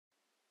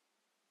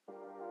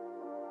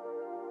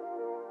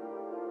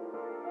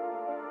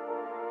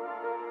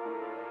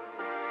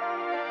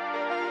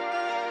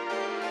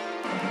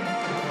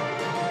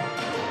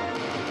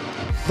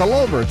The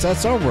Lolberts,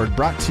 that's our word,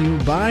 brought to you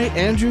by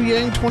Andrew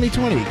Yang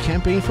 2020,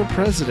 campaign for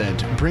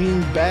president,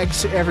 bringing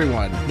bags to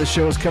everyone. This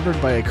show is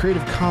covered by a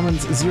Creative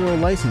Commons Zero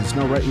license,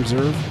 no right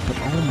reserved, but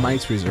all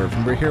mics reserved.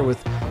 And we're here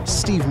with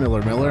Steve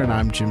Miller, and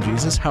I'm Jim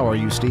Jesus. How are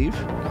you, Steve?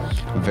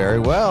 Very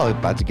well.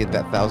 About to get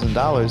that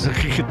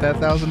 $1,000. Get that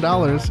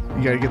 $1,000.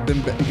 You gotta get them.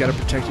 You gotta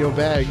protect your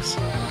bags.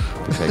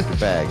 Protect your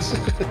bags.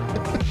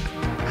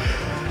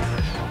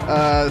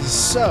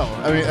 So,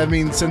 I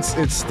mean, since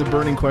it's the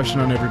burning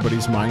question on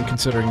everybody's mind,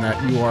 considering that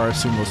you are a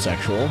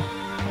sumosexual,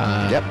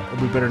 yep,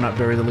 we better not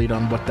bury the lead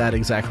on what that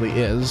exactly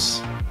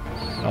is.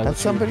 That's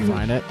somebody who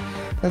find it.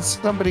 That's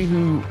somebody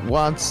who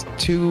wants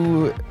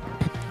two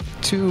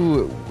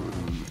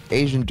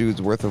Asian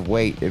dudes worth of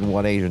weight in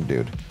one Asian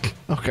dude.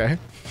 Okay.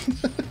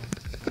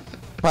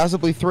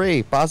 Possibly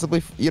three.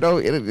 Possibly,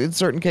 in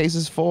certain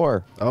cases,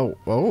 four.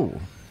 Oh.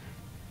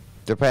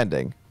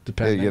 Depending.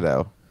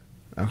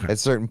 Okay. At a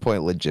certain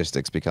point,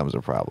 logistics becomes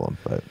a problem,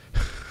 but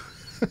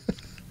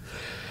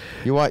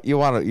you want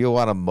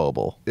a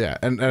mobile. Yeah,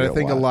 and I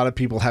think a lot of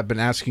people have been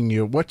asking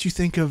you, what do you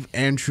think of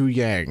Andrew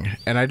Yang?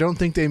 And I don't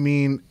think they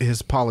mean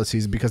his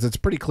policies, because it's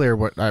pretty clear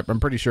what I'm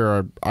pretty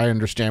sure I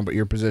understand what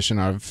your position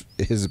of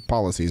his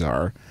policies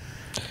are.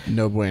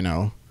 No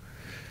bueno.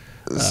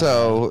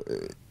 So,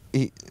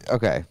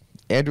 okay,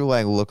 Andrew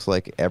Yang looks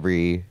like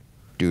every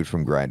dude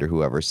from Grindr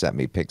who ever sent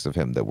me pics of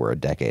him that were a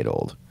decade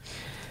old.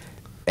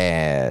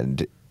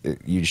 And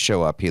you'd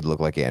show up, he'd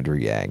look like Andrew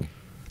Yang,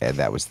 and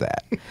that was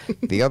that.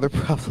 The other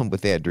problem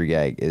with Andrew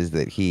Yang is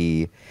that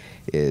he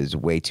is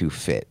way too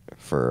fit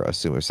for a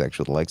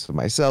sumosexual the likes of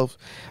myself.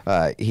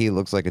 He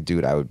looks like a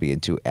dude I would be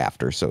into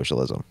after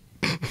socialism.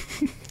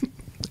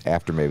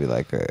 After maybe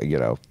like,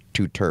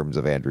 2 terms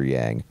of Andrew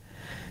Yang.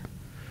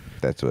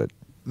 That's what...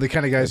 The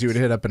kind of guys you would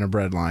hit up in a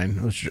bread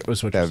line,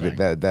 was what you're saying.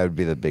 That would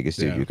be the biggest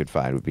dude you could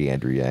find, would be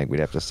Andrew Yang.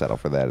 We'd have to settle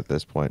for that at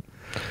this point.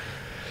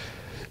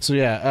 So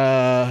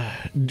yeah,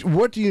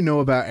 what do you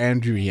know about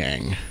Andrew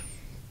Yang?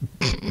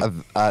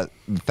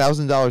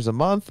 $1,000 a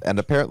month, and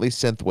apparently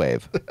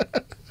synthwave.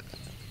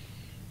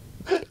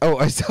 Oh,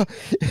 I saw.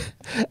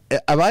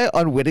 Am I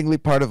unwittingly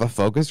part of a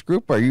focus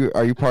group? Are you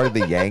part of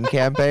the Yang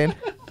campaign?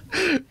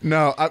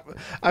 No,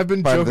 I've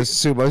been part joking. of the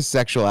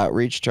sumo-sexual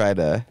outreach. Try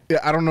to. Yeah,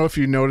 I don't know if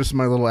you noticed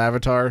my little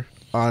avatar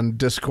on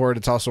Discord.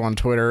 It's also on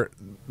Twitter,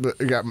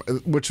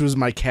 which was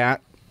my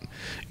cat.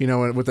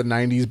 With the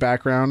 90s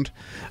background.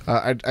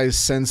 I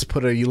since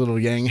put a little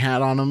Yang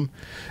hat on him,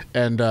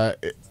 and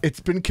it's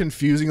been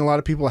confusing a lot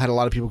of people. I had a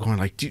lot of people going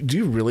like, do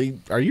you really,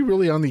 are you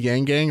really on the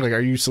Yang gang? Like,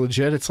 are you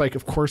legit? It's like,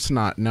 of course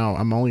not. No,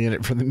 I'm only in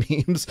it for the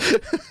memes.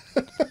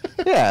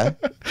 Yeah.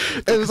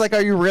 It was like,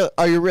 are you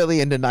really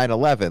into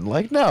 9/11?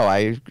 Like, no,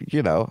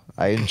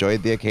 I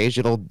enjoyed the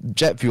occasional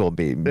jet fuel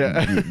meme,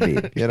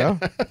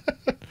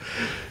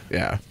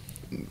 Yeah.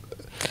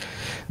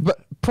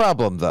 But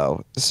problem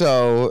though,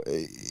 so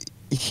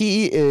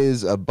he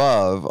is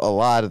above a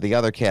lot of the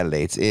other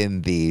candidates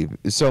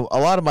so a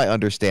lot of my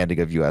understanding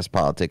of U.S.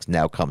 politics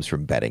now comes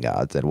from betting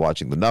odds and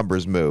watching the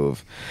numbers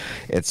move,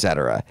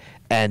 etc.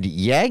 And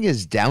Yang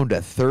is down to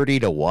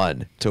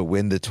 30-1 to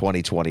win the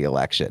 2020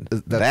 election.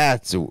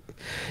 That's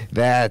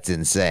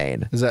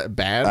insane. Is that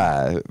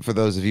bad? For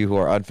those of you who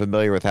are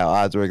unfamiliar with how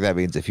odds work, that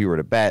means if you were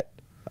to bet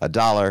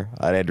 $1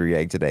 on Andrew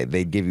Yang today,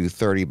 they'd give you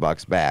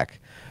 $30 back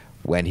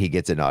when he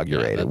gets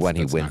inaugurated, when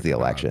he wins the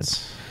election.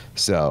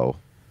 So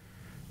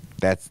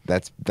that's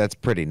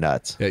pretty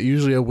nuts. Yeah,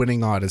 usually a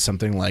winning odd is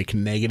something like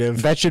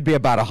negative. That should be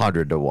about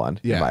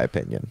 100-1, in my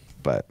opinion.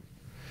 But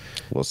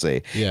we'll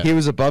see. Yeah. He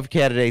was above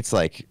candidates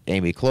like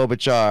Amy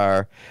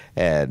Klobuchar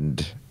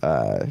and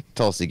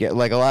Tulsi,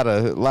 like a lot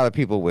of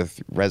people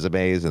with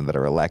resumes and that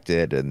are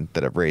elected and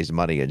that have raised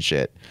money and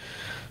shit.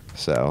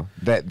 So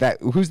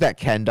who's that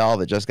Ken doll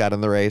that just got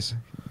in the race?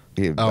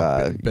 Yang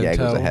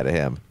was ahead of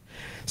him.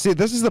 See,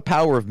 this is the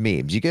power of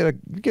memes. You get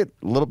a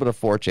little bit of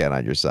 4chan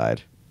on your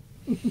side.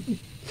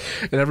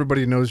 And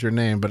everybody knows your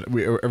name, but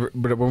when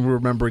we're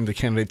remembering the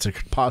candidates that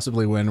could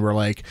possibly win, we're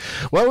like,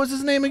 what was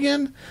his name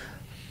again?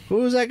 Who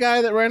was that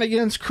guy that ran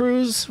against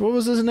Cruz? What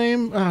was his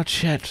name? Oh,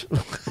 shit.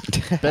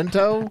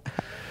 Bento?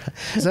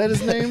 Is that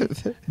his name?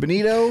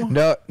 Benito?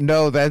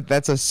 No,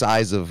 that's a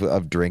size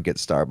of drink at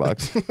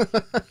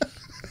Starbucks.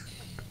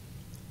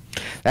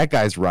 That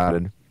guy's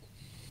running.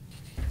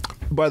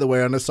 By the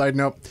way, on a side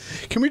note,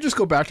 can we just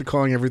go back to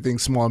calling everything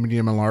small,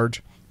 medium, and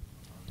large?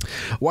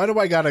 Why do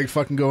I gotta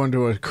fucking go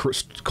into a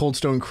Cold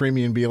Stone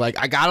Creamy and be like,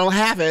 I gotta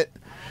have it?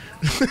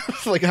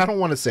 Like, I don't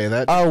want to say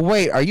that. Oh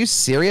wait, are you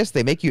serious?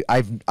 They make you.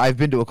 I've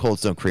been to a Cold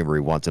Stone Creamery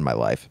once in my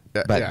life,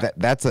 but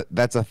that's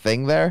a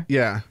thing there.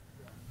 Yeah,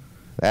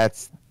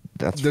 that's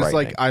there's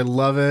like, I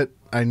love it,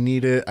 I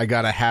need it, I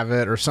gotta have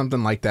it, or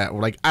something like that.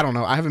 Like, I don't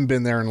know. I haven't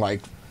been there in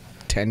like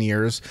 10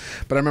 years,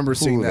 but I remember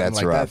seeing that. And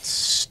like, rough. That's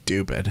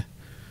stupid.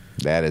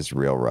 That is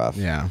real rough.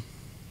 Yeah.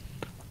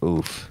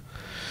 Oof.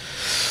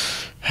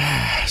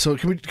 So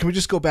can we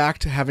just go back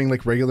to having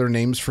like regular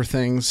names for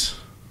things?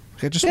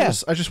 I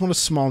just want a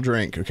small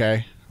drink,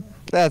 okay?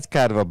 That's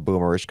kind of a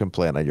boomerish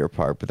complaint on your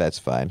part, but that's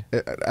fine.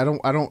 I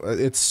don't.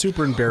 It's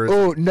super embarrassing.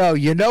 Oh no,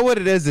 you know what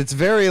it is? It's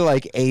very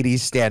like 80s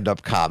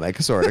stand-up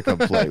comic sort of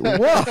complaint.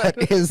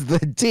 What is the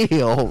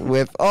deal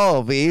with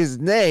all these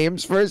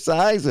names for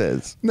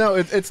sizes? No,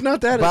 it's not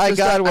that. By it's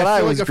just God, that when I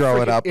feel was like a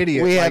growing freaking up,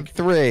 idiot. we like, had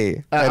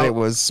 3, and it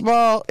was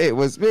small, it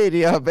was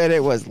medium, and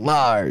it was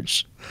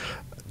large.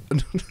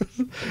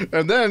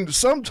 And then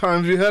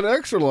sometimes you had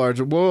extra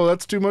large. Whoa,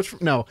 that's too much.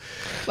 No,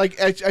 like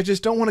I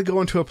just don't want to go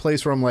into a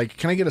place where I'm like,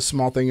 can I get a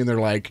small thing? And they're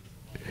like,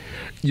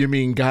 you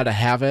mean gotta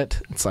have it?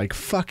 It's like,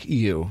 fuck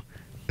you.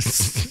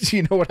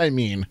 You know what I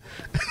mean?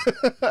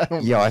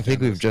 I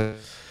think we've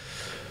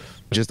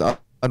just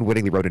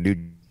unwittingly wrote a new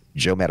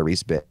Joe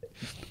Matarese bit.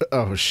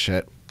 Oh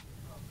shit.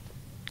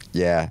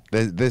 Yeah,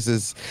 this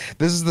is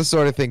the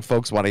sort of thing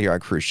folks want to hear on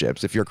cruise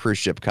ships. If you're a cruise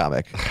ship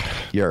comic,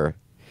 your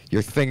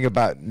thing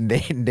about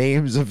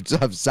names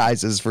of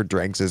sizes for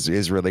drinks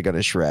is really going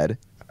to shred.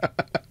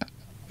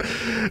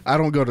 I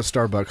don't go to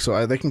Starbucks,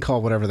 so they can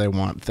call whatever they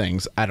want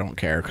things. I don't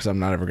care because I'm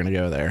not ever going to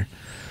go there.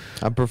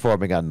 I'm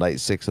performing on night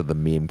 6 of the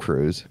meme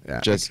cruise. Yeah,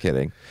 Just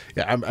kidding.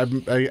 Yeah,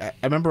 I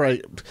remember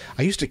I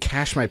used to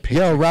cash my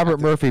paycheck. Yo, Robert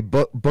Murphy,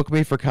 book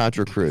me for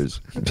Contra Cruise.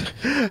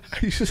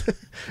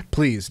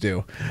 Please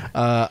do.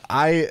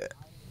 I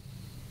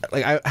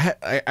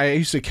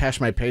used to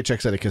cash my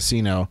paychecks at a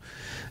casino,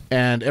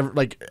 and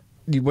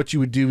what you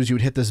would do is you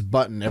would hit this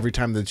button every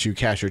time that you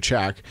cash your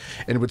check,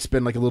 and it would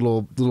spin like a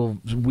little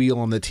wheel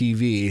on the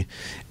TV,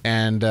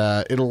 and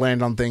it'll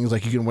land on things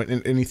like you can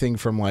win anything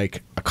from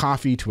like a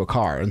coffee to a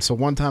car. And so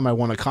one time I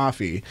won a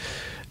coffee,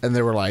 and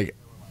they were like,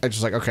 I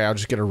just like, okay, I'll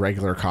just get a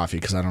regular coffee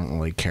because I don't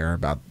really care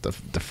about the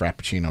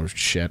Frappuccino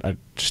shit. I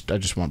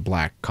just want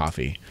black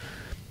coffee.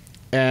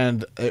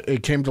 And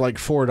it came to like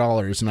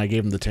 $4, and I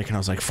gave him the ticket. And I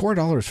was like,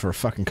 $4 for a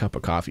fucking cup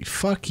of coffee?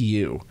 Fuck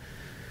you.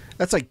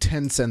 That's like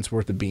 10 cents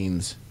worth of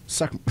beans.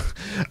 Suck.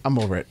 I'm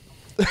over it.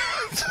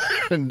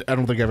 And I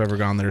don't think I've ever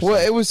gone there.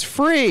 Well, it was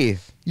free.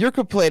 You're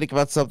complaining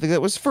about something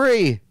that was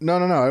free. No.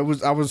 I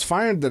was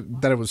fine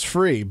that it was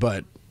free,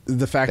 but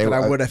the fact that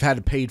I would have had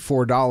to pay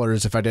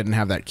 $4 if I didn't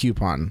have that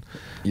coupon.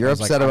 You're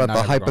upset about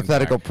the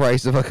hypothetical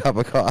price of a cup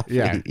of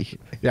coffee.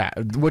 Yeah,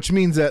 which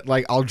means that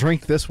like I'll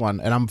drink this one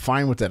and I'm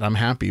fine with it. I'm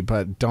happy,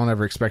 but don't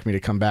ever expect me to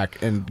come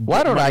back and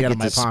why don't I get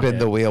to spin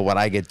the wheel when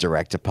I get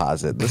direct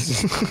deposit?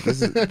 This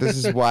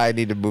is why I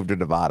need to move to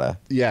Nevada.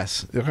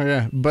 Yes,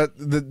 yeah, but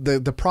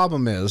the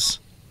problem is,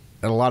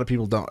 and a lot of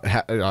people don't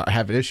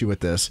have an issue with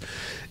this,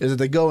 is that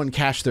they go and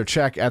cash their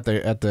check at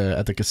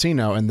the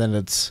casino, and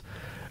then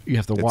you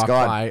have to walk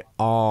by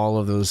all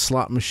of those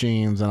slot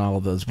machines and all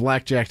of those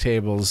blackjack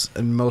tables,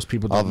 and most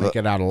people don't make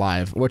it out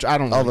alive, which I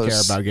don't really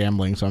care about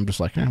gambling, so I'm just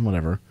like,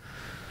 whatever.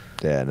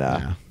 Yeah, no.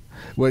 Yeah.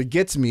 What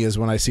gets me is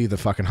when I see the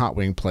fucking hot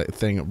wing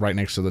thing right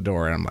next to the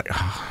door, and I'm like,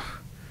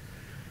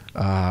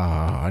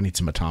 I need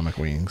some atomic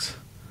wings.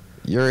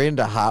 You're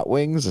into hot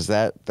wings? Is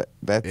that's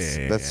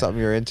something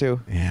you're into?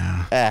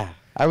 Yeah.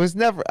 I was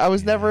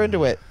never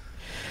into it.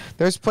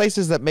 There's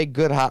places that make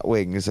good hot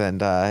wings,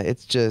 and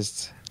it's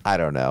just, I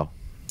don't know.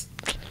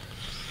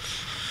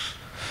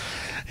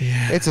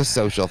 Yeah. It's a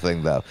social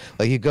thing, though.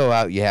 Like, you go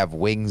out, you have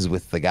wings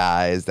with the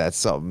guys. That's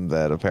something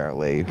that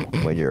apparently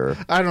when you're...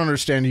 I don't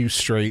understand you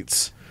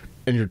straights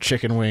and your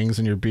chicken wings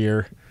and your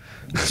beer.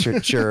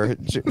 Sure.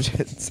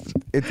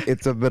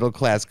 It's a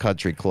middle-class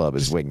country club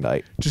is wing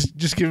night.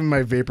 Just give me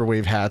my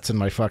vaporwave hats and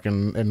my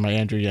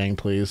Andrew Yang,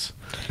 please.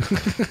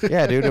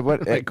 Yeah,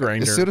 dude.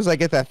 Grinder. As soon as I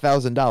get that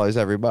 $1,000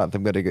 every month,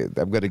 I'm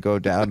gonna go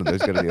down, and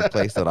there's gonna be a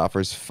place that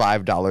offers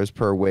 $5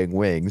 per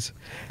wings,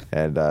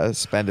 and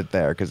spend it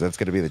there because that's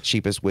gonna be the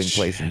cheapest wing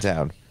place in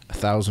town.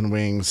 1,000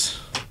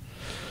 wings.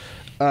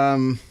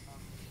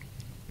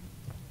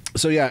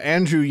 So yeah,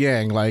 Andrew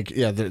Yang,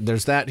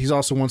 there's that. He's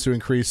also wants to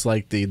increase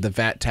like the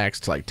VAT tax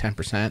to like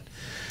 10%,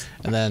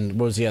 and then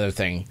what was the other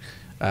thing?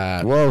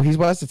 Whoa, he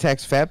wants to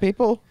tax fat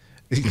people.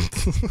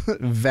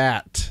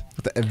 VAT.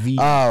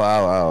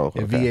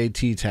 Okay.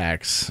 VAT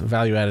tax,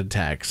 value added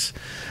tax.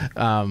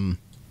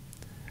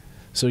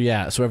 So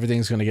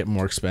everything's going to get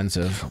more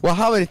expensive. Well,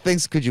 how many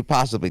things could you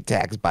possibly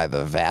tax by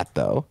the VAT,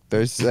 though?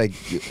 There's like,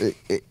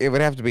 it would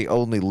have to be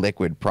only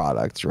liquid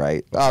products,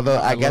 right? Although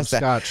I guess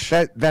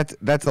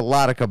that's a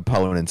lot of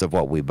components of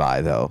what we buy,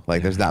 though.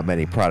 Like, there's not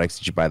many products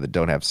that you buy that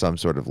don't have some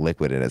sort of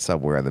liquid in it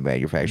somewhere in the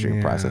manufacturing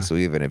process. So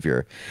even if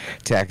you're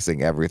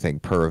taxing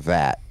everything per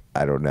VAT,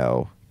 I don't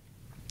know.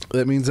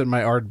 That means that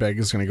my Ardbeg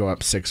is going to go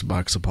up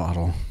 $6 a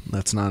bottle.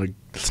 That's not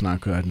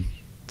good.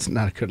 It's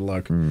not a good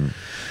look.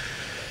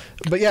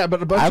 But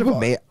a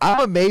bunch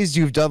I'm amazed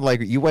you've done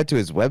you went to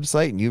his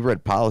website and you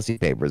read policy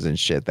papers and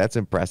shit. That's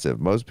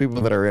impressive. Most people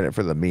that are in it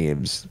for the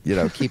memes,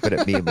 keep it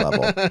at meme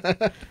level.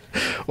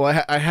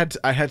 Well, I had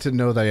to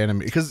know that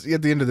enemy because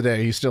at the end of the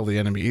day, he's still the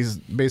enemy. He's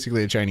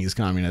basically a Chinese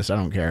communist. I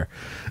don't care.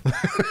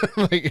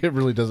 It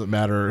really doesn't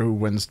matter who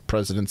wins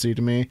presidency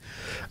to me.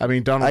 I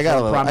mean, Donald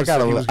Trump promised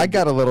I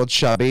got a little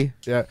chubby.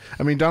 Yeah,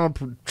 I mean,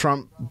 Donald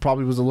Trump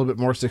probably was a little bit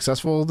more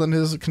successful than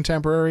his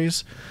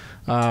contemporaries.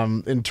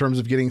 In terms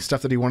of getting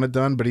stuff that he wanted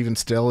done, but even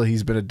still,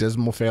 he's been a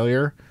dismal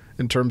failure.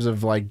 in terms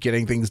of like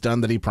getting things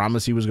done that he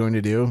promised he was going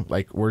to do.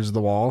 Like, where's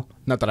the wall?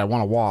 Not that I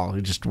want a wall.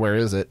 Just where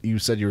is it? You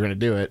said you were going to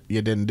do it.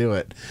 You didn't do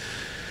it.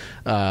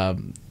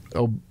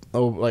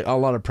 Like a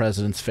lot of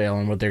presidents fail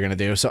in what they're going to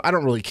do. So I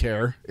don't really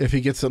care if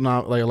he gets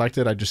not like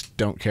elected. I just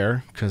don't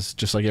care because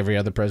just like every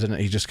other president,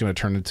 he's just going to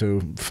turn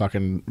into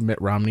fucking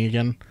Mitt Romney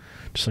again,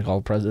 just like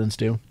all presidents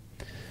do.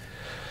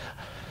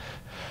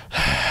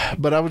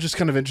 But I was just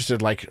kind of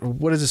interested, like,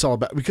 what is this all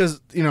about?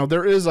 Because, you know,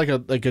 there is like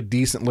a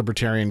decent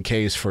libertarian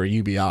case for a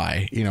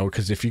UBI, you know,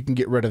 because if you can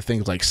get rid of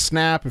things like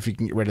SNAP, if you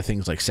can get rid of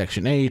things like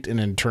Section 8 and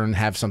in turn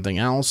have something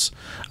else,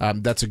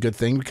 that's a good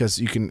thing because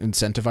you can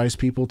incentivize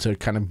people to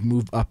kind of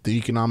move up the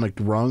economic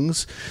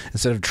rungs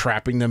instead of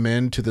trapping them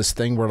into this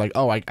thing where like,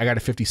 oh, I got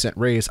a 50-cent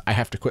raise. I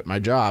have to quit my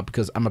job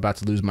because I'm about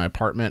to lose my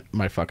apartment,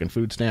 my fucking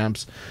food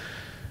stamps.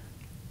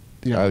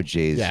 You know, oh,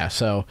 jeez. Yeah,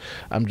 so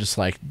I'm just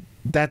like,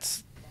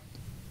 that's...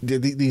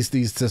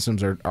 These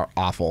systems are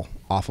awful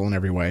in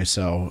every way.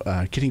 So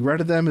getting rid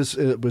of them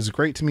was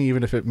great to me,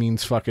 even if it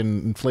means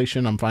fucking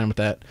inflation. I'm fine with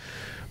that.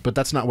 But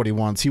that's not what he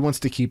wants. He wants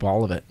to keep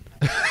all of it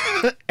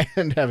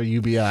and have a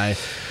UBI.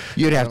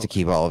 You'd have to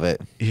keep all of it.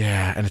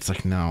 Yeah, and it's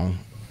like no,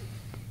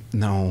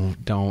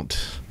 don't.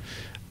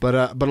 But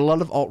a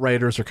lot of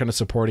alt-righters are kind of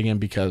supporting him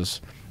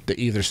because they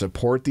either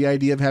support the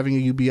idea of having a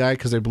UBI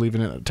because they believe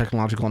in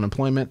technological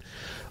unemployment,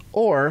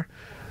 or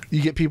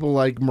you get people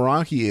like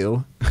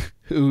Moronkiu,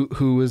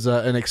 who is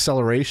an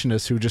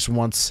accelerationist who just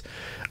wants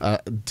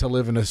to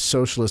live in a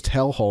socialist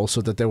hellhole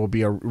so that there will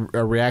be a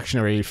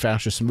reactionary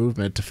fascist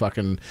movement to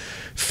fucking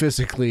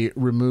physically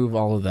remove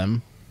all of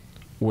them.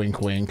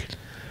 Wink, wink.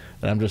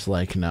 And I'm just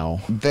like,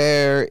 no.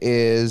 There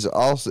is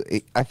also,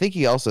 I think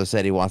he also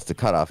said he wants to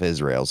cut off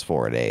Israel's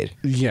foreign aid.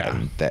 Yeah.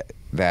 And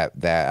that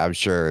I'm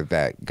sure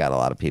that got a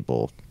lot of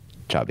people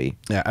chubby.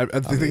 Yeah,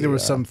 I think there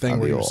was something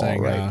where you were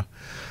saying, right?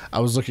 I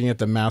was looking at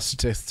the math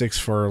statistics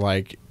for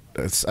like,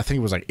 I think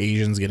it was like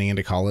Asians getting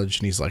into college,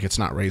 and he's like, it's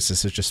not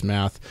racist, it's just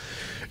math.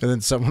 And then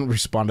someone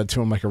responded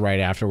to him like right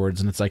afterwards,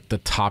 and it's like the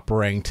top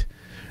ranked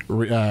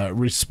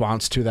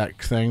response to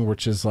that thing,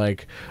 which is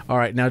like, all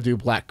right, now do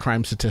black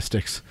crime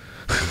statistics.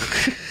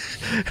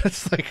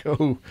 It's like,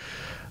 oh.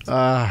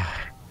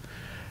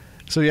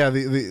 So yeah,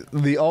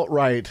 the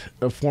alt-right,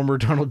 former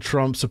Donald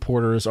Trump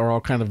supporters are all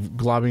kind of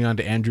globbing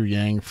onto Andrew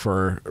Yang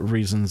for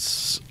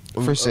reasons...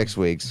 For 6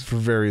 weeks. For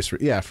various...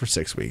 for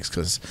 6 weeks,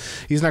 because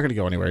he's not going to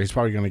go anywhere. He's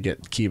probably going to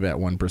get Kiva at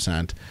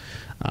 1%.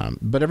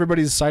 But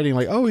everybody's citing,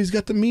 like, oh, he's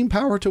got the meme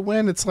power to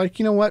win. It's like,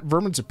 you know what?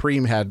 Vermin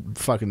Supreme had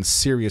fucking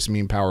serious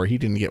meme power. He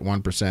didn't get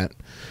 1%.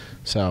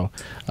 So,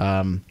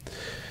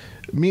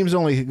 memes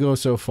only go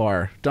so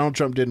far. Donald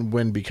Trump didn't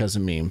win because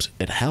of memes.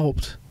 It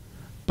helped.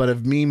 But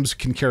if memes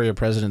can carry a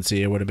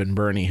presidency, it would have been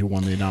Bernie who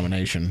won the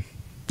nomination.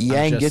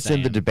 Yang gets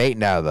in the debate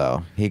now,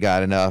 though. He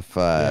got enough...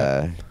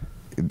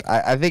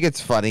 I think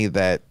it's funny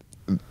that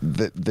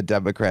the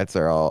Democrats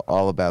are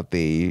all about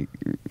the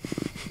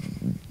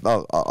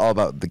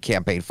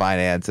campaign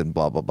finance and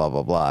blah blah blah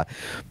blah blah,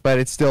 but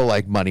it's still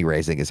like money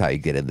raising is how you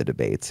get in the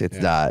debates. It's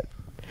not,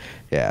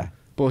 yeah.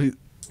 Well,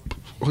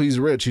 he's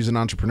rich. He's an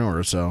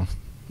entrepreneur, so.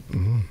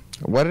 Mm-hmm.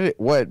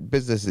 What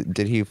business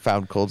did he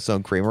found? Cold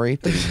Stone Creamery?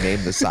 Did he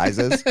name the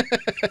sizes?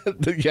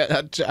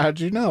 Yeah, how'd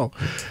you know?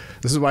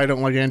 This is why I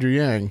don't like Andrew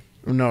Yang.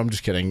 No, I'm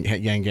just kidding.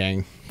 Yang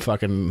Gang.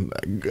 Fucking.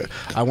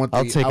 I'll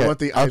take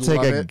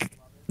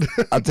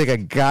a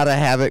gotta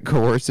have it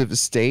coercive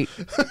state.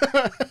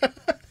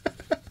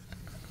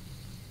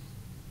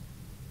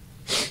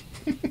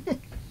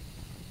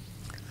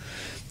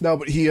 No,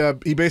 but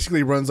he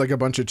basically runs like a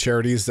bunch of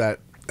charities that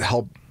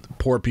help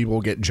poor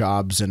people get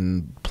jobs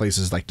in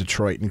places like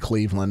Detroit and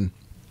Cleveland.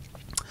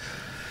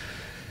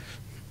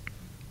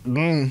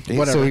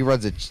 Whatever. So he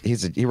runs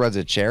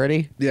a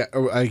charity? Yeah,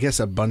 I guess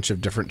a bunch of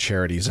different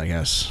charities, I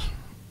guess.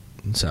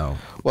 So,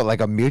 what,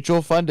 like a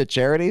mutual fund of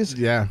charities?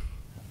 Yeah.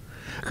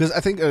 Because I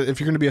think if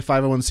you're going to be a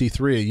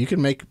 501c3, you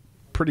can make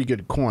pretty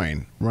good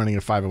coin running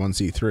a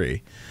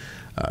 501c3.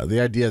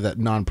 The idea that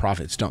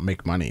nonprofits don't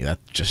make money,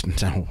 that's just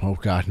no. Oh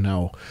God,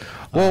 no.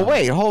 Well,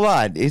 wait, hold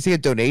on. Is he a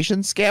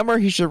donation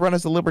scammer? He should run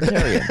as a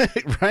libertarian,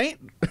 right?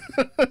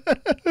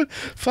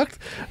 Fuck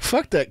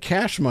that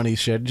cash money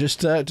shit. Just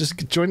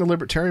join the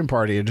Libertarian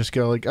Party and just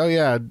go like, oh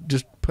yeah,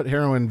 just put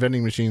heroin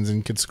vending machines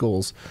in kids'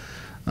 schools.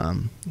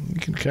 You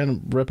can kind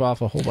of rip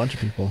off a whole bunch of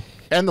people,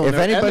 and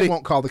they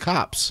won't call the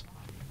cops.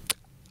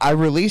 I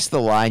released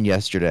the line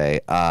yesterday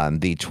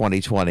on the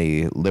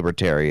 2020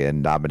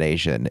 Libertarian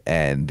nomination,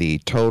 and the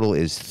total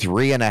is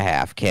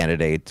 3.5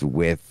 candidates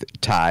with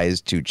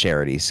ties to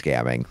charity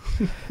scamming,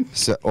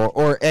 so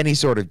or any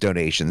sort of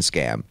donation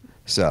scam.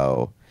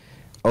 So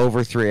over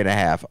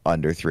 3.5,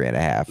 under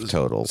 3.5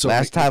 total. So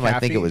last time I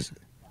think it was.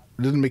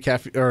 Didn't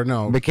McAfee or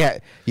no?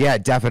 Yeah,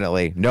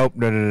 definitely. Nope.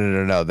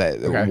 No. That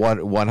okay.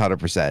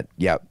 100%.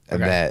 Yep.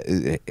 And that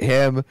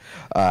him,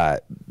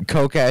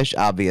 Kokesh,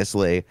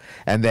 obviously,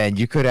 and then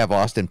you could have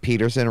Austin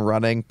Peterson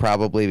running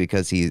probably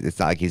because it's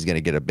not like he's going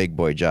to get a big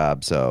boy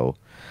job. So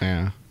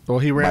yeah. Well,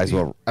 he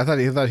ran. I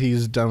thought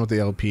he's done with the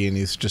LP and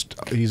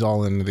he's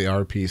all into the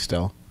RP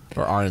still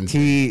or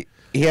RNC.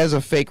 he has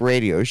a fake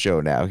radio show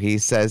now. He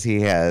says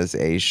he has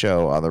a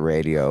show on the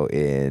radio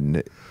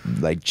in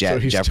like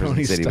Jefferson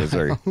Tony City,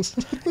 Missouri.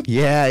 Styles.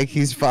 Yeah,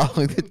 he's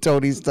following the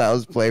Tony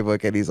Styles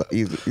playbook, and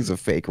he's a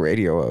fake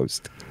radio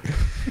host.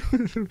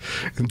 And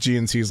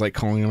GNC's like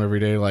calling him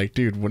every day, like,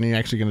 dude, when are you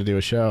actually going to do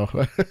a show?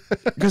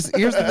 Because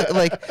here's the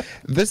thing,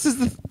 this is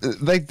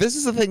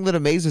the thing that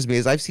amazes me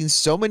is I've seen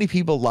so many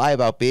people lie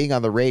about being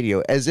on the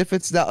radio as if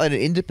it's not an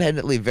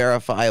independently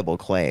verifiable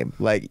claim.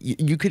 Like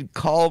you could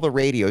call the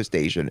radio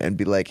station and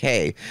be like,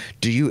 hey,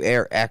 do you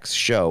air X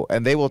show?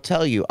 And they will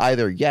tell you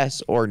either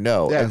yes or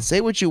no. Yeah. And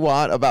say what you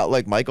want about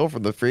like Michael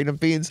from the Freedom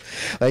Fiends.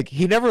 Like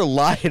he never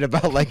lied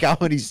about like how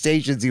many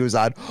stations he was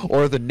on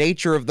or the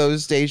nature of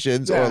those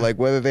stations or like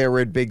whether they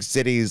were in big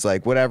cities,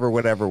 like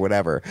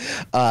whatever.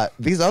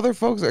 These other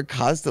folks are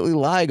constantly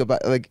lying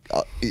about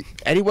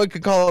anyone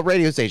could call a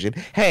radio station.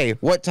 Hey,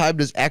 what time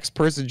does X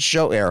person's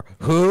show air?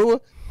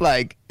 Who?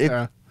 Like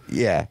it.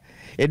 Yeah.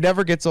 It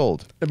never gets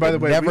old. And by the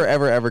way, never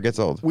ever gets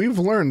old. We've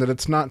learned that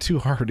it's not too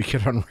hard to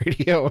get on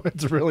radio.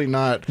 It's really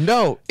not.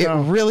 No, it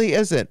really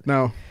isn't.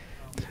 No.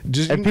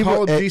 Just you can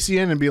call up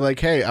GCN and be like,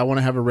 hey, I want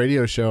to have a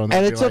radio show. And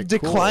it's of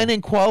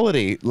declining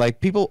quality.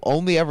 Like, people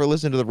only ever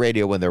listen to the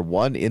radio when they're,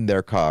 one, in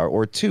their car,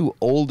 or two,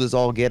 old as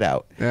all get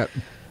out. Yeah.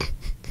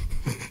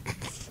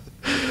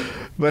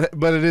 But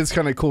it is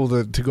kind of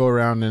cool to go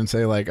around and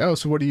say, like, oh,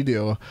 so what do you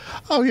do?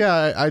 Oh,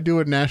 yeah, I do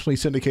a nationally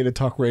syndicated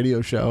talk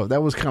radio show.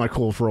 That was kind of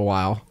cool for a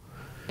while.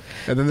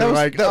 And then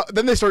they're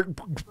then they start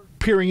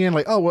peering in,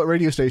 like, oh, what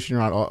radio station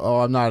you're on?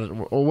 Oh, I'm not.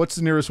 Oh, what's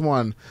the nearest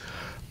one?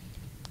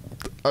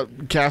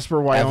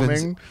 Casper,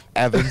 Wyoming.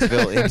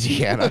 Evansville,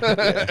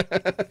 Indiana.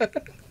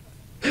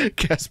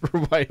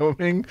 Casper,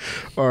 Wyoming,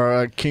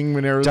 or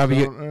Kingman, Arizona.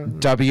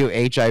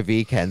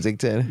 WHIV,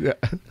 Kensington. Yeah,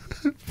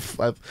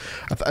 I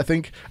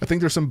think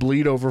there's some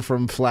bleed over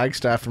from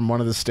Flagstaff from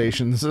one of the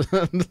stations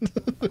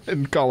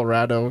in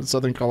Colorado,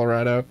 southern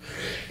Colorado.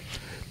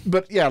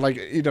 But yeah, like,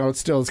 you know,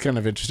 it's kind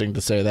of interesting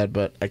to say that,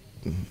 but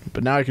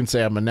now I can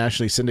say I'm a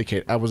nationally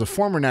syndicated. I was a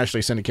former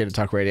nationally syndicated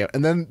talk radio,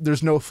 and then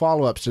there's no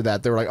follow-ups to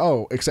that. They were like,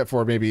 oh, except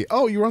for maybe,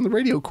 oh, you were on the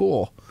radio,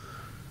 cool.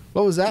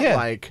 What was that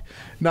like?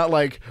 Not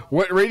like,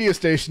 what radio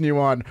station you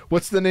on?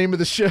 What's the name of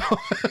the show?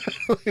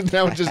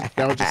 now it's just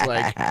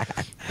like,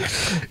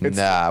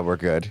 nah, we're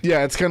good.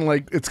 Yeah, it's kind of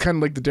like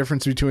the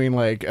difference between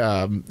like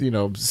you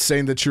know,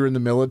 saying that you're in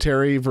the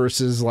military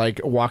versus like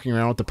walking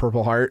around with the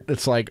Purple Heart.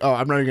 It's like, oh,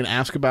 I'm not even gonna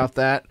ask about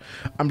that.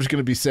 I'm just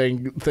gonna be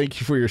saying thank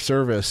you for your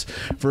service.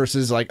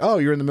 Versus like, oh,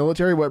 you're in the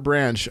military. What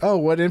branch? Oh,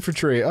 what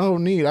infantry? Oh,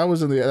 neat. I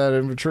was in that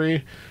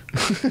infantry.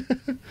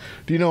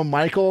 Do you know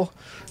Michael?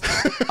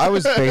 I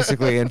was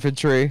basically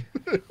infantry.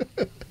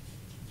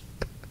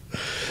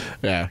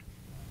 Yeah.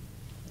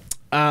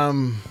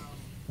 What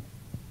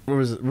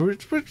was it?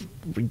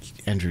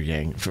 Andrew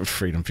Yang for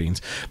Freedom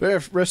Fiends.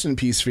 Rest in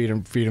peace,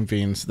 Freedom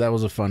Fiends. That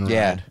was a fun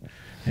ride.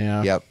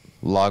 Yeah. Yep.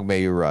 Long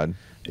may you run.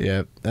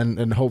 Yeah.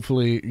 And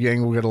hopefully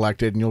Yang will get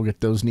elected and you'll get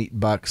those neat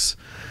bucks.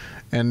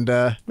 And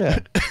yeah.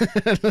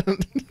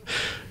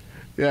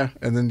 Yeah.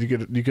 And then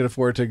you could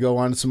afford to go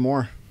on some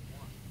more.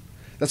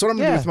 That's what I'm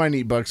going to do with my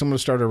neat bucks. I'm going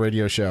to start a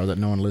radio show that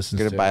no one listens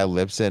to. Going to buy a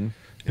Libsyn?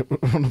 I'm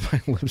going to buy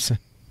a Libsyn.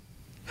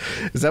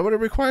 Is that what it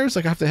requires?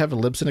 Like, I have to have a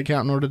Libsyn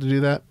account in order to do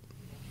that?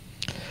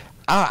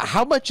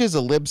 How much is a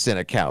Libsyn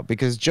account?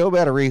 Because Joe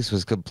Batteries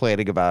was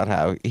complaining about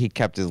how he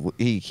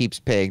keeps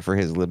paying for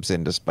his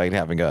Libsyn despite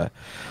having a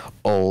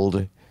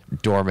old,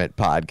 dormant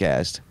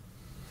podcast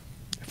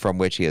from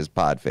which he has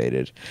pod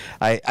faded.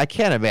 I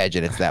can't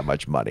imagine it's that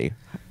much money.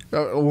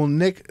 Well,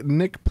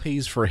 Nick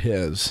pays for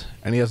his,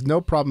 and he has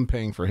no problem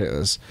paying for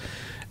his,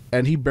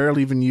 and he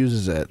barely even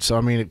uses it. So,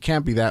 I mean, it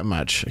can't be that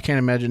much. I can't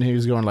imagine he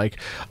was going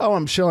like, oh,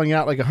 I'm shelling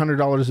out like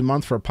 $100 a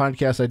month for a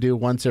podcast I do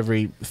once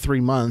every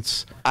 3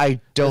 months. I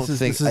don't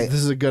think this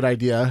is a good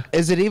idea.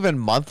 Is it even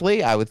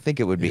monthly? I would think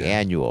it would be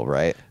annual,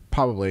 right?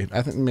 Probably.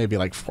 I think maybe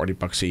like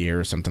 $40 a year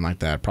or something like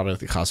that. Probably like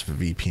the cost of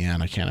a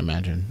VPN. I can't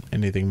imagine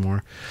anything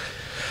more.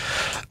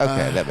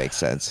 Okay, that makes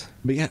sense.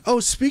 But yeah. Oh,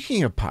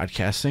 speaking of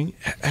podcasting,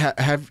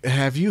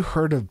 have you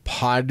heard of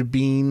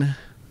Podbean?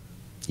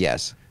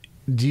 Yes.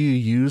 Do you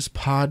use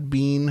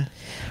Podbean?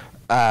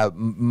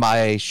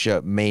 My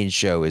main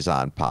show is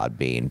on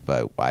Podbean,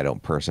 but I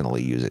don't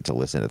personally use it to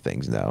listen to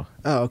things. No.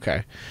 Oh,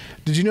 okay.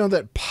 Did you know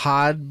that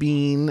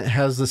Podbean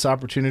has this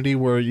opportunity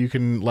where you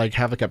can like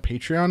have like a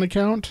Patreon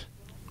account,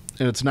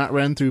 and it's not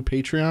ran through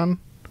Patreon?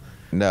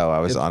 No, I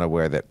was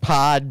unaware that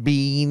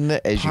Podbean,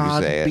 as you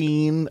say it.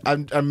 Podbean.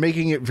 I'm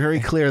making it very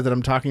clear that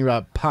I'm talking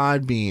about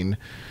Podbean.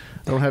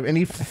 I don't have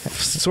any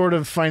sort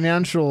of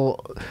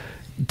financial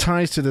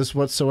ties to this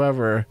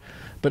whatsoever.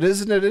 But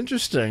isn't it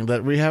interesting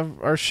that we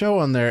have our show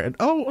on there? And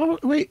oh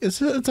wait, is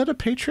that a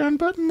Patreon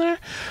button there?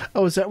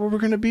 Oh, is that where we're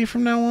going to be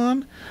from now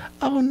on?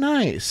 Oh,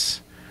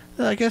 nice.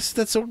 I guess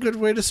that's a good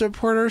way to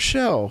support our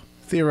show.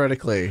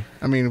 Theoretically,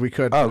 I mean, we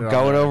could. Oh,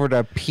 going over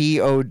to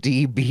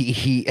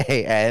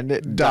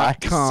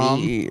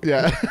podbean.com.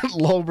 Yeah,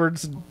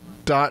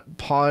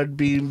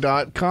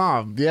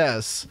 Lolberts.podbean.com.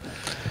 Yes,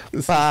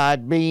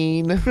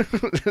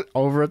 Podbean.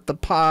 Over at the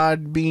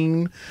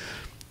Podbean.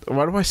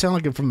 Why do I sound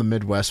like I'm from the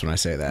Midwest when I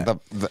say that?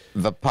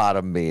 The pot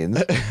of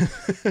beans.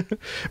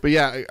 But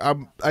yeah,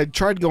 I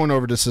tried going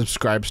over to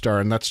Subscribestar,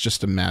 and that's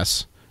just a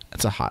mess.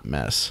 It's a hot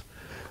mess.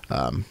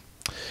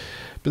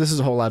 But this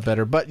is a whole lot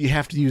better. But you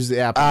have to use the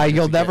app.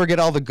 You'll never get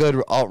all the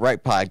good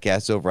alt-right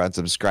podcasts over on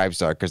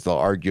Subscribestar because they'll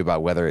argue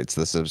about whether it's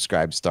the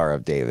Subscribestar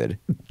of David.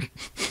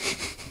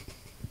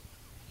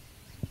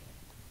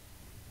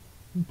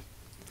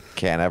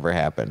 Can't ever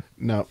happen.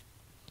 No.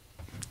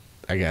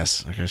 I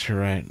guess you're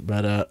right.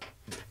 But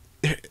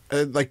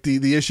like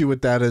the issue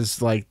with that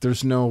is like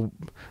there's no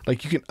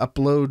like you can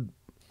upload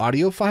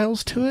audio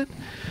files to it,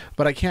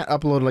 but I can't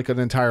upload like an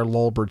entire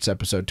Lolberts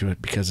episode to it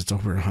because it's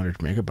over 100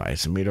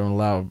 megabytes, and we don't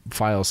allow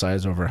file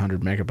size over 100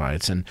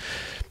 megabytes. And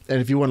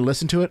if you want to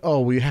listen to it,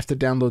 we have to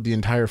download the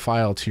entire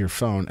file to your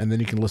phone, and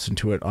then you can listen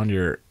to it on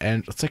your.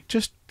 And it's like,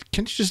 can't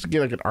you just get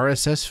like an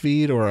RSS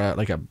feed or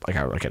like an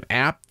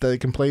app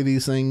that can play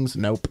these things?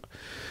 Nope.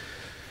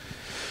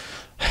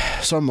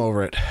 So I'm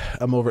over it.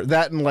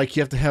 That, and like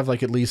you have to have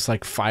like at least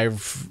like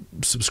 5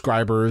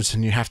 subscribers,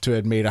 and you have to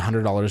have made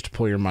 $100 to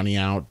pull your money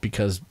out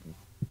because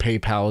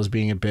PayPal is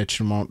being a bitch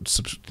and won't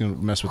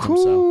mess with them.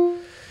 So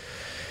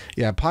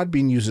yeah,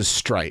 Podbean uses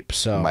Stripe.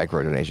 So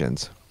micro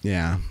donations.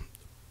 Yeah,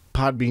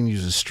 Podbean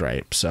uses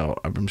Stripe. So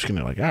I'm just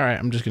gonna all right,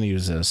 I'm just gonna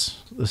use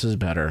this. This is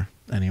better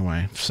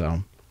anyway.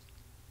 So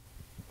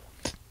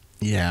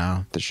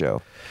yeah, the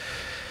show.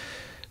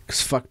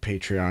 Cause fuck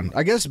Patreon.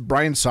 I guess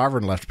Brian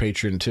Sovereign left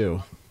Patreon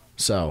too.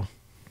 So,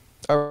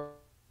 it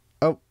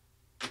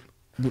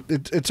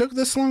took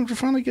this long to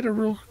finally get a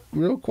real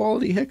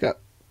quality hiccup.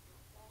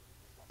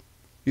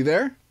 You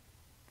there?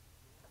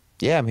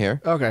 Yeah, I'm here.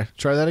 Okay,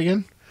 try that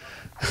again.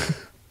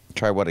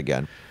 Try what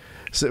again?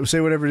 Say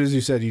whatever it is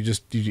you said. You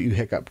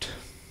hiccuped.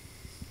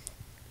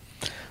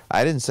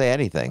 I didn't say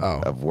anything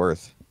of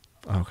worth.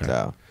 Okay.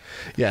 So,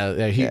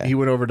 yeah. He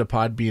went over to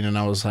Podbean, and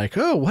I was like,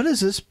 oh, what is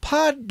this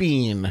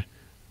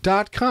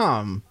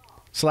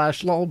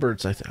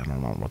Podbean.com/Lolberts? I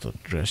don't know what the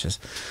address is.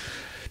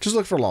 Just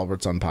look for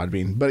Lolberts on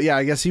Podbean. But yeah,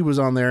 I guess he was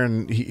on there,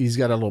 and he's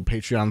got a little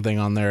Patreon thing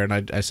on there,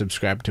 and I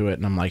subscribed to it,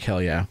 and I'm like,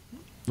 hell yeah.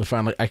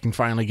 I can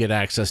finally get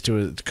access to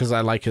it because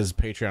I like his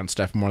Patreon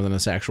stuff more than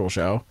his actual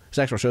show. His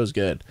actual show is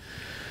good.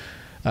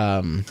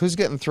 Who's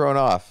getting thrown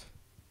off?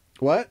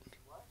 What?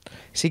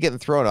 Is he getting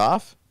thrown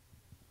off?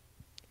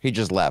 He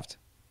just left.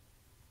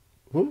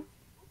 Who?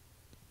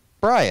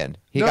 Brian.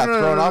 He got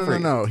thrown off.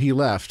 No, he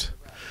left.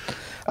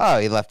 Oh,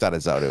 he left on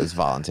his own. It was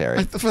voluntary.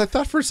 I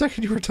thought for a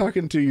second you were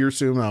talking to your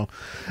sumo.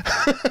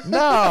 No.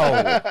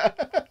 I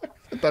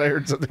thought I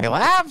heard something. He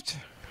left.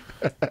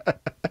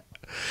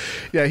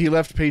 Yeah, he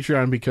left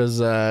Patreon because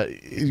where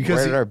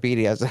did our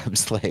BDSM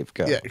slave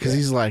go? Yeah, because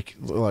he's like,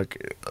 look,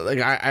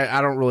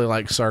 I don't really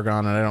like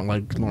Sargon, and I don't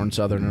like Lauren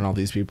Southern and all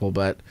these people,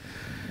 but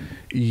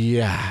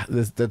yeah,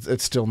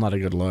 it's still not a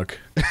good look.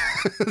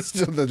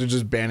 Still, they're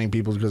just banning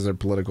people because of their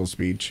political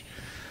speech.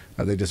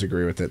 They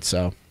disagree with it,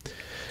 so.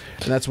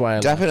 And that's why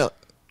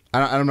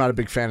I'm not a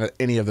big fan of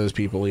any of those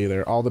people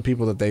either. All the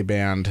people that they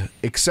banned,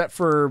 except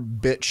for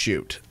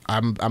BitChute.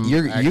 I'm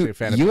actually a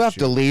fan of BitChute. You have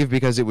to leave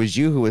because it was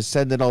you who was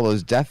sending all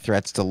those death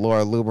threats to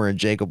Laura Loomer and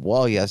Jacob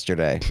Wall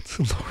yesterday.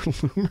 Laura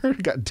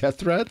Loomer got death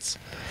threats?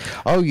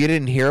 Oh, you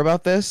didn't hear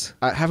about this?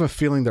 I have a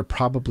feeling they're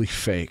probably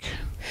fake.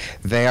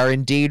 They are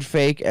indeed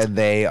fake, and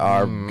they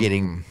are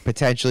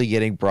potentially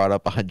getting brought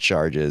up on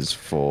charges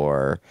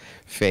for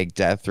fake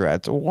death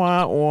threats.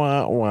 Wah,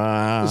 wah,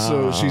 wah.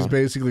 So she's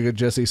basically a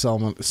Jesse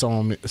Solomon. Yeah,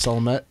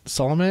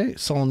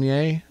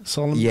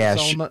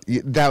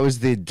 that was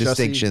the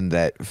distinction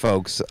that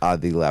folks on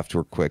the left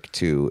were quick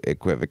to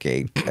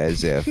equivocate,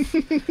 as if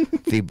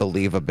the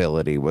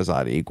believability was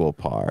on equal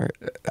par.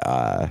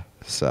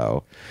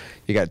 So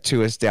you got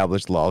 2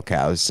 established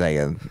lolcows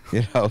saying,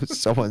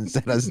 someone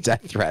sent us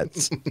death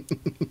threats.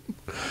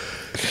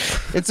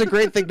 It's a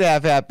great thing to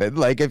have happen.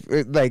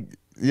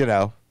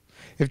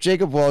 If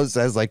Jacob Wallace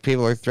says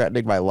people are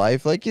threatening my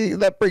life,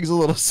 that brings a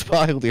little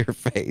smile to your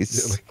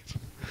face. Yeah,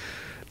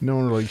 no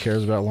one really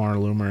cares about Laura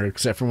Loomer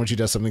except for when she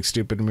does something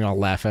stupid and we all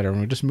laugh at her and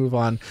we just move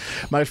on.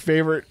 My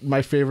favorite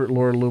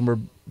Laura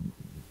Loomer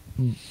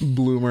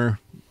bloomer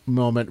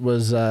moment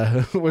was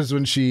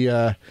when she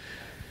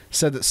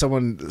said that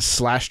someone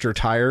slashed her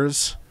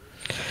tires.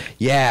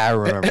 Yeah, I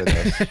remember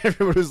this.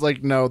 Everyone was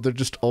like, no, they're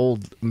just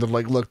old. And they're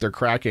like, look, they're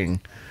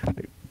cracking.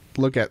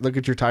 Look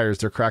at your tires.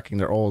 They're cracking.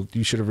 They're old.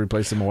 You should have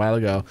replaced them a while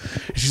ago.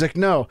 And she's like,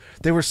 no,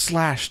 they were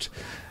slashed.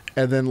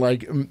 And then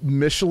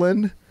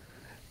Michelin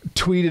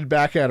tweeted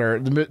back at her.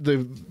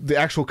 The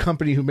actual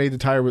company who made the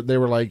tire, they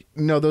were like,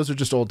 no, those are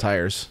just old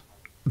tires.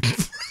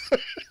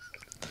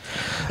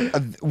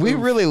 We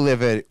really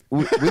live in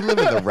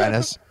the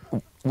Renaissance.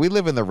 We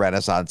live in the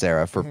Renaissance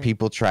era for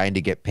people trying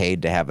to get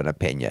paid to have an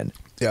opinion.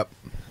 Yep.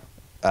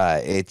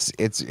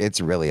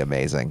 It's really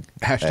amazing.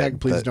 Hashtag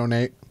please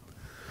donate.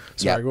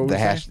 Sorry, what were we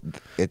saying?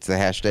 It's the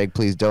hashtag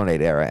please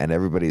donate era, and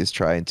everybody is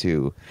trying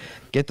to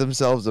get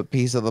themselves a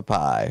piece of the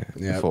pie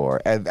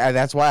and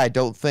that's why I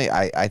don't think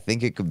I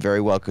think it could very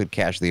well could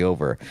cash the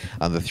over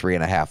on the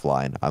 3.5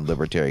 line on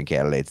libertarian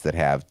candidates that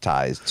have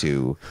ties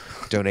to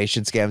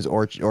donation scams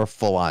or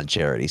full on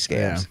charity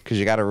scams. Because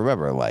you got to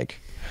remember, like,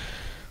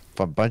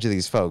 a bunch of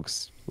these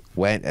folks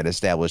went and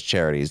established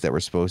charities that were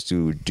supposed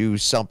to do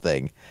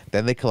something.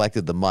 Then they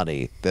collected the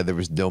money. Then there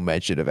was no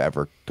mention of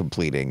ever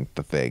completing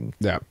the thing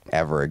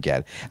ever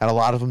again. And a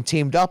lot of them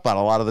teamed up on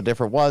a lot of the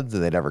different ones,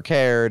 and they never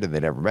cared, and they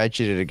never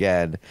mentioned it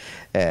again.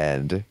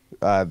 And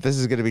this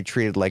is going to be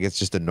treated like it's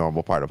just a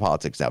normal part of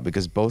politics now,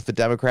 because both the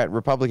Democrat and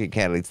Republican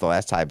candidates the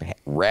last time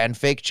ran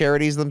fake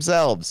charities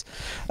themselves.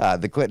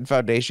 The Clinton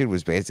Foundation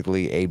was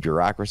basically a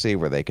bureaucracy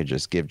where they could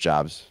just give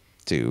jobs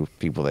to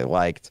people they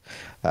liked,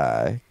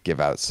 give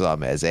out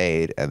some as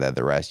aid, and then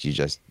the rest you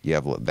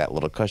have that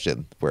little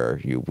cushion where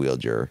you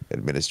wield your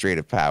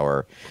administrative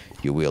power,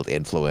 you wield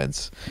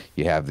influence,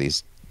 you have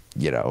these,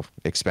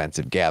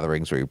 expensive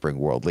gatherings where you bring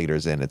world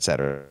leaders in,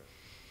 etc.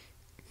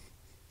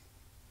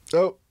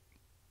 Oh,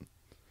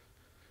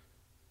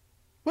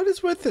 what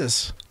is with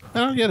this? I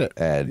don't get it.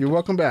 And you're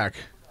welcome back.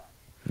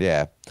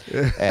 Yeah,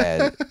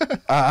 and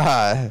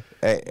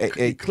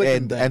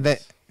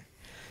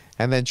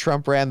and then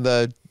Trump ran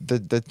the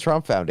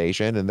Trump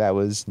Foundation, and that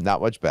was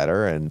not much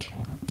better. And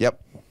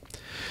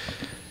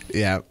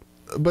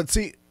but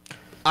see,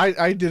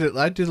 I did it.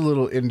 I did a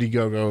little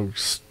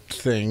Indiegogo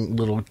thing,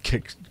 little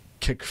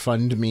kick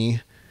fund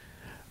me,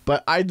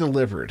 but I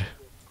delivered.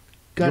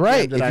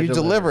 Right. If you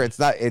deliver,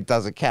 it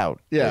doesn't count.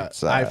 Yeah,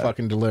 I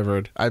fucking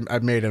delivered. I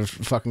made a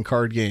fucking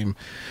card game,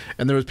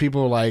 and there was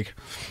people like,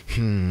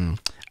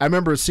 I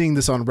remember seeing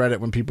this on Reddit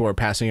when people were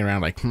passing it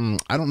around like,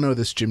 I don't know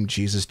this Jim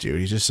Jesus dude.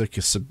 He's just like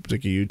a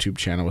YouTube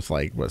channel with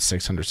like,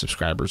 600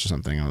 subscribers or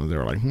something. And they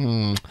were like,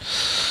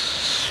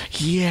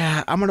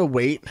 yeah, I'm going to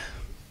wait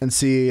and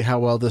see how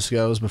well this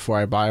goes before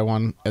I buy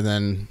one. And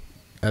then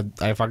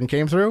I fucking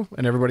came through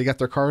and everybody got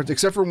their cards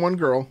except for one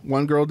girl.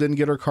 One girl didn't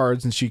get her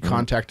cards and she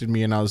contacted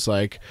me and I was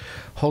like,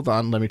 hold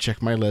on, let me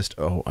check my list.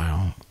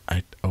 I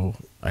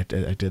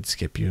did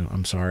skip you.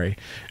 I'm sorry.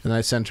 And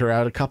I sent her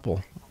out a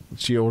couple.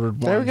 She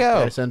ordered one. There we go.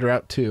 I sent her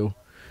out 2.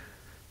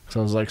 So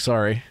I was like,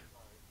 sorry.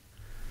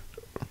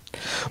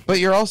 But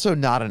you're also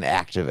not an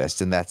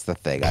activist, and that's the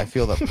thing. I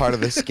feel that part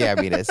of the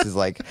scamminess is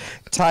like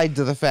tied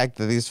to the fact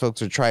that these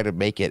folks are trying to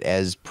make it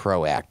as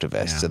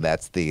pro-activists, and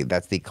that's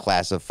the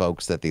class of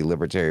folks that the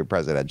libertarian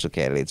presidential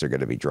candidates are going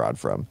to be drawn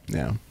from.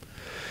 Yeah.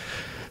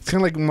 It's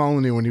kind of like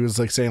Molyneux when he was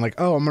like saying like,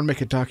 oh, I'm going to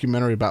make a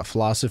documentary about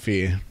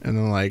philosophy. And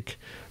then like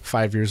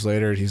 5 years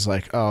later, he's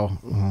like, oh,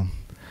 well,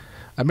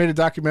 I made a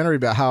documentary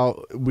about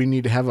how we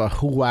need to have a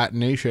white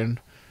nation.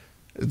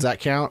 Does that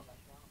count?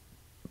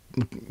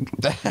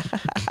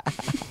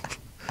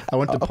 I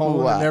went to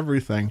Poland and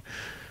everything.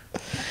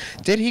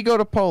 Did he go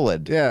to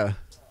Poland? Yeah.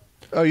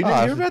 Oh, you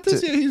didn't hear about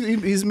this?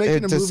 He's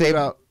making a movie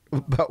about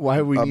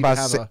why we need to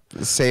have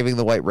saving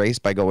the white race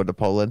by going to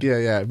Poland.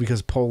 Yeah,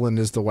 because Poland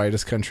is the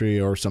whitest country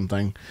or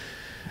something.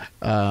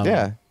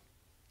 Yeah.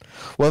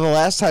 Well, the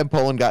last time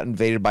Poland got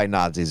invaded by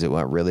Nazis, it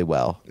went really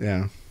well.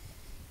 Yeah.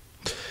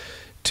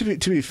 To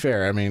be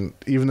fair, I mean,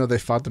 even though they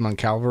fought them on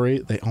cavalry,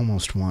 they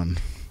almost won.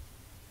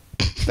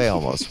 They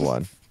almost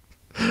won.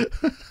 I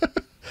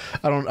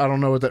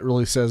don't know what that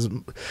really says.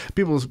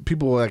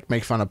 People like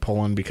make fun of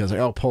Poland because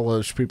like,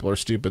 Polish people are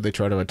stupid. They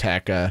try to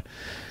attack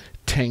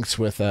tanks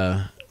with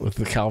the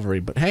cavalry,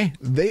 but hey,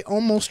 they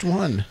almost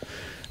won.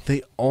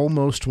 They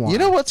almost won. You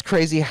know what's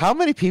crazy? How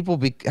many people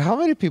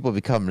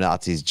become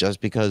Nazis just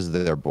because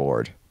they're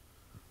bored?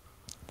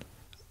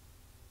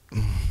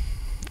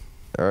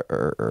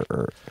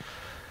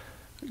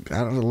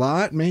 A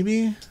lot,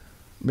 maybe.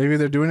 Maybe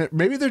they're doing it.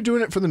 Maybe they're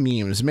doing it for the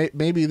memes.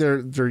 Maybe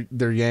they're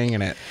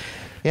yanging it.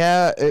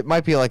 Yeah, it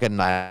might be like a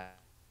 9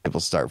 people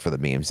start for the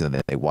memes and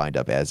then they wind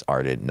up as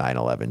ardent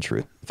 9/11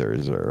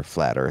 truthers or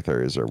flat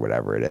earthers or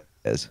whatever it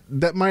is.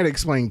 That might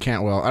explain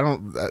Cantwell.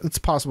 It's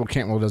possible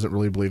Cantwell doesn't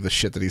really believe the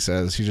shit that he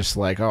says. He's just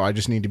like, I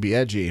just need to be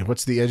edgy.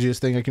 What's the edgiest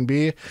thing I can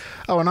be?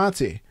 Oh, a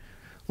Nazi.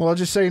 Well, I'll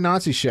just say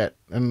Nazi shit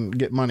and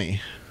get money.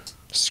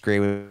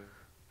 Scream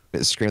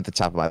at the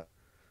top of my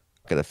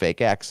get a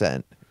fake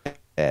accent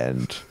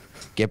and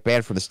get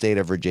banned from the state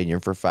of Virginia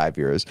for 5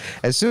 years.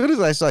 As soon as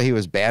I saw he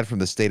was banned from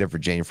the state of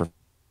Virginia for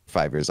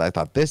 5 years, I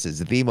thought this is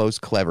the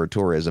most clever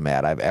tourism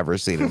ad I've ever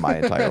seen in my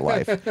entire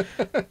life.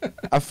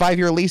 A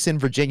 5-year lease in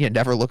Virginia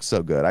never looked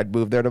so good. I'd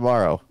move there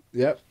tomorrow.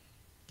 Yep.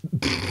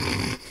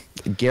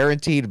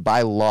 Guaranteed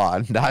by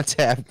law not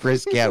to have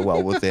Chris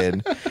Cantwell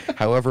within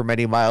however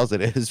many miles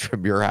it is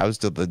from your house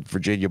to the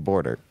Virginia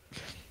border.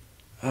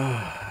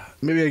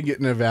 Maybe I get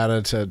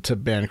Nevada to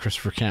ban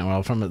Christopher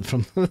Cantwell from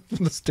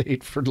the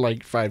state for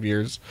like 5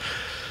 years.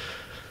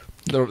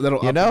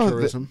 That'll up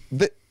tourism.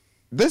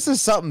 This is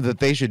something that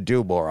they should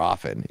do more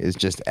often. Is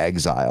just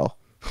exile.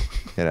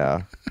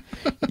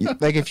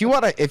 Like if you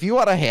want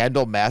to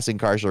handle mass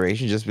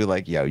incarceration, just be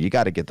like, yo, you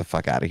got to get the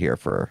fuck out of here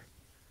for,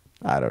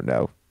 I don't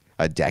know,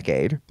 a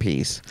decade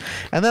piece,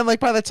 and then like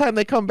by the time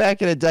they come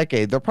back in a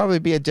decade, they'll probably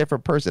be a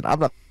different person. I'm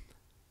not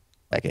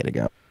a decade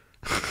ago.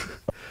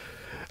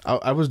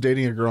 I was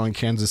dating a girl in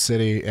Kansas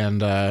City,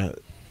 and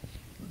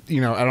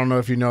you know, I don't know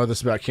if you know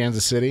this about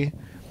Kansas City,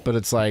 but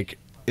it's like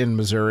in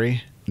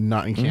Missouri,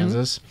 not in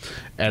Kansas,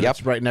 and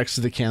it's right next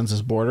to the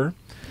Kansas border.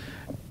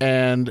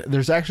 And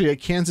there's actually a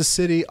Kansas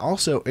City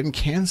also in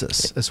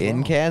Kansas as well.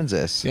 In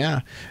Kansas,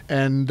 yeah.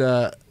 And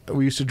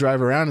we used to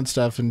drive around and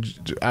stuff, and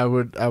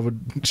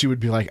she would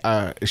be like,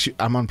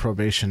 I'm on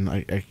probation.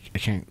 I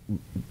can't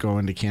go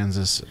into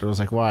Kansas. I was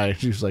like, why?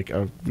 She was like,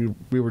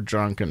 we were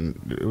drunk,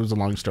 and it was a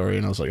long story.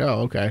 And I was like,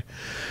 oh, okay.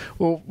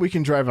 Well, we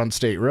can drive on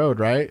State Road,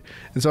 right?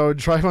 And so I would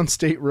drive on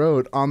State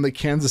Road on the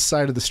Kansas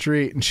side of the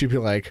street, and she'd be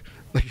like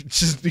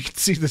just, you could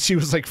see that she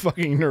was like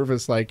fucking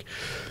nervous, like,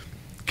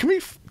 can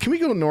we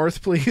go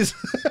north, please?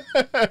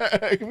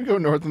 Can we go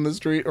north on the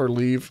street or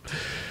leave?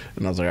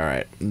 And I was like, all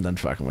right, I'm done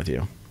fucking with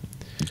you.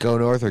 Go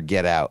north or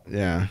get out.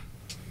 Yeah.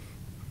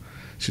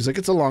 She's like,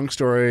 it's a long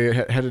story.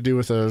 It had to do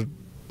with a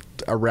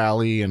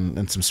rally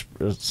and some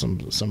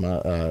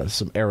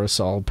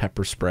aerosol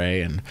pepper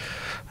spray, and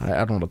I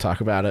don't want to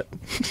talk about it.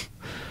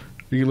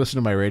 You can listen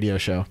to my radio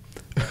show.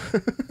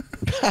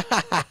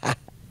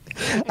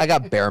 I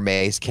got Bear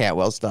Mace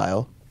Cantwell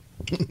style.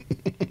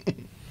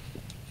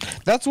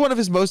 That's one of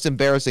his most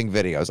embarrassing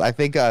videos. I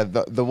think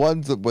the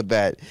ones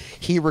that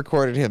he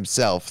recorded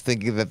himself,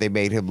 thinking that they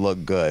made him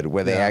look good,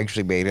 where they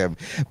actually made him.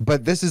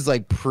 But this is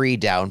like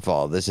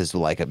pre-downfall. This is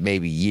like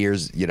maybe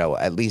years, you know,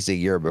 at least a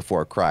year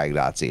before Crying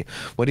Nazi,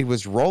 when he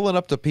was rolling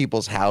up to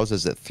people's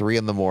houses at 3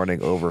 a.m.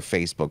 over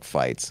Facebook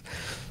fights,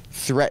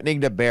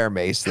 threatening to bear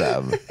mace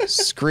them,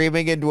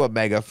 screaming into a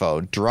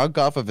megaphone, drunk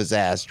off of his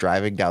ass,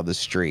 driving down the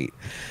street.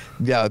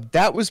 Yeah,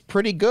 that was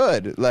pretty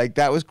good. Like,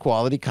 that was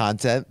quality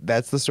content.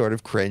 That's the sort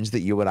of cringe that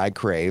you and I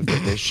crave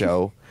that this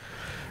show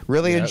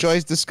really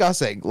enjoys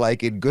discussing,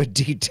 like in good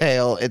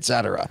detail,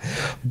 etc.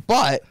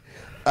 But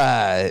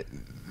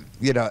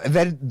you know, and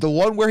then the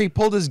one where he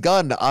pulled his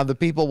gun on the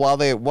people while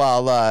there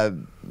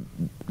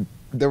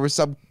was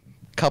some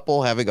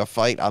couple having a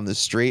fight on the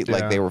street,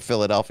 like they were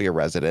Philadelphia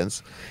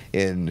residents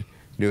in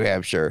New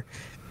Hampshire.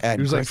 And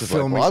he was like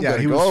filming. Well, I'm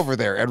going to go over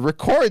there and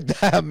record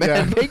them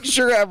and make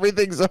sure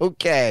everything's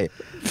okay.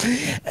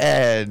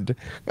 And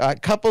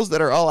couples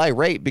that are all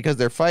irate because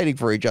they're fighting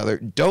for each other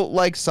don't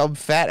like some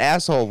fat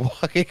asshole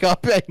walking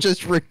up and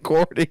just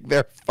recording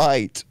their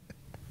fight.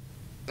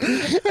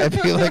 And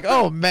be like,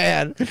 oh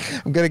man,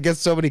 I'm going to get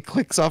so many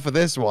clicks off of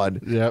this one.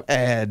 Yep.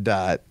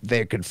 And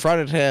they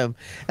confronted him,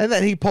 and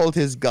then he pulled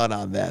his gun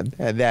on them.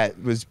 And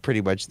that was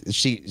pretty much,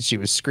 she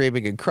was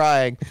screaming and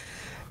crying.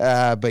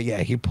 But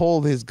yeah, he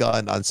pulled his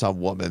gun on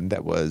some woman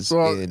that was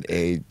in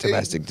a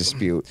domestic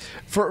dispute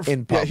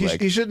in public. Yeah,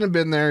 he shouldn't have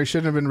been there. He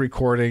shouldn't have been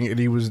recording. And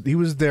he was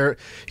there.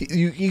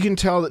 You can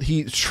tell that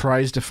he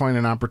tries to find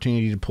an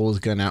opportunity to pull his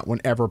gun out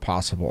whenever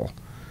possible.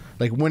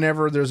 Like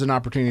whenever there's an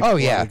opportunity to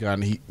pull out the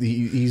gun,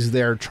 he's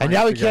there trying. And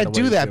now he can't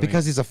do that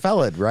because he's a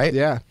felon, right?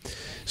 Yeah.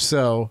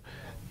 So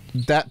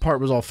that part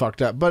was all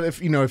fucked up. But if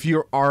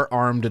you are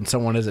armed and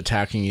someone is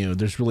attacking you,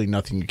 there's really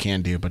nothing you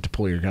can do but to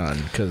pull your gun,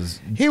 because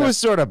he was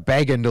sort of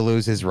begging to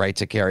lose his right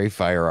to carry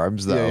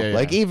firearms, though.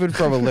 Like, even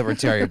from a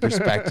libertarian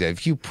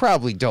perspective, you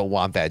probably don't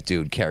want that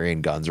dude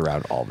carrying guns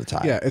around all the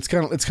time. Yeah, it's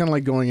kind of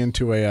like going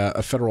into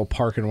a federal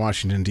park in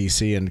Washington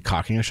D.C. and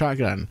cocking a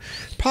shotgun.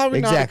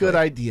 Probably not a good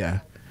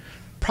idea.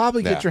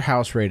 Probably get your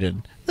house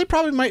raided. They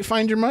probably might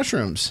find your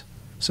mushrooms.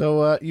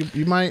 So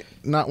you might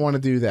not want to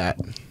do that.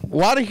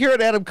 Want to hear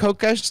an Adam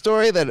Kokesh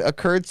story that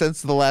occurred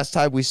since the last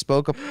time we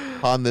spoke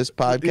on this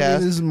podcast?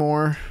 It is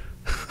more.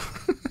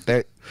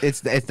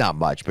 It's not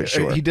much, but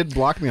sure. He did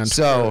block me on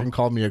Twitter and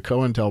called me a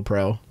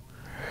COINTELPRO.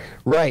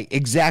 Right,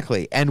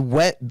 exactly. And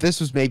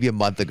this was maybe a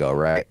month ago,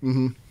 right?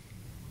 Mm-hmm.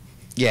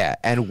 Yeah,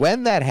 and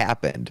when that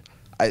happened,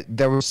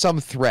 there was some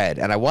thread,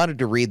 and I wanted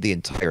to read the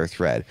entire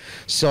thread.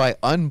 So I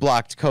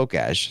unblocked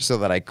Kokesh so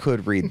that I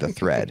could read the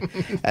thread.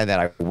 And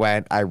then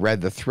I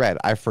read the thread.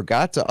 I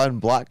forgot to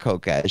unblock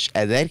Kokesh,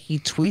 and then he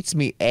tweets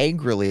me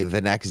angrily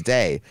the next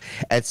day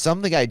at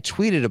something I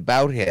tweeted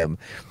about him,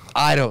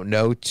 I don't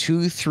know,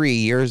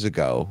 2-3 years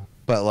ago.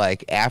 But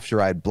like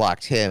after I'd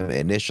blocked him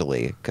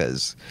initially,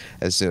 because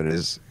as soon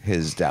as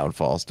his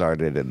downfall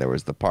started and there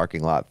was the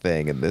parking lot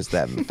thing and this,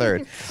 that, and the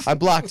third, I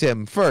blocked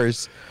him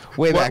first.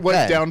 Back then.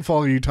 What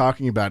downfall are you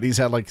talking about? He's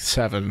had like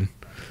 7.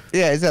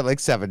 Yeah, he's had like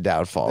 7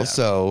 downfalls.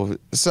 Yeah.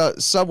 So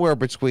somewhere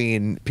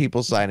between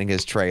people signing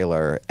his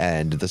trailer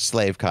and the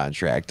slave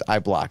contract, I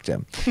blocked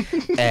him,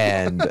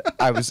 and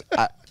I was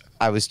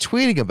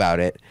tweeting about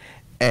it,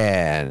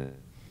 and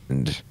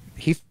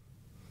he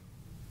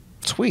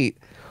tweet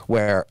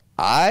where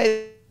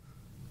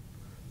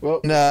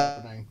what's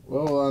happening?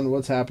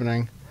 What's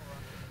happening?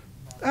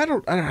 I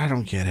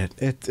don't get it.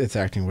 It's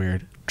acting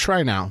weird.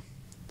 Try now.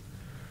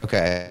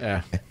 Okay.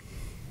 Yeah.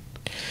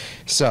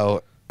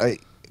 So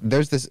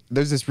there's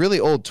this really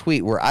old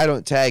tweet where I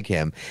don't tag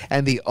him,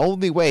 and the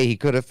only way he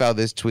could have found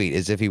this tweet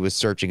is if he was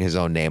searching his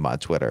own name on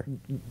Twitter.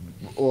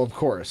 Well, of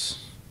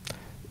course.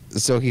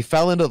 So he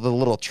fell into the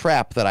little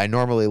trap that I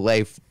normally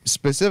lay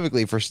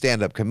specifically for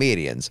stand-up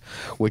comedians,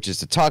 which is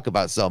to talk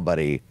about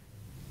somebody.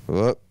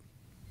 Whoop.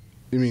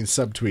 You mean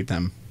subtweet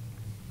them?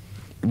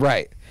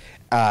 Right.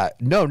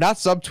 No, not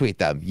subtweet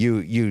them.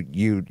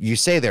 You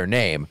say their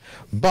name,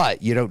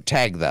 but you don't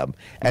tag them.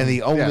 And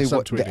the only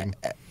subtweeting.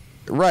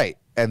 Right.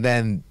 And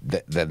then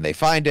they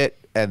find it,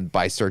 and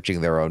by searching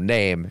their own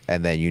name,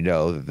 and then you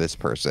know that this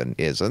person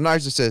is a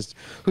narcissist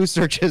who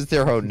searches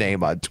their own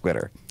name on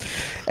Twitter.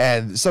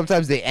 And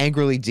sometimes they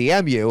angrily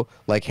DM you,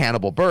 like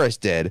Hannibal Buress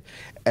did,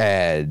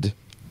 and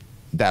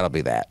that'll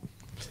be that.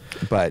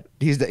 But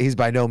he's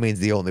by no means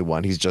the only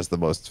one. He's just the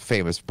most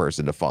famous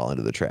person to fall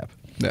into the trap.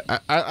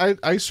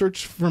 I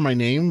search for my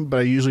name, but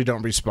I usually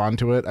don't respond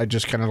to it. I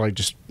just kind of like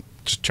just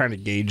trying to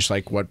gauge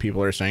like what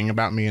people are saying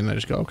about me, and I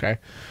just go, okay,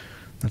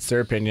 that's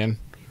their opinion.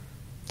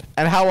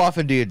 And how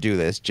often do you do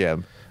this,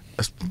 Jim?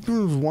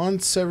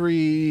 Once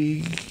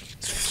every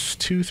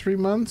 2-3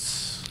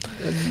 months,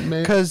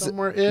 Because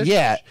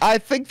yeah, I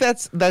think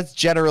that's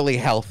generally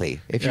healthy.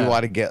 If you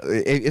want to get,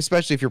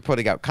 especially if you're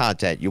putting out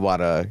content, you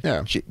want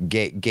to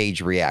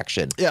gauge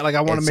reaction. Yeah, like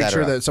I want to make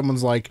sure that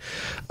someone's like,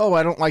 oh,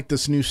 I don't like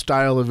this new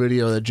style of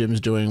video that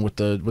Jim's doing with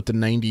the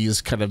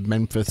 90s kind of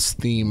Memphis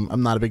theme.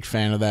 I'm not a big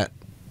fan of that.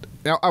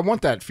 Now, I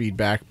want that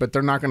feedback, but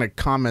they're not going to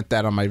comment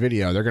that on my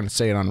video. They're going to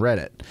say it on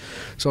Reddit.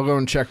 So I'll go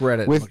and check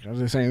Reddit. Are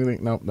they saying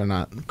anything? Nope, they're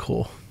not.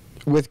 Cool.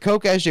 With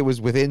Kokesh, it was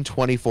within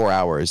 24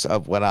 hours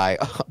of when I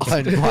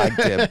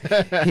unplugged him.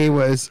 He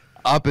was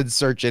up and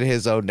searching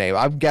his own name.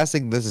 I'm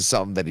guessing this is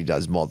something that he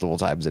does multiple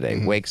times a day.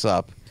 Mm-hmm. Wakes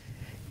up,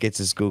 gets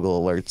his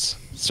Google alerts,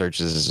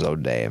 searches his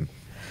own name,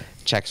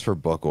 checks for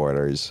book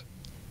orders,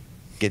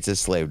 gets his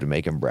slave to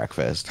make him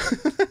breakfast.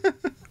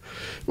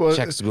 Well,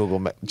 checks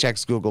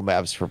Google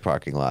Maps for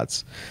parking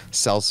lots,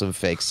 sells some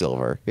fake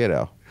silver, you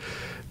know.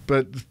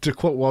 But to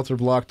quote Walter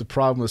Block, the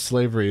problem with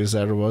slavery is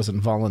that it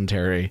wasn't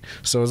voluntary.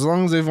 So as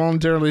long as they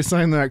voluntarily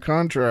signed that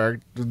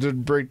contract, it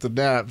didn't break the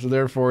NAP, so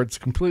therefore it's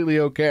completely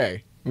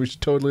okay. We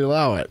should totally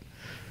allow it.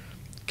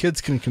 Kids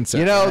can consent.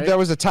 You know, right? There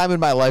was a time in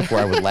my life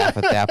where I would laugh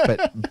at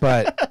that,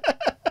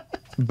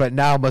 but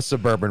now I'm a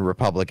suburban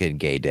Republican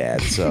gay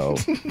dad, so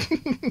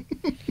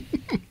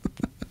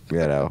you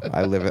know,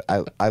 I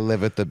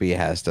live at the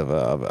behest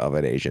of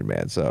an Asian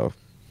man. So,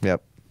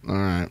 yep. All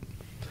right.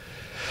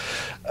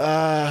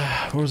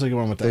 Where was I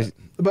going with that?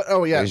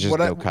 There's just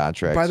no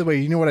contract. By the way,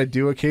 you know what I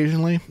do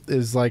occasionally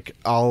is like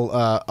I'll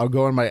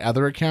go on my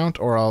other account,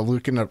 or I'll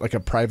look in like a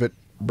private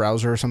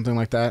browser or something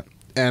like that,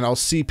 and I'll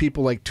see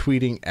people like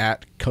tweeting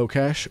at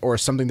Kokesh or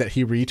something that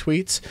he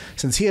retweets.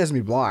 Since he has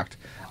me blocked,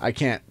 I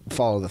can't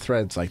follow the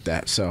threads like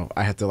that, so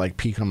I have to like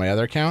peek on my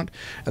other account,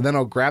 and then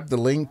I'll grab the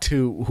link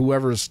to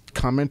whoever's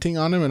commenting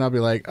on him, and I'll be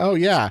like, oh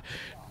yeah.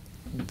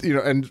 You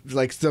know, and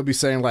like still be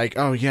saying like,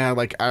 oh yeah,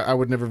 like I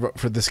would never vote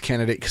for this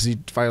candidate because he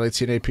violates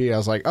the NAP. I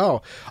was like,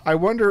 oh, I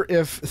wonder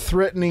if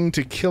threatening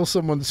to kill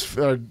someone's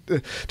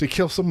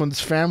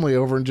family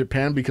over in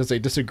Japan because they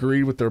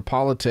disagreed with their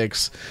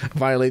politics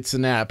violates the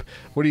NAP.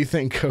 What do you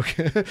think, Coke?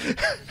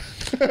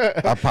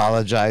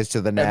 Apologize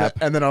to the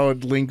NAP, and then I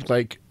would link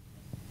like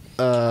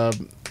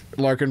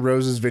Larkin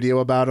Rose's video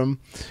about him,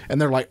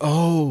 and they're like,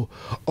 oh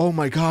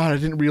my god, I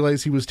didn't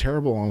realize he was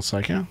terrible. And I was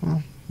like, yeah,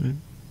 well.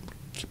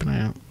 Keep an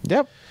eye out.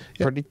 Yep.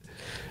 Pretty.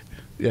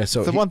 Yeah.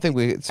 So the one thing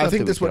I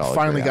think this what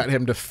finally got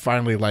him to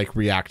finally like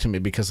react to me,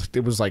 because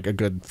it was like a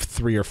good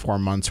 3 or 4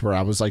 months where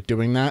I was like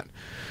doing that,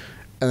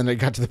 and then it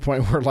got to the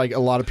point where like a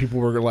lot of people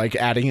were like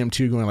adding him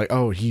too, going like,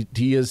 oh, he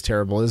is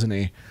terrible, isn't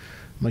he?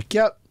 I'm like,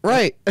 yep.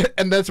 Right.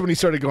 And that's when he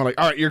started going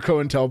like, all right, you're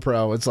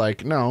COINTELPRO. It's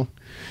like, no,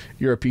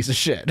 you're a piece of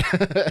shit.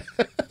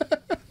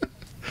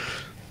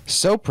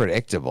 So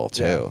predictable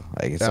too. Yeah.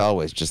 Like it's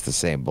always just the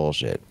same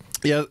bullshit.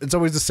 Yeah, it's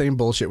always the same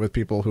bullshit with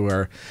people who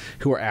are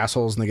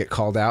assholes and they get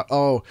called out.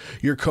 Oh,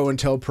 you're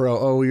COINTELPRO.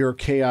 Oh, you're a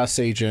chaos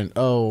agent.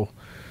 Oh,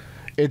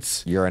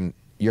 you're a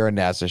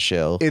NASA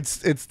shill. It's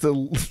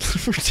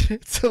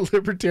the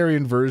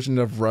libertarian version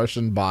of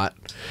Russian bot.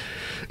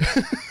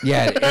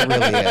 Yeah, it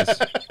really is.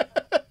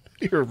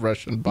 You're a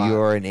Russian bot.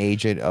 You're an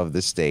agent of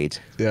the state.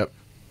 Yep.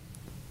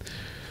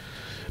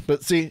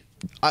 But see,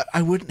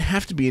 I wouldn't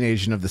have to be an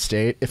agent of the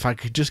state if I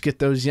could just get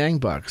those Yang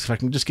bucks. If I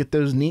can just get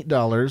those neat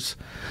dollars,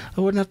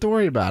 I wouldn't have to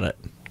worry about it.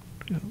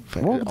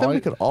 Well, then we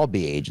could all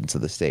be agents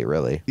of the state,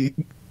 really.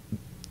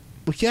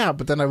 Well, yeah,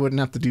 but then I wouldn't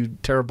have to do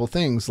terrible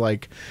things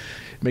like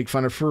make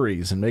fun of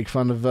furries and make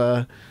fun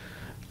of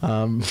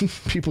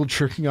people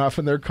jerking off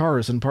in their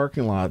cars in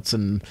parking lots.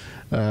 And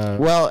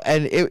well,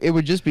 and it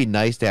would just be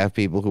nice to have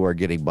people who are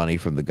getting money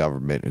from the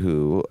government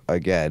who,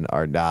 again,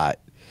 are not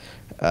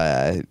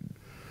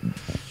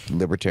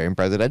libertarian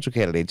presidential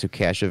candidates who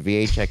cash a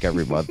VA check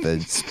every month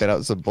and spit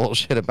out some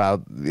bullshit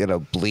about, you know,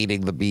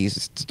 bleeding the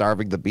beast,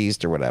 starving the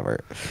beast, or whatever.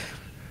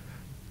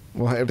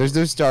 Well, there's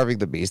no starving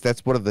the beast.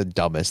 That's one of the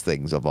dumbest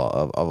things of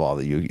all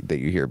that you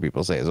hear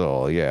people say is,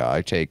 oh yeah,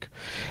 I take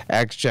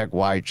X check,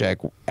 Y check,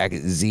 X,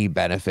 Z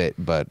benefit,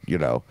 but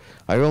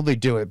I only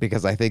do it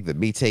because I think that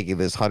me taking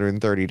this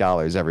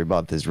 $130 every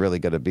month is really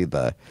going to be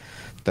the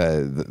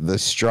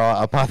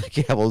straw upon the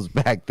camel's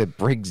back that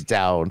brings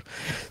down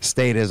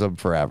statism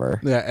forever.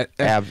 Yeah,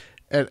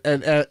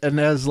 and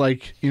as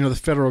like the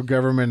federal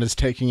government is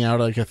taking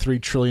out like a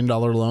 $3 trillion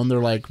loan, they're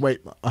like,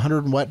 wait, $100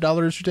 and what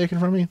dollars you're taking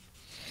from me?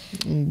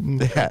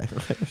 Yeah.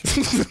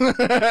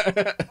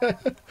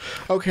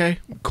 Okay,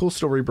 cool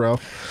story, bro.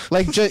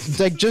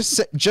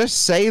 Just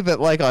say that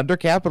like under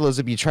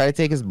capitalism you try to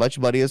take as much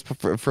money as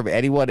from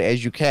anyone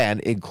as you can,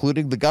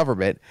 including the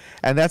government,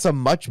 and that's a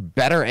much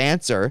better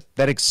answer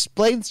that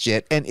explains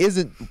shit and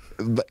isn't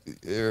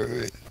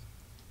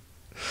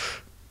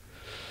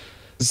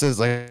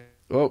says like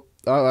oh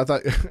I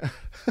thought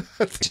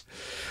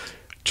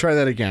try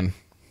that again.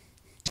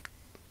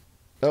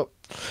 Oh,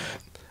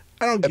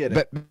 I don't get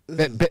it.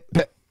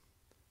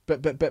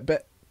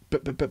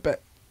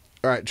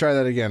 All right, try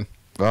that again.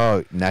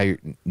 Oh, now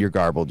you're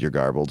garbled. You're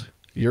garbled.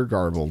 You're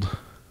garbled.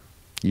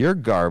 You're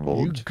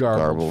garbled. You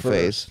garbled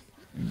face.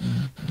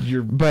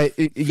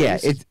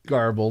 It's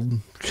garbled.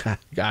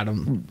 Got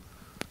him.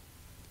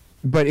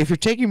 But if you're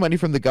taking money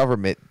from the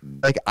government,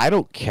 like, I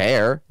don't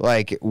care.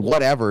 Like,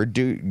 whatever,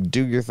 do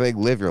your thing,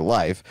 live your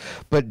life.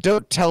 But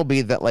don't tell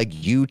me that, like,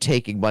 you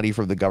taking money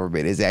from the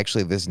government is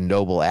actually this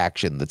noble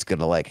action that's going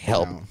to, like,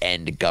 help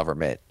end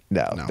government.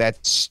 No,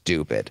 that's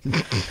stupid.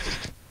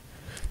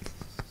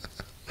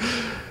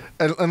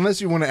 Unless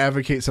you want to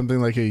advocate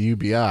something like a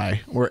UBI,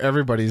 where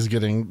everybody's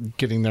getting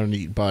their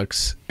neat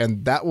bucks,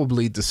 and that will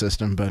bleed the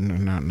system, but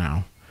not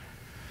now.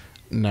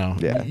 No,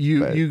 yeah,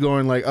 you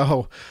going like,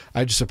 oh,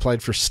 I just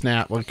applied for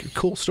SNAP. Like,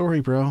 cool story,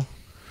 bro.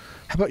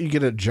 How about you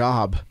get a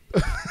job?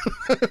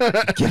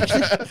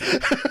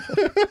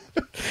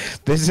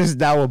 This is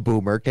now a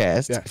boomer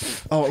cast. Yeah.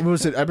 Oh, what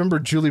was it? I remember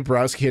Julie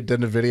Borowski had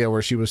done a video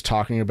where she was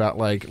talking about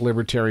like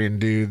libertarian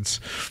dudes.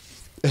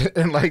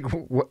 And like,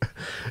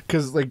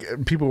 because like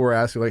people were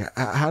asking like,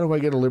 how do I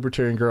get a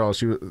libertarian girl?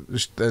 She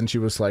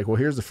was like, well,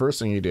 here's the first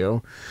thing you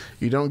do: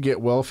 you don't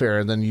get welfare,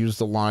 and then use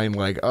the line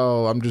like,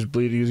 oh, I'm just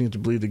using it to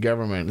bleed the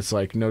government. It's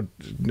like no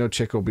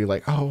chick will be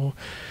like, oh,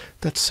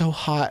 that's so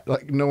hot.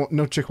 Like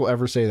no chick will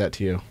ever say that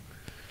to you.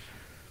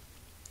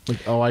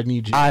 Like, oh, I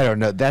need you. I don't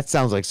know. That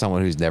sounds like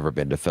someone who's never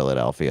been to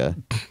Philadelphia.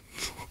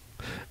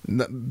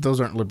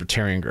 Those aren't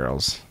libertarian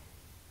girls.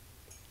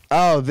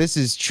 Oh, this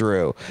is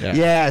true.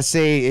 Yeah,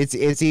 see,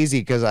 it's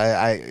easy because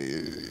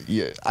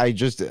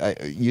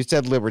you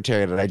said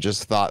libertarian and I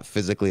just thought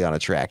physically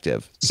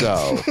unattractive.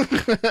 So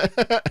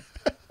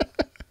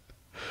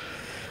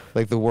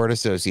like the word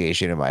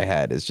association in my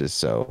head is just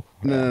so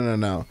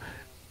No.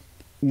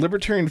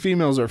 Libertarian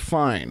females are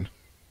fine.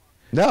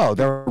 No,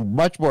 they're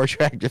much more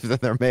attractive than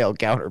their male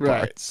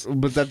counterparts. Right.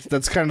 But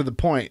that's kind of the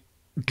point.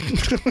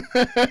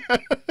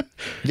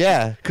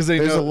 Yeah, because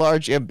there's a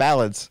large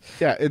imbalance.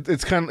 Yeah,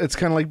 it's kind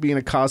of like being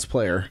a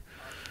cosplayer.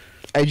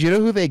 And you know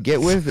who they get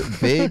with?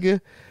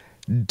 Big,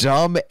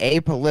 dumb,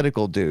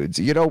 apolitical dudes.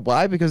 You know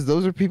why? Because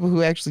those are people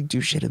who actually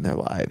do shit in their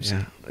lives.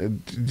 Yeah.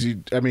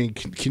 I mean,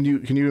 can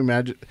you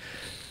imagine?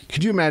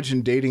 Could you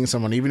imagine dating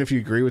someone, even if you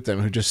agree with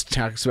them, who just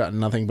talks about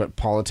nothing but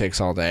politics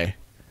all day?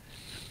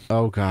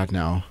 Oh God,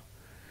 no.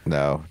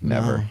 No,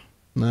 never.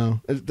 No.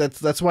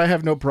 That's why I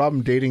have no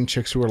problem dating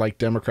chicks who are like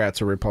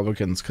Democrats or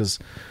Republicans, because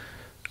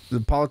the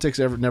politics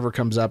never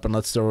comes up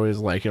unless they're always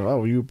like,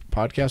 oh, you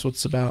podcast?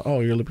 What's it about? Oh,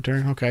 you're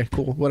libertarian? Okay,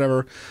 cool,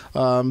 whatever.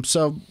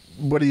 So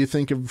what do you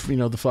think of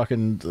the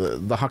fucking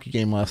the hockey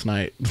game last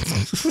night?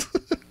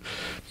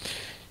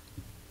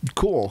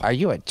 Cool. Are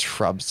you a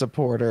Trump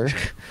supporter?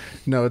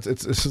 No, it's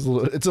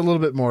a little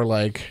bit more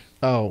like,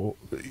 oh,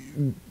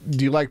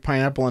 do you like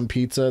pineapple on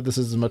pizza? This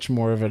is much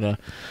more of an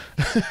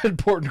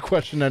important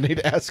question I need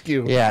to ask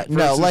you. Yeah,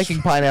 no,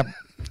 liking pineapple.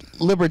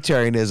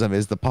 Libertarianism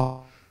is the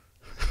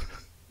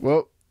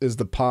Well, is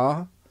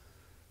the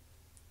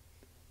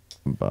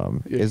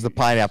is the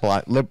pineapple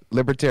on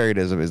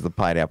libertarianism is the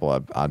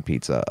pineapple on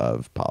pizza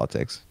of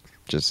politics.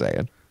 Just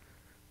saying.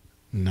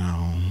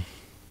 No,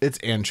 it's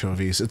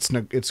anchovies. It's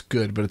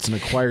good, but it's an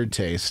acquired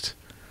taste.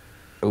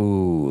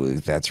 Ooh,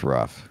 that's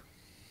rough.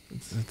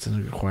 It's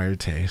an acquired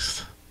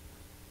taste.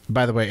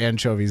 By the way,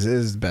 anchovies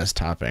is the best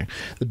topping.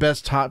 The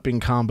best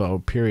topping combo,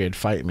 period,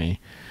 fight me,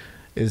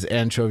 is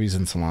anchovies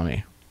and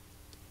salami.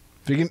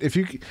 If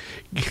you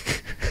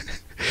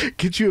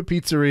get you a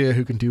pizzeria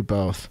who can do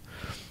both.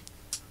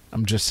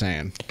 I'm just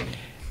saying.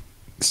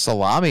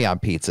 Salami on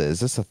pizza, is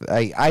this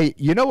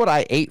you know what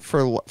I ate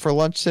for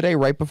lunch today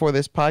right before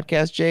this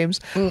podcast,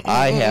 James?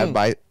 I had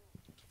my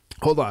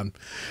Hold on.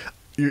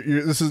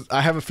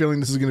 I have a feeling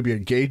this is going to be a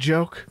gay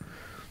joke.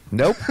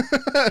 Nope.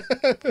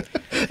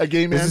 A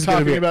gay man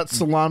talking about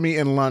salami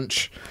and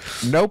lunch.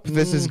 Nope.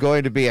 This is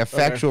going to be a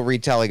factual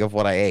retelling of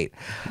what I ate.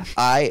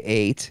 I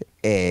ate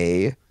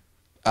a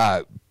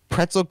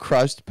pretzel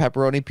crust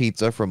pepperoni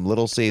pizza from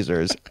Little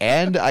Caesars,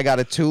 and I got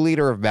a 2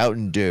 liter of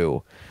Mountain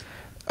Dew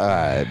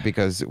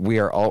because we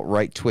are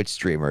alt-right Twitch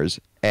streamers.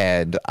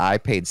 and I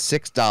paid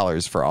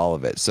 $6 for all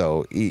of it.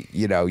 So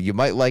you know, you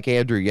might like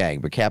Andrew Yang,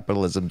 but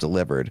capitalism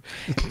delivered.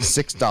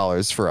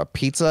 $6 for a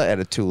pizza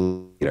and a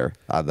 2-liter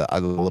on the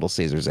Little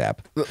Caesars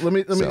app. Let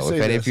me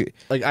say this.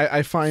 Like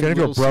I find if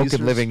you're Little broken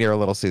Caesars, living near a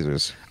Little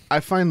Caesars. I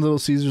find Little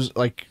Caesars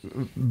like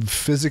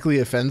physically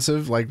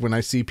offensive. Like when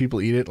I see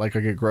people eat it, like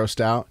I get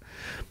grossed out.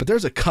 But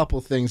there's a couple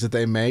things that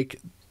they make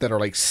that are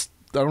like,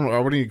 I don't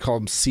know, what do you call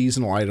them?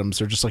 Seasonal items.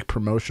 They're just like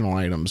promotional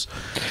items.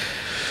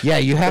 Yeah,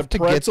 you have to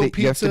get you have to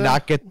pizza?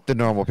 not get the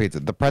normal pizza.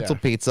 The pretzel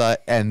pizza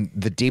and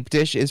the deep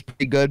dish is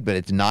pretty good, but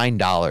it's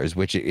 $9,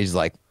 which is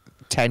like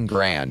 10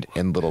 grand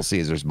in Little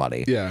Caesars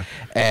money. Yeah.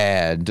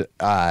 And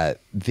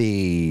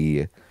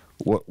there's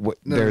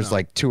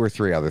like 2 or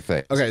 3 other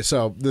things. Okay,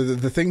 so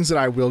the things that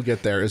I will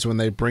get there is when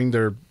they bring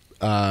their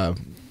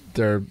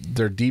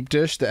deep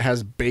dish that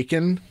has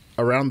bacon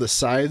around the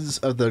sides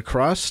of the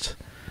crust.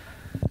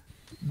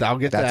 I'll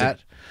get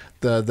that.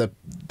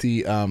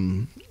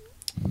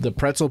 The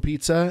pretzel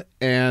pizza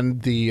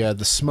and the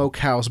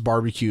smokehouse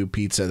barbecue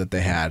pizza that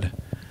they had.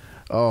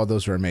 Oh,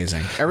 those were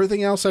amazing.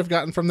 Everything else I've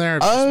gotten from there,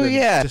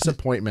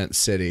 disappointment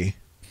city.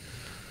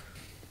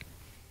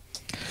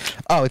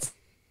 Oh, it's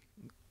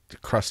the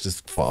crust is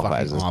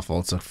fucking awful.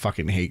 It's a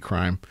fucking hate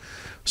crime.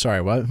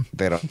 Sorry, what?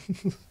 They don't.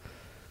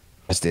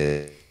 Just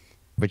did.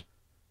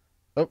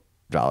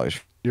 $dollars.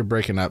 You're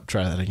breaking up.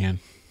 Try that again.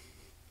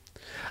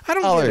 I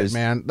don't get it,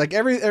 man. Like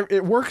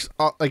it works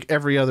like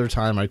every other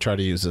time I try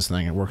to use this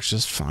thing. It works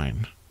just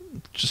fine.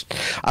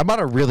 I'm on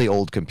a really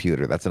old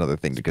computer. That's another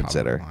thing to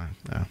consider.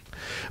 Yeah.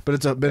 But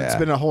it's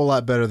been a whole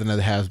lot better than it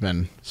has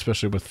been,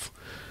 especially with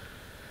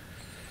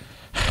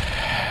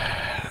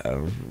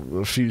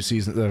a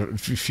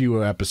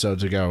few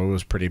episodes ago. It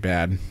was pretty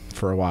bad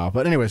for a while.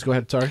 But anyways, go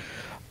ahead. Sorry.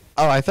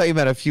 Oh, I thought you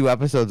meant a few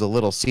episodes of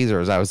Little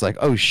Caesars. I was like,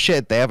 oh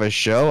shit, they have a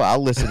show.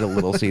 I'll listen to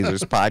Little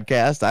Caesars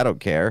podcast. I don't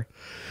care.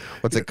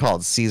 What's it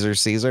called?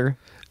 Caesar?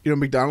 You know,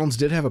 McDonald's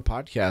did have a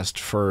podcast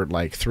for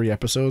like 3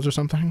 episodes or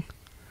something.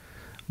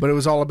 But it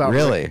was all about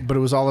but it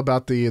was all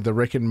about the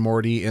Rick and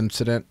Morty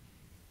incident.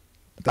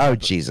 Oh,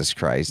 Jesus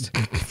Christ.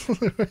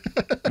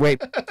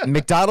 Wait,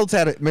 McDonald's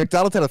had a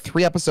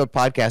 3-episode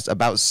podcast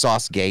about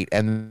Saucegate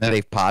and then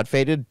they've pod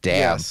faded?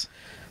 Damn. Yes.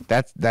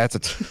 That's a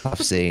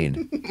tough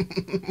scene.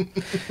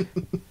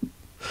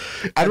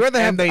 I'd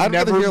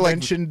rather hear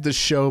mentioned the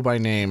show by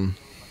name.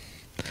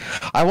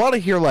 I want to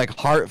hear like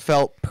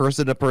heartfelt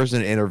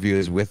person-to-person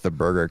interviews with the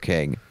Burger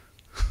King.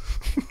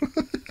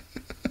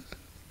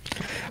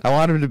 I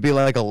want him to be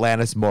like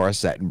Alanis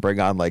Morissette and bring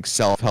on like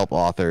self-help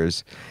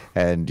authors,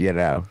 and you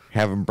know,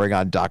 have him bring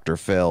on Dr.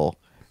 Phil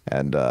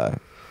and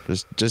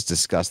just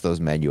discuss those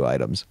menu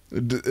items.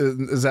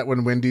 Is that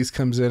when Wendy's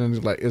comes in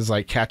and is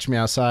like catch me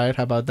outside?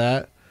 How about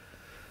that?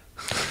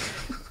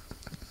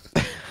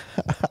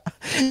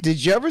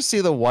 Did you ever see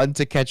the one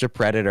To Catch a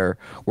Predator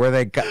where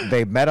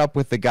they met up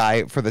with the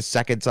guy for the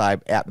second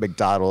time at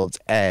McDonald's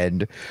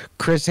and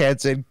Chris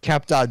Hansen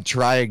kept on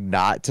trying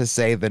not to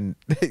say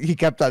he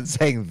kept on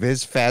saying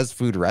this fast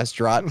food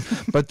restaurant,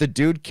 but the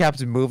dude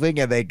kept moving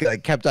and they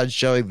kept on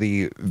showing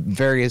the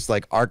various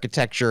like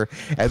architecture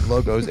and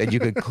logos and you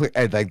could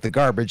and like the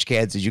garbage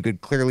cans and you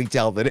could clearly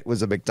tell that it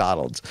was a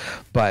McDonald's,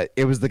 but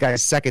it was the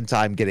guy's second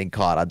time getting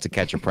caught on To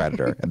Catch a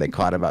Predator and they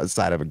caught him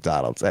outside of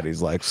McDonald's and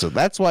he's like, so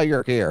that's why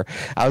you're here.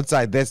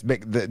 Outside this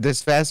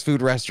fast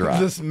food restaurant.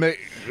 This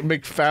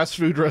fast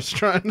food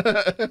restaurant.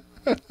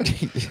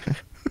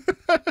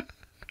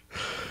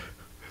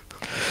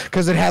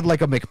 Because it had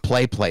like a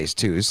McPlay place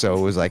too, so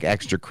it was like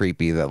extra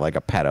creepy that like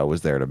a pedo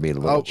was there to meet a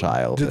little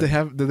child. Did they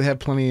have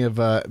plenty of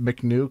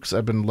McNukes?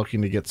 I've been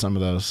looking to get some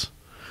of those.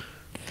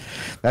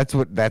 That's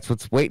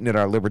what's waiting in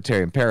our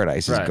libertarian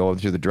paradise is going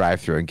through the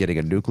drive-thru and getting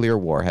a nuclear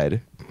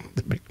warhead.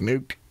 The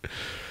McNuke.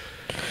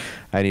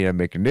 I need a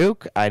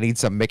McNuke. I need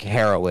some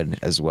McHeroin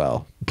as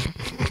well.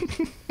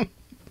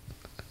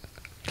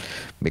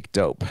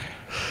 McDope.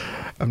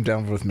 I'm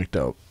down with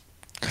McDope.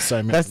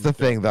 That's the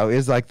thing, though,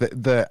 is like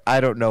the I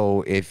don't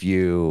know if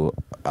you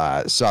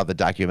saw the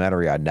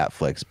documentary on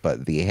Netflix,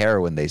 but the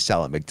heroin they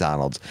sell at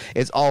McDonald's,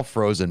 it's all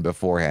frozen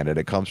beforehand, and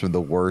it comes from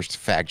the worst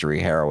factory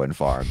heroin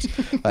farms.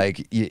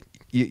 Like,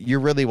 you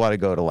really want to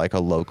go to, like,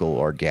 a local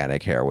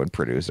organic heroin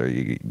producer.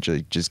 You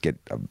just get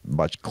a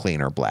much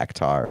cleaner black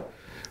tar.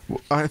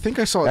 I think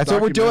I saw a That's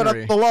what we're doing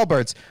at the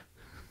Lolberts.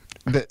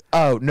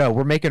 Oh, no,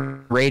 we're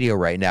making radio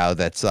right now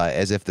that's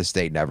as if the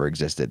state never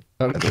existed.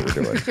 Okay. That's what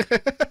we're doing.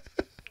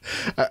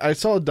 I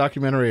saw a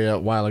documentary a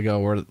while ago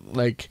where,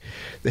 like,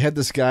 they had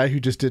this guy who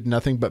just did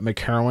nothing but make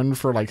heroin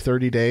for, like,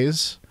 30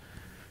 days.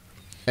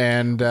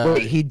 And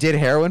wait, he did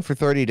heroin for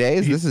 30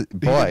 days?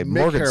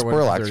 Morgan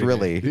Spurlock's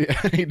really...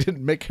 Yeah, he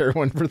didn't make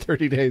heroin for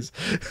 30 days.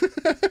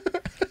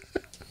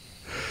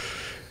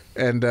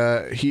 And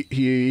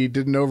he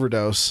did an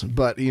overdose,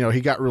 but you know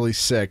he got really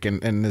sick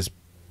and his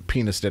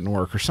penis didn't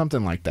work or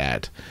something like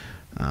that.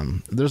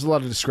 There's a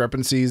lot of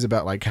discrepancies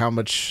about like how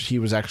much he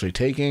was actually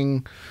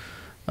taking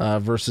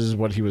versus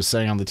what he was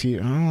saying on the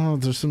TV. Oh,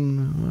 there's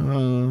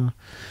some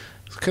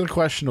it's kind of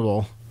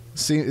questionable.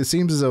 it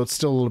seems as though it's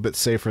still a little bit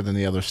safer than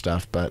the other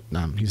stuff, but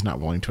he's not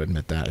willing to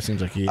admit that. It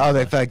seems like he. Oh,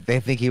 they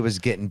think he was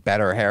getting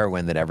better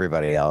heroin than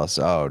everybody else.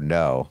 Oh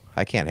no,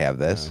 I can't have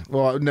this.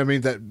 Well, I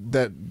mean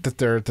that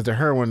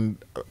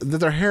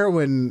their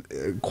heroin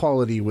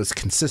quality was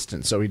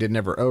consistent, so he did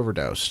never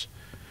overdose.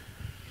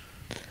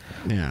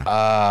 Yeah.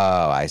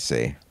 Oh, I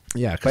see.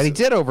 Yeah, but he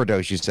did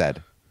overdose. You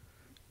said.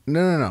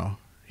 No.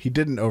 He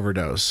didn't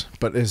overdose,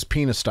 but his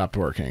penis stopped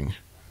working.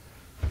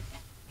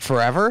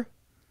 Forever?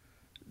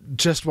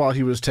 Just while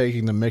he was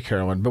taking the Mick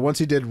heroin. But once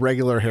he did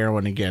regular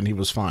heroin again, he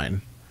was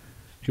fine.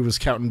 He was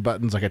counting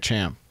buttons like a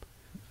champ.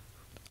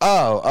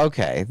 Oh,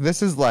 okay.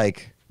 This is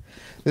like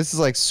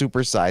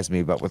Super Size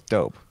Me, but with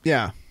dope.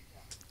 Yeah.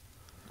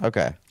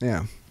 Okay.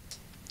 Yeah.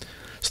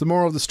 So the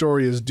moral of the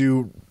story is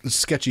do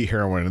sketchy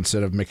heroin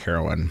instead of Mick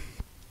heroin.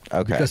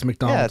 Okay. Because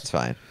McDonald's. Yeah, that's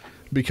fine.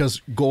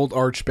 Because Gold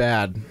Arch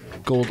bad.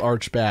 Gold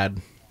Arch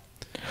bad.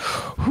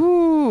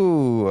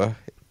 Whoo.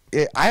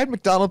 I had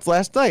McDonald's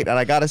last night, and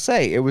I gotta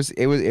say, it was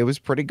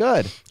pretty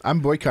good. I'm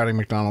boycotting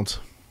McDonald's.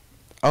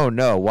 Oh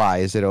no! Why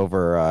is it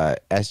over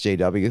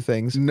SJW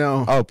things?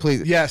 No. Oh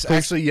please. Yes, please.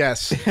 actually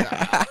yes.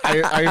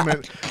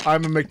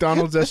 I'm a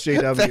McDonald's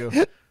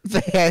SJW.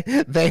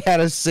 They had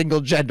a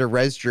single gender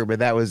restroom,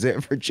 and that was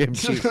it for Jim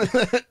Cheese.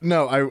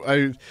 No,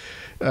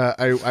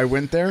 I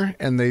went there,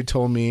 and they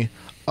told me,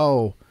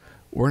 "Oh,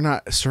 we're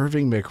not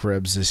serving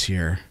McRibs this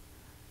year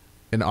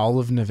in all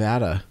of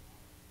Nevada."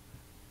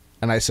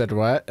 And I said,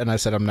 "What?" And I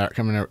said, "I'm not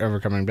ever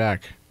coming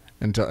back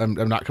until I'm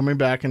not coming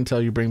back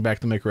until you bring back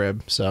the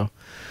McRib." So,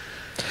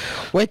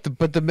 wait,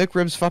 but the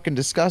McRib's fucking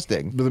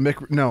disgusting.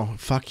 but no,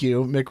 fuck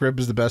you. McRib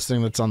is the best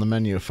thing that's on the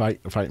menu.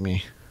 Fight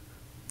me.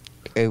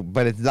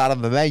 But it's not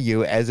on the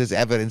menu, as is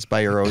evidenced by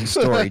your own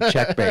story.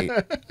 Checkmate.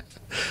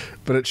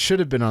 But it should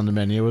have been on the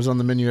menu. It was on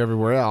the menu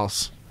everywhere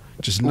else.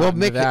 Just not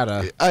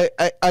Nevada.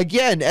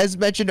 Again, as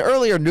mentioned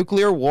earlier,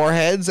 nuclear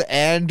warheads,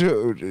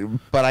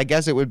 but I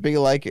guess it would be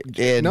like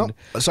in. No,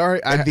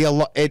 sorry.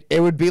 It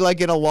would be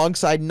like in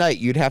Alongside Night.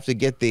 You'd have to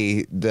get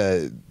the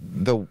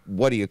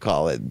what do you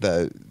call it,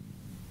 the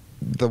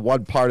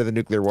one part of the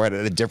nuclear warhead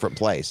at a different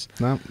place.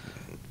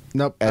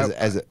 Nope.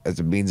 As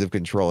a means of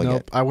controlling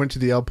it. I went to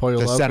the El Pollo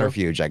Loco.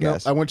 Centrifuge, I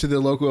guess. I went to the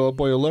local El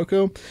Pollo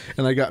Loco,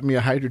 and I got me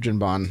a hydrogen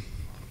bomb.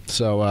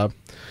 So,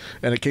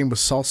 and it came with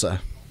salsa.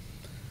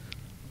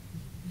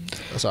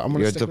 So I'm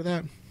going to stick with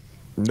that.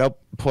 Nope.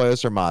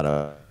 Pollos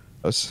Hermanos.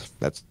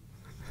 That's.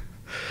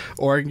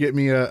 Or I can get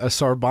me a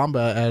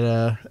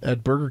Sarbamba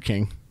at Burger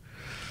King.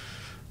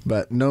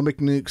 But no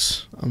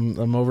McNukes.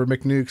 I'm over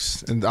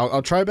McNukes, and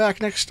I'll try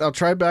back next. I'll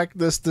try back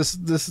this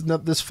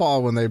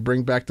fall when they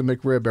bring back the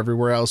McRib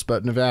everywhere else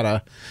but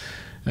Nevada.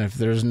 And if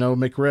there's no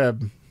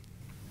McRib,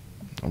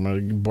 I'm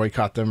gonna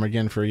boycott them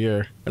again for a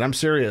year. And I'm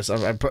serious.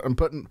 I'm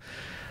putting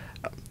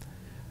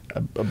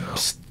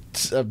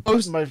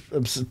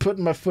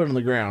my foot on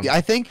the ground.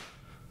 I think.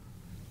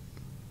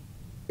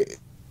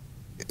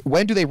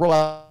 When do they roll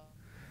out?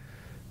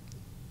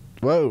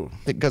 Whoa!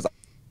 Because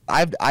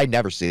I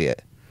never see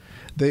it.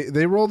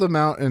 They roll them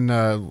out in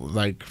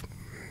like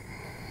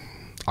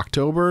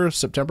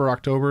September,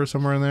 October,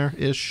 somewhere in there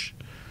ish.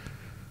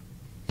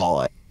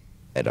 All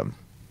item.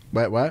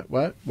 What?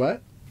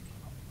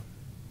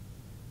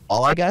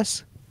 All, I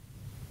guess.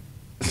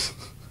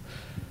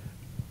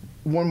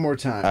 One more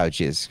time. Oh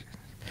jeez.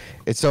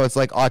 It's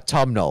like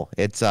autumnal.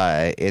 It's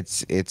like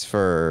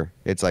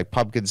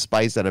pumpkin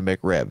spice and a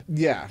McRib.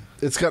 Yeah,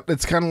 it's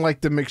kind of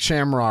like the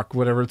McShamrock,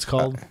 whatever it's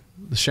called,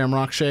 the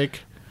Shamrock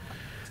Shake.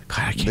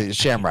 God, the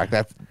Shamrock.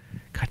 God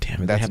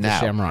damn it! They have the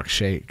Shamrock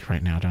Shake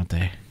right now, don't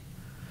they?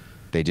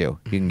 They do.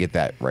 You can get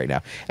that right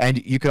now,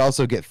 and you could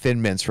also get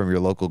Thin Mints from your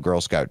local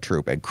Girl Scout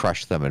troop and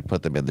crush them and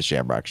put them in the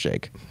Shamrock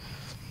Shake.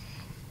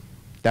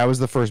 That was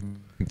the first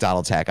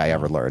McDonald's hack I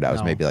ever learned. I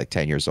was maybe like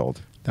 10 years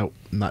old. No,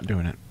 not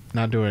doing it.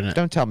 Not doing it.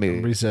 Don't tell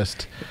me.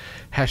 Resist.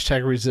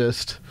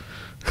 #resist.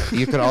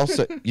 You could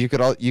also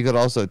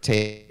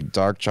take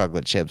dark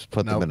chocolate chips,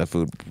 put them in a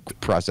food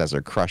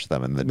processor, crush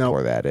them, and then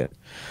pour that in.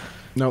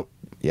 Nope.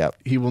 Yep.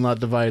 He will not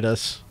divide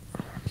us.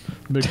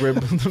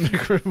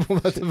 McRib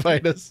will not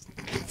divide us.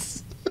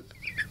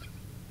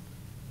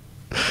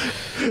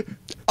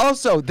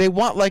 Also, they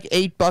want like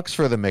 $8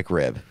 for the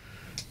McRib.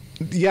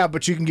 Yeah,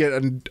 but you can get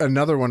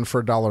another one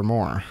for $1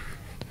 more.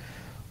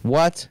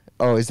 What?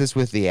 Oh, is this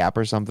with the app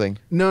or something?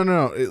 No.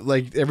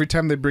 Like every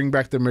time they bring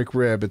back the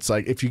McRib, it's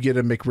like if you get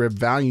a McRib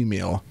value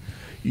meal,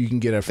 you can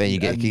get you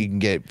can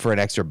get for an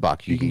extra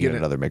 $1. You can get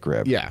another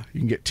McRib. Yeah, you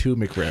can get 2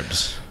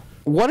 McRibs.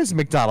 What is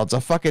McDonald's?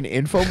 A fucking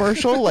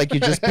infomercial? Like you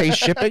just pay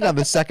shipping on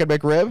the second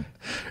McRib?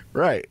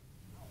 Right.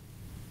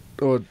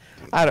 Well,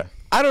 I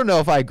don't know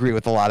if I agree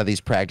with a lot of these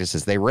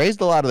practices. They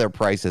raised a lot of their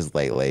prices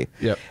lately.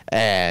 Yep.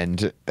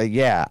 And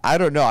yeah, I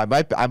don't know. I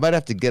might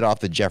have to get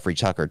off the Jeffrey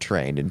Tucker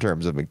train in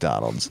terms of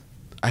McDonald's.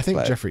 I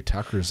think Jeffrey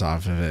Tucker's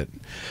off of it.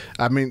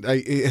 I mean,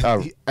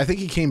 I think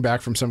he came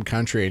back from some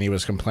country and he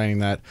was complaining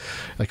that,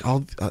 like,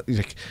 I'm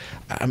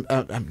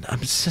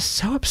just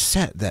so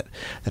upset that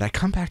I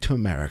come back to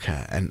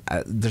America and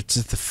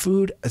the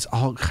food is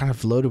all kind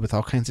of loaded with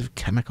all kinds of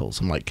chemicals.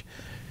 I'm like,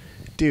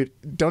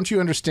 dude, don't you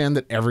understand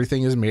that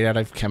everything is made out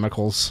of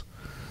chemicals?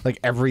 Like,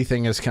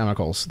 everything is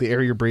chemicals. The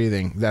air you're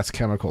breathing, that's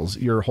chemicals.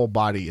 Your whole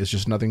body is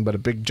just nothing but a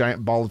big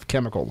giant ball of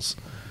chemicals.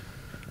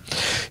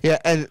 Yeah,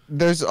 and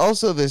there's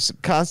also this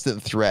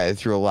constant thread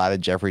through a lot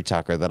of Jeffrey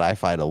Tucker that I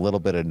find a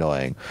little bit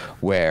annoying,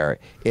 where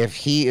if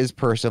he is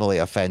personally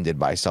offended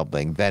by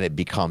something, then it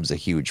becomes a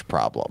huge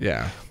problem.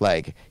 Yeah.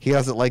 Like, he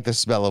doesn't like the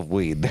smell of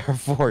weed,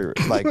 therefore,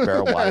 like,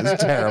 marijuana is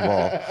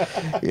terrible.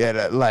 You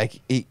know,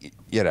 like,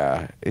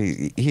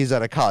 he's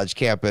on a college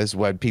campus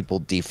when people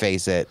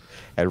deface it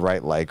and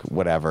write, like,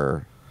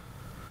 whatever,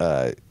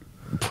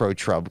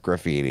 pro-Trump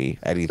graffiti,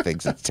 and he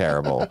thinks it's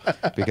terrible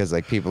because,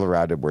 like, people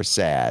around him were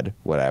sad,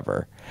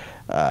 whatever.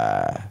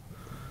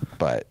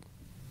 But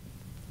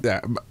yeah,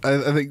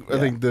 I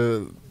think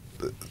the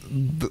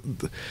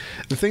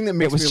thing that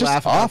makes me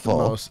laugh about the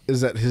most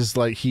is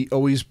that he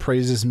always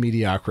praises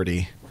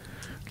mediocrity.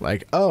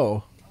 Like,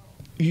 oh,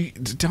 you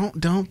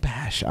don't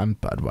bash on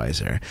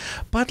Budweiser.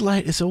 Bud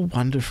Light is a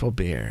wonderful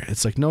beer.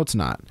 It's like, no, it's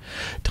not.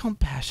 Don't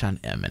bash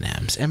on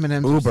M&Ms.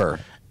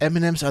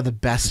 M&Ms are the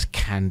best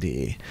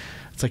candy.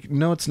 It's like,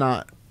 no, it's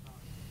not.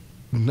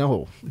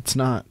 No, it's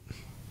not.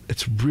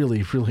 It's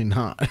really, really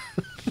not.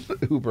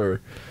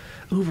 Uber,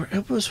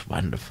 it was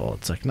wonderful.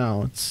 It's like,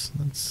 no, it's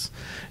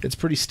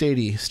pretty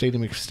statey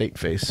McState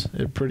face.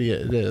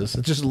 It is.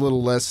 It's just a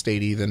little less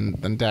statey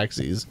than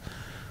taxis.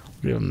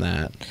 Give them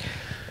that.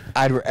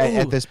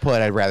 At this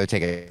point, I'd rather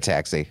take a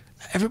taxi.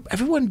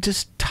 Everyone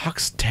just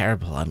talks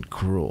terrible on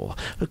gruel.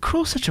 But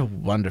gruel's such a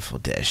wonderful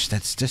dish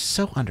that's just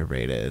so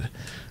underrated.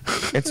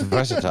 It's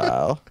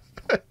versatile.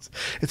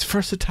 It's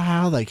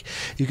versatile. Like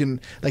you can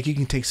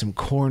take some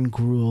corn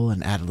gruel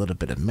and add a little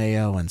bit of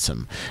mayo and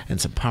some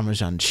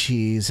Parmesan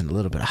cheese and a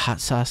little bit of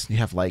hot sauce, and you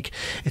have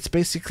it's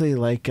basically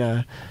like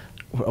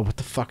what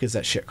the fuck is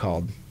that shit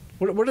called?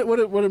 What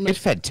it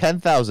fed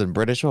 10,000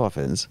 British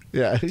orphans.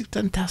 Yeah,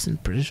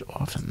 10,000 British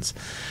orphans.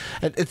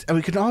 And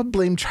we can all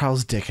blame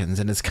Charles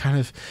Dickens and his kind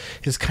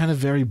of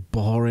very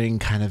boring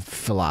kind of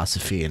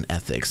philosophy and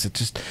ethics.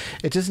 It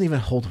doesn't even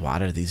hold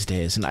water these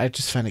days, and I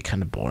just find it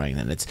kind of boring.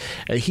 And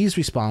he's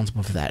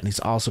responsible for that, and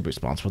he's also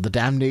responsible for the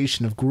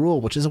damnation of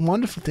gruel, which is a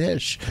wonderful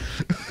dish.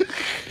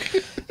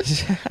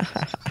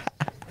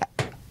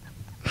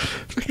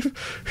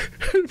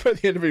 By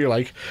the end of it, you're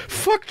like,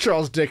 fuck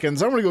Charles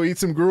Dickens, I'm gonna go eat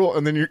some gruel,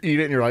 and then you eat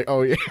it and you're like,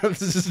 oh yeah,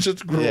 this is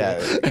just gruel.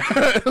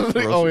 Yeah.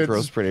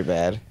 Gruel's pretty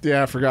bad.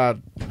 Yeah, I forgot.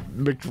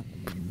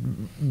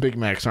 Big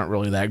Macs aren't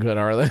really that good,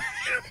 are they?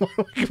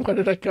 Why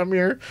did I come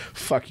here?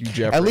 Fuck you,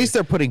 Jeffrey. At least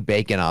they're putting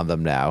bacon on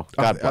them now.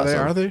 God bless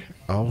them. Are they?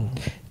 Oh.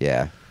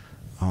 Yeah.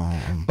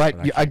 But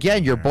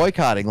again, you're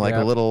boycotting like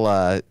a little,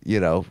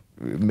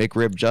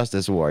 McRib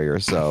justice warrior,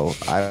 so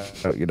I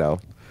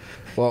don't.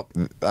 Well,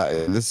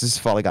 this is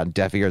falling on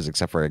deaf ears,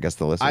 except for, I guess,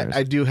 the listeners.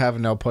 I do have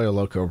an El Pollo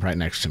Loco right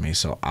next to me,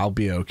 so I'll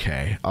be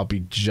okay. I'll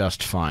be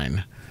just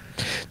fine.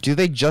 Do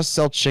they just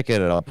sell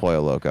chicken at El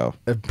Pollo Loco?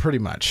 Pretty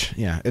much,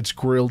 yeah. It's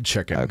grilled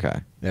chicken.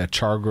 Okay. Yeah,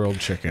 char-grilled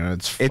chicken.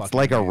 It's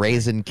like a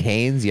Raising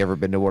Cane's. You ever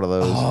been to one of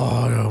those?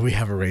 Oh, no, we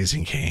have a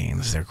Raising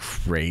Cane's. They're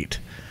great.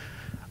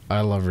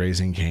 I love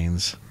Raising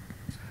Cane's.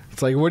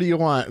 It's like, what do you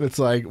want? It's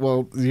like,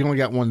 well, you only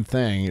got one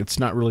thing. It's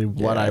not really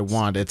what I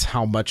want. It's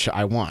how much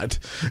I want.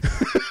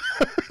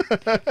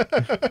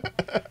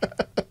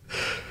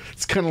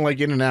 It's kind of like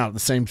In-N-Out, the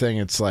same thing.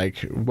 It's like,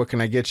 what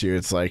can I get you?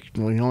 It's like,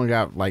 well, you only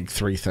got like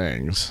 3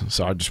 things,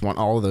 so I just want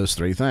all of those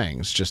 3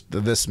 things, just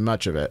this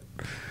much of it,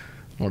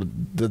 or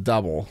the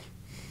double.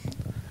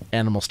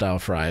 Animal style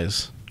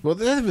fries. Well,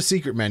 they have a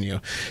secret menu.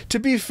 To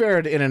be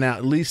fair to In-N-Out,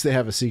 at least they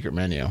have a secret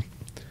menu.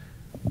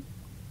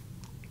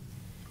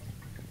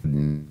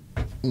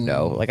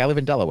 No, like I live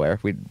in Delaware.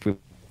 We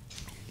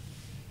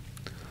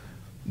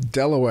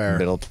Delaware.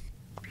 Middle.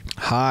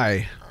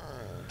 Hi.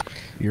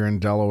 You're in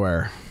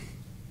Delaware.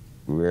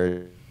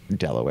 We're in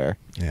Delaware.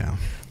 Yeah.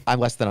 I'm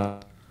less than a...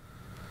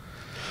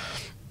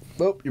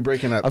 Oh, you're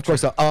breaking up. Of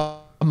course,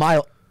 a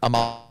mile.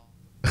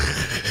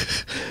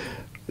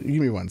 Give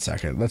me 1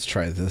 second. Let's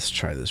try this.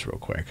 Try this real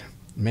quick.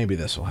 Maybe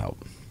this will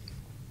help.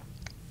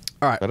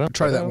 All right.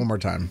 Try that one more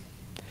time.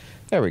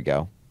 There we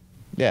go.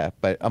 Yeah,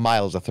 but a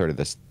mile is a third of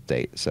the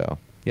state, so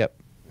yep.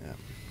 Yeah.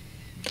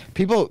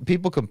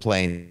 People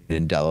complain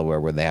in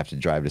Delaware when they have to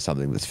drive to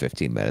something that's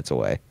 15 minutes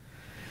away.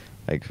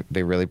 Like,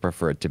 they really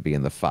prefer it to be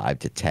in the 5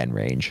 to 10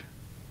 range.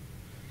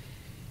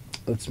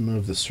 Let's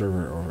move the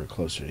server over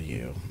closer to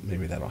you.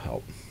 Maybe that'll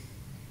help.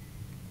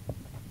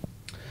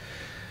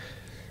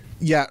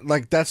 Yeah,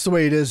 like, that's the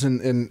way it is.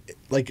 And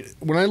like,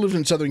 when I lived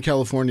in Southern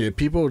California,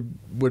 people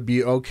would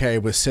be okay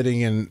with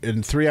sitting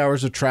in 3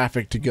 hours of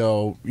traffic to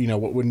go,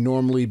 what would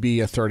normally be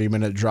a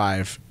 30-minute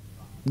drive.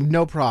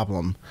 No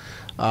problem.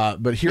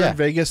 But here in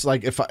Vegas,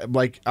 like, if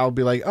I'll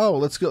be like, oh,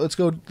 let's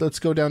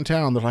go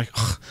downtown. They're like,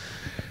 oh,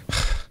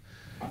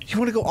 you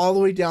want to go all the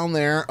way down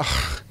there?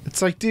 Oh.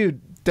 It's like,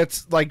 dude,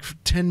 that's like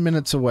 10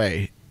 minutes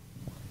away.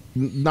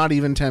 Not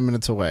even 10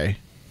 minutes away.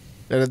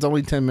 And it's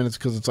only 10 minutes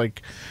because it's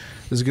like,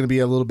 there's going to be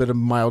a little bit of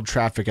mild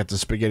traffic at the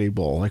Spaghetti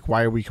Bowl. Like,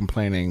 why are we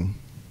complaining?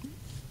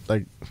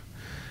 Like,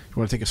 You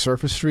want to take a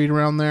surface street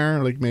around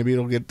there? Like maybe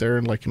it'll get there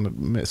in like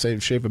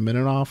shave a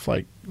minute off.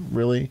 Like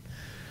really,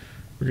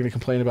 we're gonna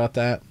complain about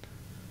that?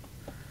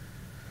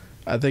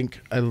 I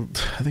think I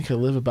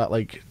live about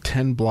like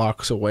 10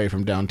 blocks away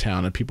from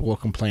downtown, and people will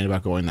complain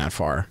about going that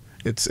far.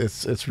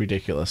 It's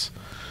ridiculous.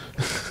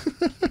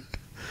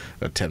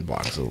 10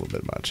 blocks is a little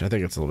bit much. I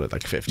think it's a little bit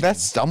like 50.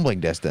 That's stumbling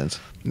distance.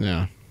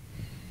 Yeah.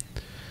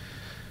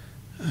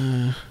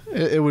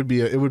 It would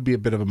be a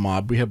bit of a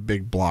mob. We have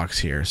big blocks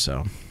here,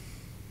 so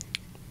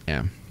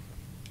yeah.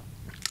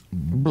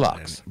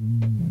 Blocks.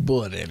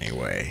 But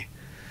anyway,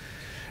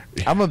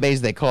 I'm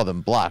amazed they call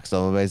them blocks.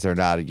 I'm amazed they're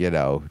not,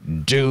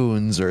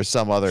 dunes or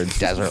some other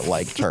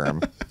desert-like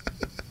term.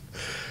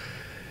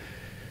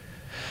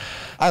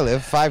 I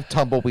live 5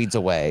 tumbleweeds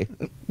away.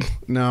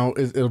 No,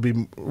 it'll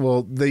be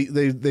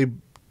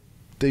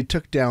they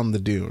took down the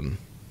dune.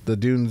 The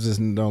dunes is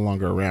no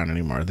longer around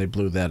anymore. They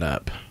blew that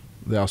up.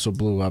 They also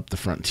blew up the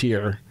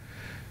frontier.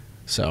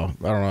 So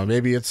I don't know.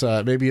 Maybe it's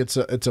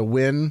a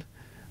win,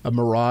 a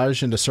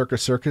mirage, and a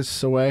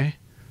circus away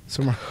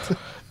somewhere.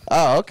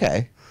 Oh,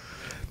 okay.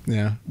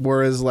 Yeah.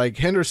 Whereas like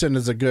Henderson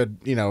is a good,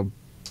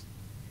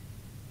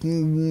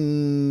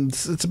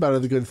 it's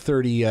about a good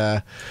 30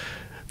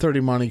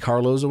 Monte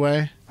Carlos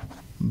away.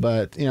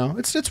 But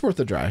it's worth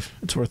the drive.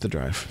 It's worth the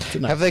drive.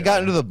 Have they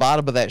gotten to the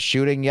bottom of that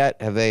shooting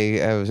yet?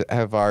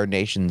 Have our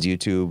nation's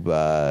YouTube?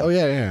 Oh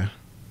yeah.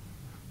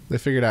 They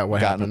figured out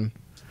what happened.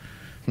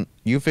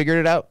 You figured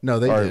it out? No,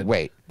 they did.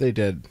 Wait, they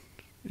did.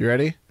 You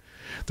ready?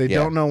 They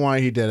don't know why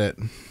he did it.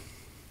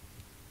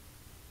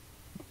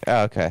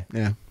 Oh, okay.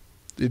 Yeah,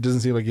 it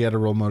doesn't seem like he had a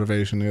real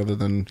motivation other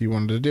than he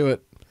wanted to do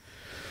it.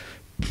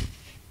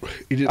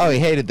 He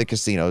hated the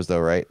casinos,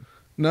 though, right?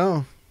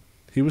 No.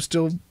 He was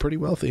still pretty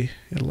wealthy.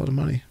 He had a lot of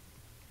money.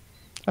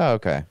 Oh,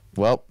 okay.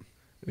 Well,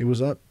 he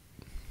was up.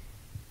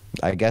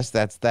 I guess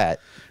that's that.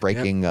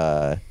 Breaking.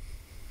 Yep.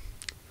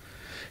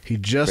 He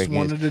just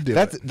wanted to do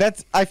it.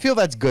 That's. I feel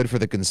that's good for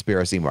the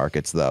conspiracy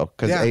markets, though,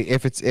 because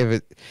if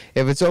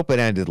it's open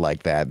ended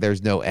like that,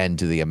 there's no end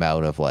to the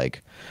amount of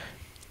like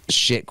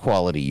shit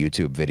quality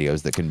YouTube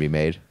videos that can be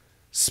made.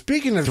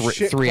 Speaking of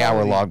shit 3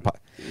 hour long.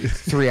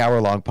 3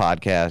 hour long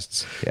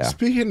podcasts. Yeah.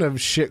 Speaking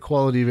of shit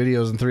quality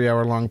videos and 3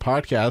 hour long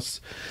podcasts,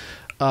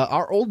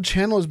 our old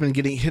channel has been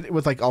getting hit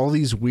with like all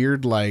these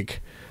weird like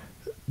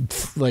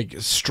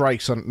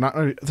strikes on.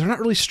 They're not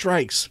really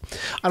strikes.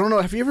 I don't know.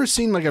 Have you ever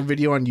seen like a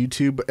video on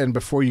YouTube and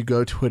before you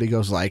go to it, it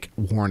goes like,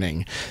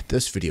 "Warning: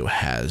 this video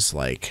has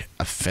like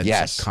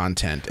offensive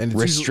content and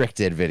it's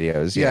restricted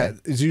videos." Yeah,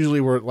 it's usually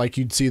where like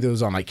you'd see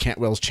those on like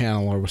Cantwell's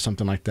channel or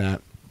something like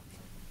that.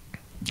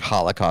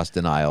 Holocaust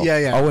denial.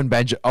 Yeah. Owen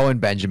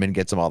Benjamin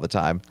gets them all the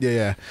time.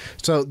 Yeah.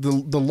 So the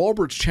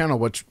Lolberts channel,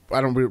 which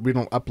we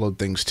don't upload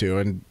things to,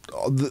 and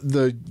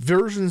the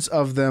versions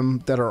of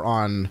them that are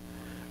on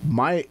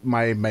my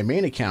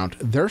main account,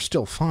 they're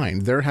still fine.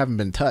 They haven't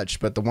been touched,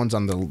 but the ones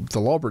on the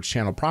Lolberts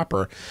channel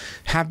proper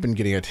have been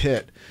getting a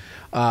hit.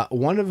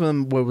 One of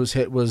them was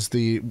hit was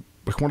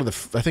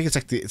I think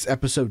it's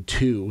episode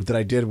 2 that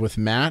I did with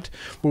Matt,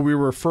 where we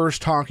were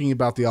first talking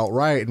about the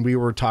alt-right, and we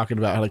were talking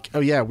about like, oh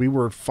yeah, we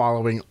were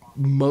following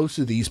most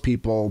of these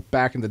people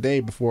back in the day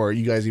before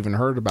you guys even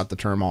heard about the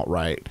term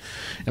alt-right,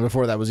 and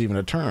before that was even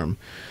a term.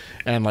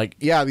 And like,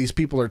 yeah, these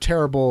people are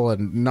terrible,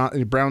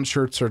 and brown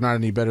shirts are not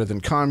any better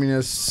than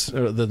communists,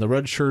 or than the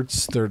red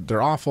shirts.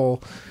 They're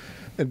awful.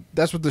 And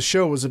that's what the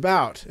show was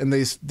about. And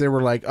they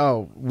were like,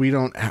 oh, we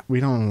don't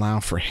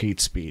allow for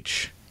hate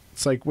speech.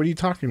 It's like, what are you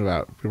talking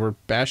about? We were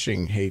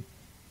bashing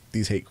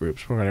these hate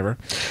groups or whatever.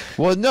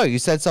 Well, no, you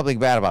said something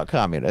bad about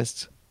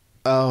communists.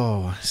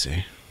 Oh, I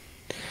see.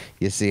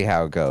 You see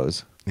how it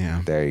goes.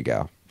 Yeah. There you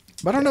go.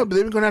 But I don't know, but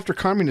they've been going after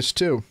communists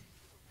too.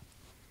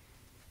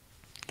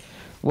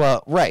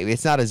 Well, right.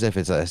 It's not as if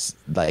it's a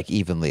like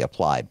evenly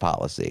applied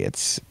policy.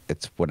 It's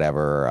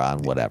whatever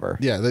on whatever.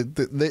 Yeah,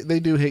 they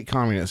do hate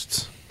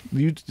communists.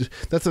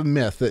 That's a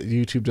myth that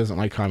YouTube doesn't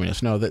like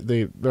communists. No, that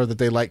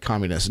they like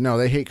communists. No,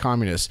 they hate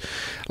communists.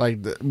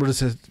 Like, what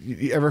is it?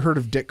 You ever heard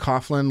of Dick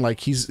Coughlin? Like,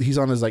 he's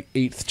on his like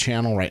 8th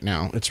channel right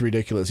now. It's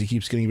ridiculous. He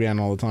keeps getting banned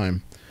all the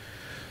time.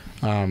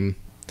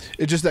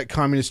 It's just that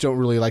communists don't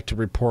really like to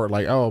report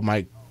like, oh,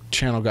 my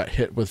channel got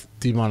hit with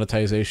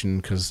demonetization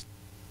because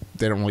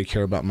they don't really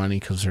care about money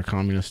because they're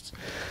communists.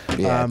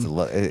 Yeah,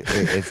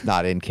 it's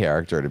not in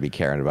character to be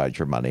caring about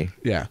your money.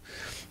 Yeah,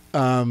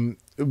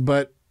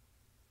 but.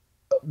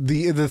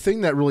 The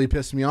thing that really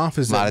pissed me off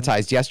is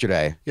monetized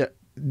yesterday. Yeah,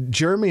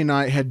 Jeremy and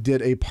I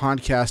did a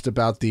podcast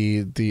about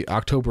the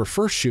October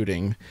 1st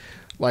shooting,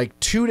 like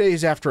 2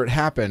 days after it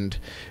happened,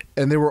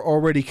 and there were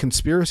already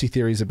conspiracy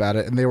theories about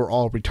it, and they were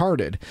all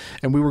retarded.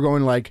 And we were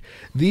going like,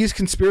 these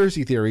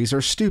conspiracy theories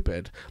are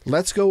stupid.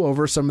 Let's go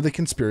over some of the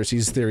conspiracy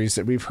theories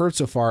that we've heard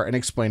so far and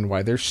explain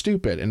why they're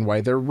stupid and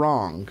why they're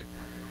wrong.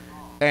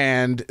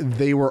 And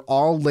they were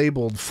all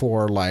labeled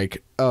for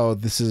like, oh,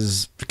 this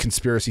is a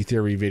conspiracy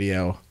theory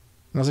video.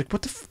 And I was like,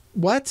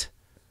 what?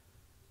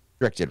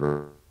 Restricted,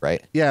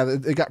 right? Yeah,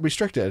 it got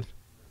restricted.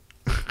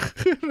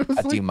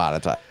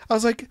 demonetized. I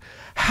was like,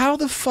 how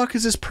the fuck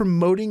is this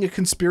promoting a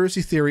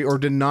conspiracy theory or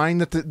denying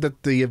that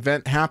the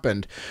event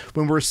happened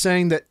when we're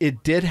saying that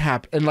it did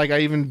happen? And like I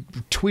even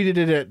tweeted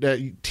it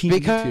at Team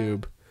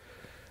YouTube,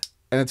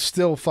 and it's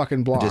still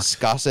fucking blocked.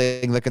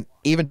 Discussing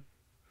even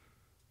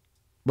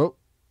well,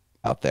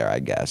 out there, I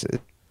guess.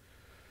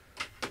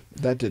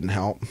 That didn't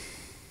help.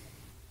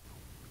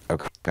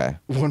 Okay.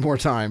 One more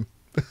time.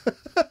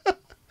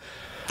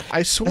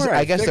 I swear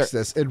I fixed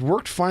this. It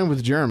worked fine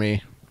with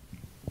Jeremy.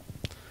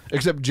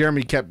 Except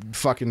Jeremy kept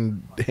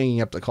fucking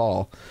hanging up the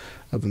call.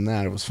 Other than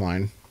that, it was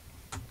fine.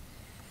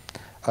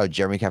 Oh,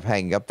 Jeremy kept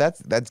hanging up?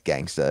 That's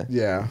gangsta.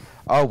 Yeah.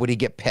 Oh, would he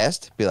get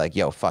pissed? Be like,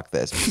 yo, fuck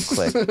this.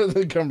 Click.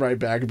 They'd come right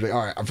back and be like,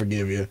 all right, I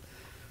forgive you.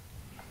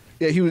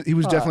 Yeah, he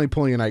was definitely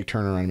pulling an Ike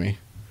Turner on me.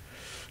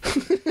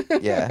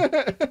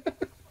 Yeah.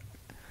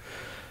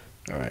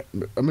 All right.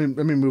 Let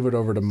me move it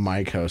over to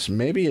my host.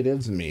 Maybe it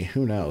is me.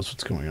 Who knows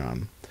what's going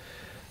on?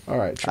 All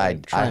right. I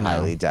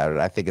highly doubt it.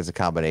 I think it's a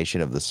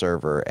combination of the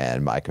server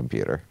and my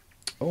computer.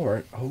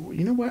 Or,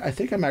 you know what? I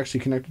think I'm actually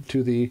connected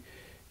to the...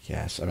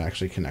 Yes, I'm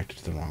actually connected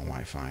to the wrong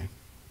Wi-Fi.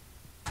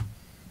 Let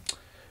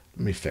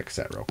me fix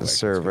that real quick. The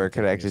server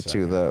connected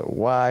to the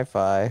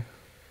Wi-Fi.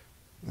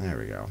 There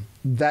we go.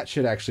 That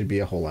should actually be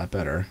a whole lot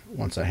better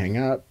once I hang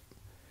up.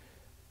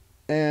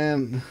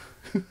 And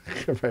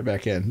come right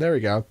back in. There we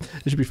go.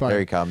 It should be fine. There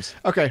he comes.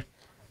 Okay.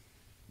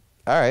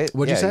 All right.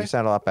 What'd you say? You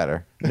sound a lot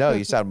better. No,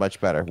 you sound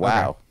much better.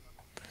 Wow. Okay.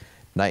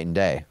 Night and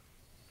day.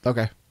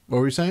 Okay. What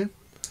were you saying?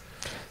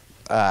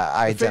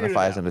 I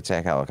identify as an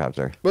attack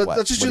helicopter. Well,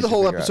 let's just do the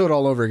whole episode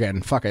all over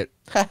again. Fuck it.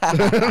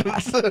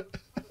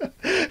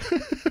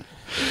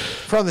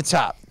 From the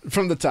top.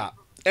 From the top.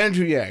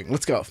 Andrew Yang.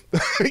 Let's go.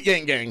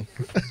 Yang gang.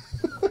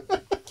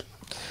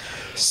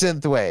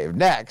 Synthwave.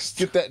 Next.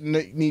 Get that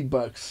need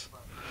bucks.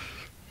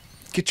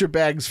 Get your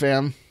bags,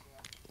 fam.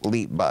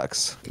 Elite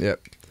bucks. Yep.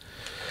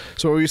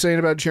 So what were you saying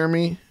about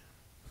Jeremy?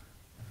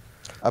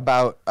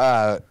 About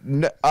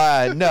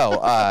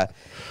no.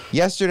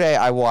 Yesterday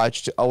I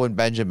watched Owen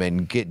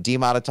Benjamin get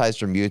demonetized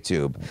from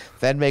YouTube,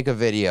 then make a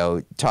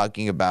video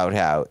talking about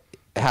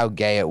how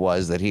gay it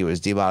was that he was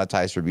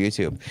demonetized from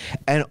YouTube,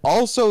 and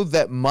also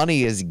that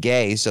money is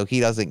gay, so he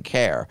doesn't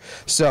care.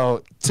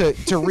 So to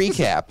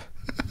recap,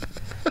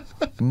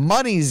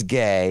 money's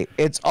gay.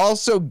 It's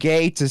also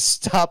gay to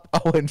stop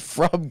Owen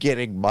from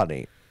getting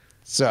money.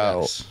 So,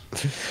 yes.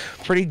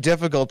 Pretty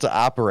difficult to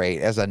operate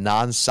as a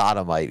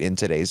non-sodomite in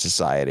today's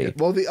society.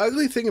 Well, the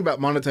ugly thing about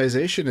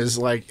monetization is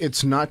like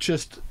it's not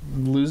just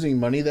losing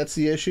money that's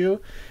the issue.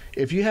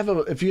 If you have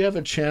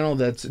a channel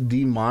that's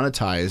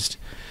demonetized,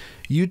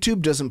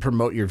 YouTube doesn't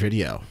promote your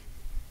video.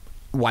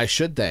 Why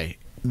should they?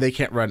 They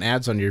can't run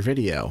ads on your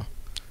video,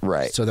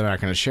 right? So they're not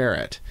going to share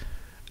it.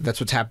 That's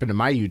what's happened to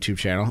my YouTube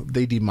channel.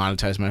 They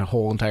demonetized my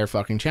whole entire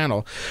fucking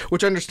channel,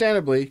 which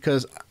understandably,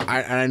 because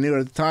I knew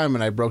it at the time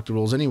and I broke the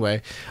rules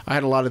anyway, I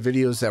had a lot of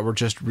videos that were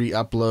just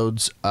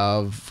re-uploads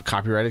of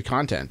copyrighted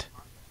content,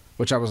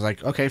 which I was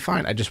like, okay,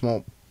 fine. I just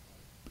won't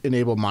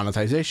enable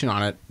monetization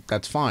on it.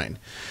 That's fine.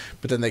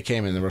 But then they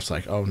came in and they were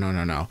like, oh,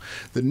 no.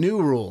 The new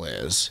rule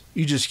is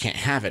you just can't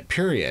have it,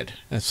 period.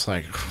 And it's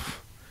like,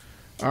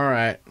 all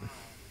right.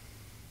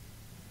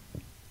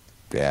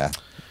 Yeah.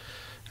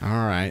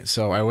 All right,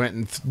 so I went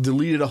and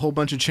deleted a whole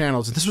bunch of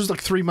channels. This was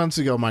like 3 months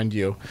ago, mind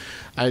you.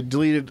 I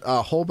deleted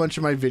a whole bunch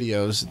of my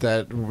videos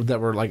that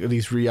were like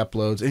these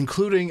re-uploads,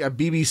 including a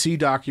BBC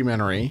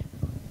documentary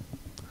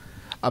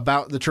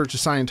about the Church of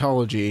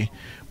Scientology,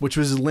 which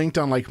was linked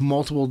on like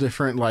multiple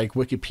different like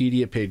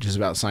Wikipedia pages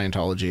about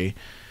Scientology.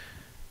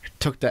 I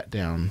took that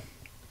down,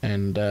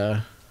 and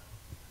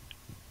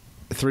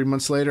 3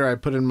 months later, I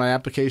put in my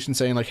application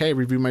saying like, "Hey,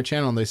 review my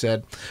channel," and they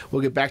said,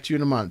 "We'll get back to you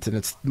in a month." And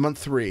it's month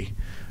 3.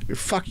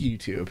 Fuck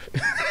YouTube.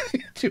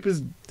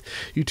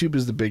 YouTube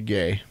is the big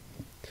gay.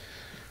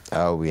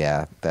 Oh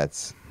yeah,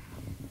 that's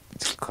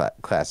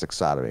classic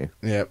sodomy.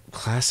 Yep,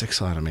 classic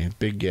sodomy.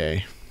 Big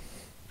gay.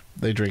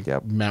 They drink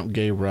Mount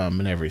Gay rum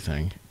and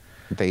everything.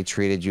 They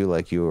treated you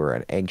like you were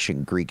an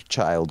ancient Greek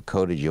child,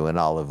 coated you in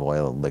olive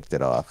oil, and licked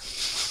it off.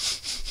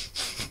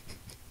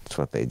 That's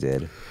what they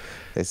did.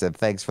 They said,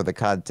 "Thanks for the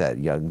content,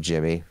 young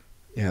Jimmy."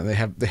 Yeah, they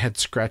had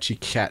scratchy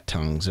cat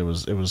tongues. It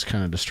was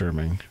kind of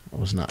disturbing. I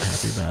was not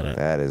happy about it.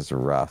 That is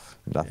rough.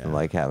 Nothing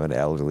like having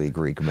elderly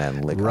Greek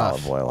men lick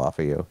olive oil off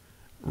of you.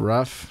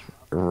 Rough.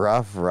 All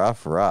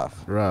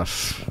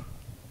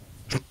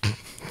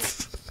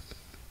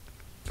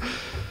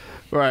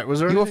right, was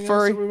there you anything a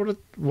furry? Else that we would've...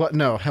 What?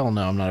 No, hell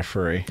no, I'm not a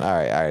furry. All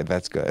right,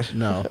 that's good.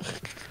 No.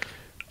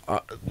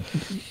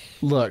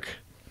 Look.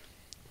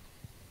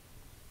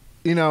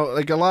 You know,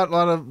 like a lot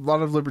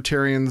of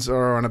libertarians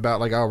are on about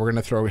like, oh, we're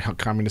gonna throw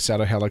communists out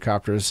of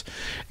helicopters.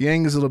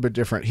 Yang is a little bit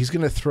different. He's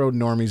gonna throw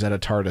normies out of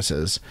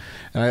TARDISes,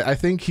 and I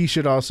think he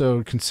should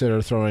also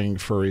consider throwing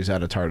furries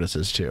out of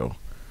TARDISes too.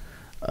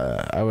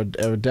 I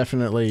would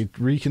definitely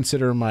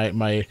reconsider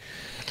my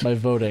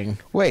voting.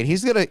 Wait,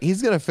 he's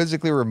gonna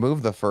physically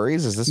remove the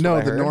furries? Is this no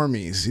what I the heard?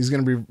 normies? He's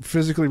going to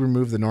physically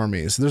remove the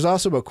normies. There's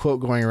also a quote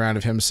going around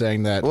of him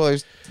saying that. Well,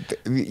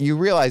 you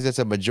realize it's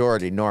a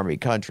majority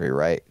normie country,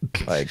 right?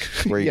 Like,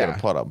 where are you Yeah. gonna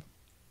put them?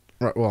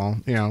 Right,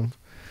 well, you know,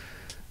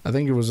 I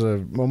think it was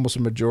almost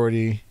a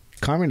majority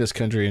communist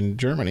country in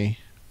Germany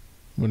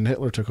when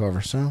Hitler took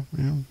over. So,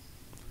 you know,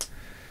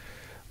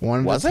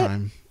 one Was at a it?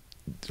 time.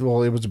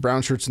 Well, it was the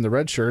brown shirts and the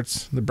red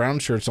shirts. The brown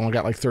shirts only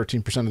got like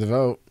 13% of the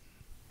vote,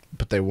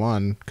 but they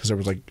won because there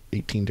was like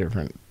 18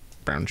 different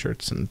brown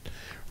shirts and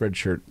red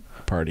shirt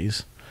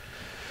parties.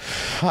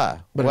 Huh.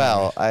 But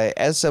Well,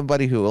 as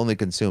somebody who only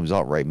consumes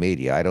alt-right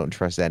media, I don't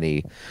trust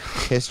any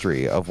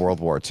history of World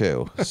War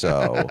II.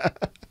 So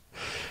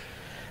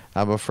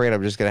I'm afraid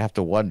I'm just going to have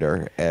to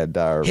wonder. And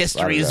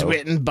History is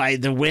written by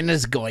the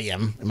winners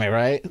goyim. Am I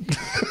right?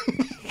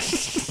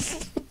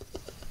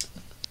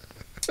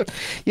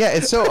 Yeah,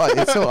 it's so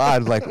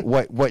odd. Like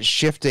what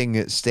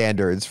shifting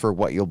standards for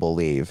what you'll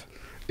believe.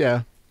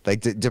 Yeah.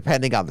 Like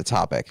depending on the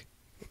topic.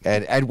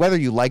 And whether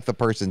you like the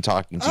person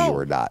talking to you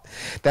or not,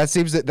 that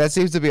seems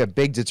to be a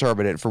big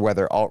determinant for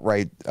whether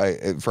alt-right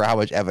for how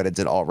much evidence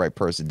an alt-right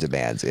person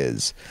demands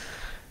is,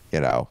 you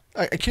know.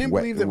 I can't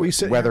believe that we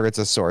whether it's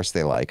a source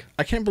they like.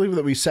 I can't believe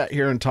that we sat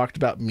here and talked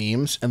about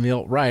memes and the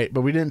alt-right, but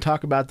we didn't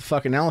talk about the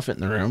fucking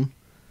elephant in the room.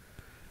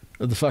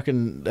 The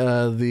fucking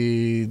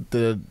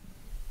the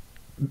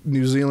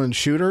New Zealand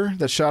shooter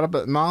that shot up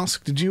at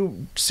mosque. Did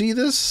you see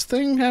this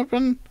thing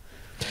happen?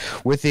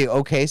 With the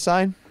OK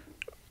sign?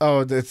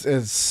 Oh,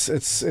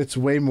 it's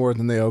way more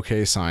than the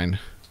OK sign.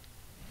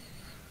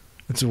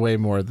 It's way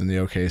more than the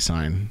OK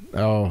sign.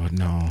 Oh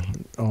no!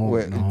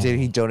 No! Did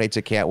he donate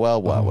to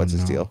Cantwell? What? What's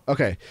his deal?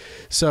 Okay,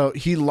 so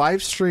he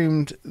live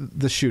streamed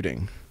the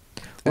shooting.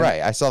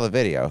 Right, I saw the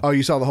video. Oh,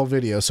 you saw the whole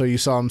video. So you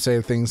saw him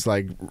say things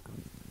like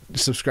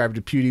subscribe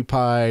to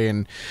PewDiePie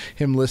and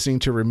him listening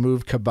to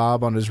Remove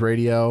Kebab on his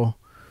radio.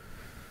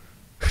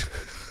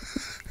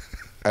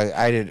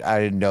 I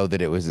didn't know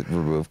that it was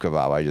Remove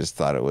Kebab. I just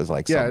thought it was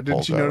like Yeah, some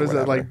didn't you polka or notice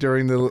that whatever. like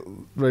during the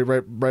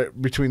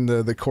right between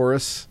the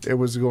chorus, it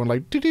was going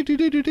like yeah,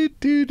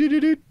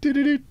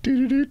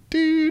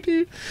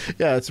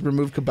 it's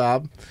Remove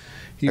Kebab.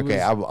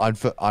 Okay, I'm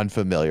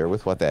unfamiliar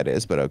with what that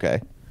is, but okay.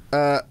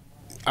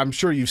 I'm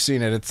sure you've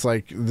seen it. It's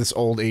like this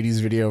old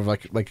 '80s video of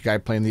like a guy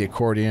playing the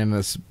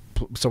accordion,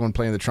 someone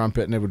playing the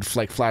trumpet, and it would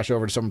like flash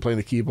over to someone playing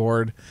the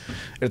keyboard.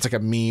 It's like a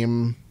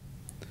meme.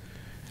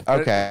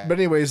 Okay. But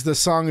anyways, the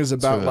song is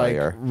about like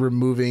familiar.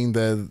 removing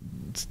the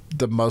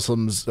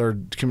Muslims or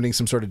committing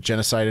some sort of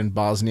genocide in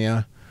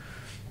Bosnia.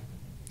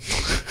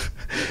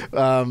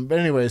 But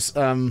anyways,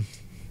 there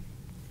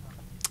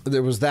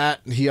was that.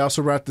 He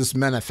also wrote this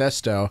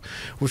manifesto,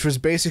 which was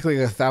basically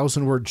a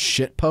 1,000-word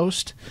shit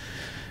post.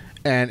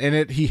 And in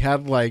it, he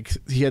had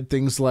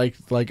things like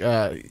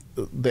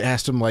they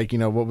asked him like, you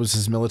know, what was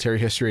his military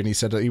history, and he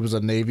said that he was a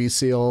Navy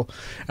SEAL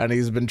and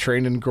he's been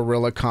trained in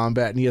guerrilla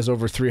combat and he has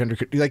over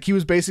 300. Like he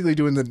was basically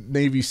doing the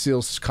Navy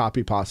SEALs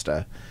copy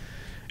pasta,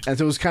 and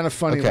so it was kind of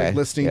funny like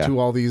listening to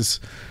all these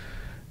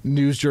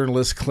news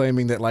journalists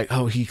claiming that like,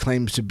 oh, he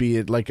claims to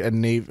be like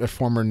a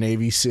former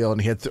Navy SEAL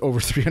and he had over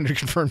 300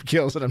 confirmed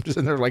kills, and I'm just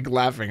in there like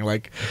laughing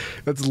like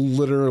that's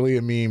literally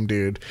a meme,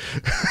 dude.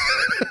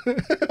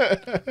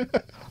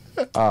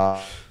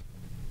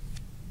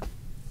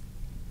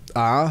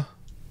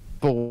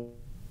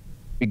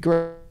 Be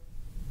great.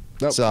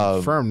 Nope,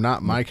 confirmed,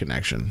 not my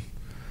connection.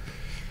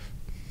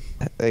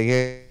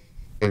 They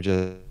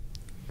just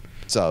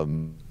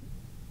some.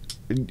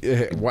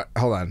 What?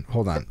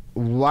 Hold on.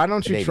 Why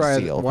don't you Navy try?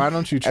 SEAL. Why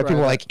don't you try? And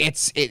people that? are like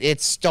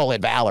it's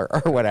stolen valor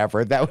or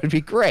whatever. That would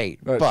be great,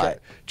 but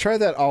try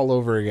that all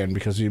over again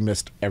because you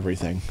missed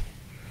everything.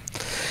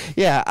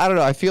 yeah, I don't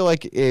know. I feel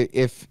like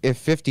if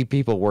 50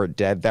 people weren't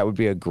dead, that would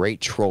be a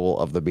great troll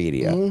of the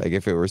media. Mm-hmm. Like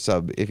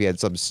if he had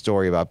some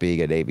story about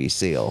being a Navy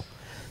SEAL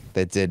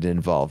that didn't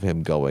involve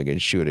him going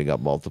and shooting up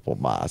multiple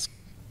mosques.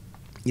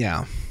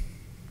 Yeah.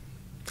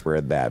 We're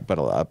in that,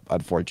 but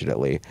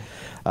unfortunately,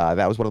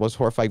 that was one of the most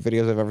horrifying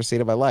videos I've ever seen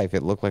in my life.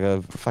 It looked like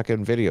a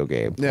fucking video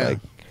game. Yeah. Like,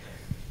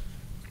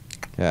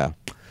 yeah.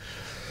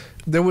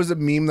 There was a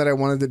meme that I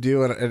wanted to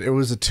do, and it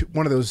was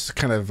one of those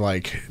kind of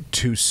like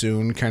too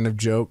soon kind of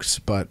jokes.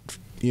 But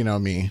you know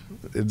me,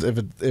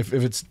 if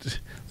it's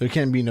there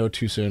can be no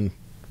too soon,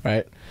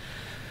 right?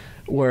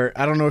 Where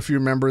I don't know if you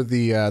remember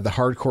the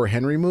Hardcore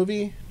Henry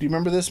movie. Do you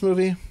remember this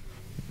movie?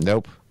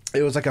 Nope.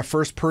 It was like a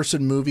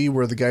first-person movie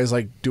where the guy's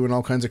like doing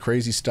all kinds of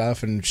crazy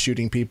stuff and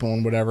shooting people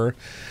and whatever.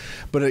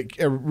 But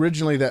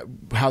originally,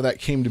 how that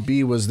came to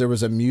be was there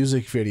was a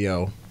music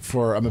video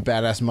for "I'm a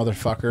Badass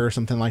Motherfucker" or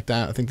something like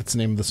that. I think that's the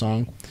name of the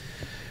song.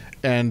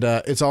 And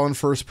it's all in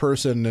first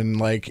person, and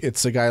like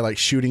it's a guy like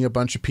shooting a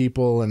bunch of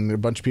people, and a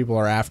bunch of people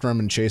are after him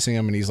and chasing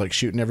him, and he's like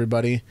shooting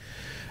everybody.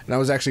 And I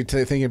was actually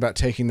thinking about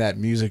taking that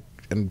music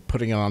and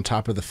putting it on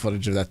top of the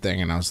footage of that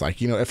thing, and I was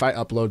like, you know, if I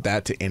upload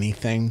that to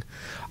anything,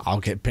 I'll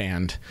get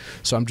banned.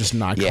 So I'm just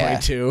not going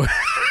to.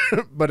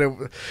 But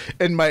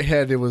in my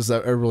head, it was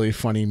a really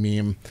funny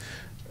meme.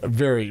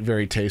 Very,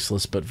 very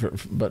tasteless,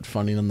 but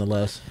funny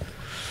nonetheless.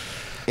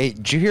 Hey,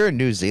 did you hear in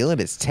New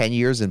Zealand it's 10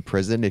 years in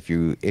prison if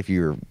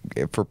you're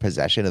for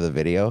possession of the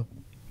video?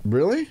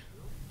 Really?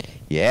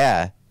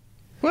 Yeah.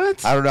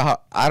 What? I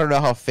don't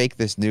know how fake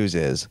this news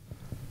is,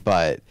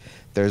 but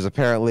there's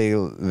apparently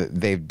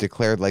they've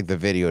declared like the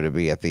video to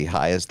be at the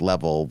highest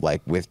level,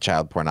 like with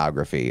child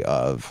pornography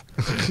of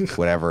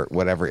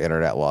whatever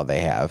internet law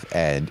they have,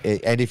 and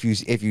if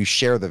you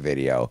share the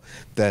video,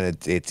 then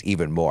it's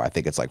even more. I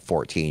think it's like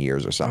 14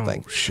 years or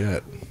something. Oh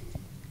shit!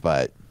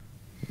 But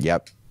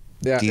yep,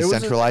 yeah,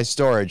 decentralized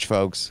storage,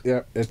 folks.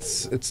 Yeah,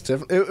 it's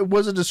definitely it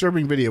was a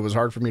disturbing video. It was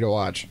hard for me to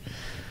watch.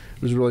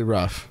 It was really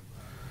rough.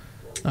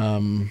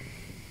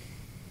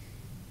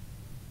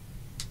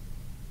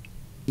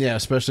 Yeah,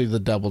 especially the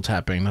double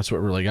tapping. That's what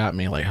really got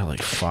me.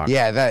 Like, fuck.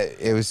 Yeah,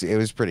 it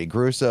was pretty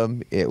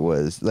gruesome. It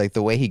was like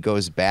the way he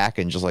goes back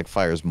and just like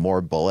fires more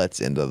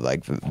bullets into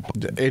like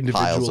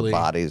piles of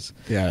bodies.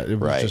 Yeah, it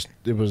was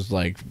it was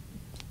like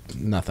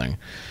nothing.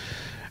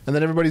 And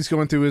then everybody's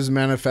going through his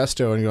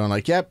manifesto and going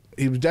like, "Yep,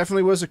 he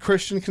definitely was a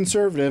Christian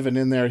conservative." And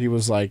in there, he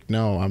was like,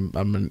 "No,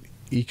 I'm an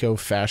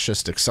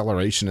eco-fascist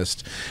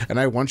accelerationist, and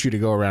I want you to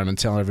go around and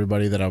tell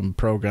everybody that I'm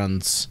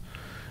pro-guns."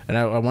 And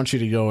I want you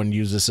to go and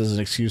use this as an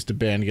excuse to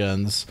ban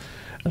guns.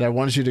 And I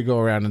want you to go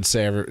around and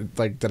say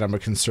like that I'm a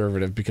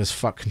conservative because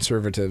fuck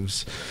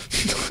conservatives.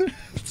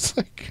 It's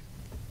like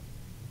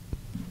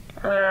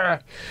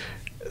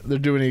they're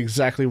doing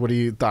exactly what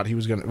he thought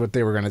what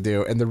they were gonna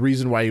do, and the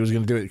reason why he was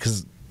gonna do it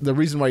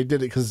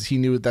because he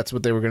knew that's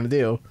what they were gonna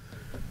do,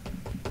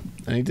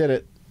 and he did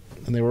it,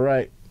 and they were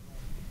right.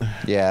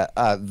 Yeah,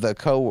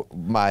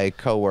 my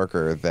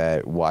coworker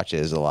that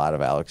watches a lot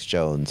of Alex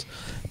Jones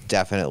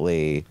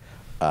definitely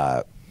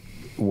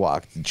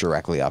walked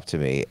directly up to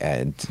me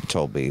and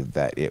told me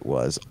that it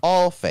was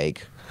all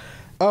fake.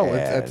 Oh,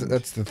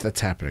 that's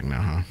happening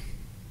now, huh?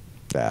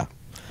 Yeah.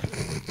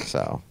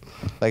 So,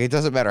 like, it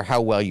doesn't matter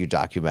how well you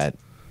document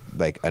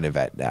like an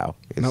event now.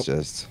 It's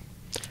just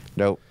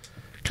nope.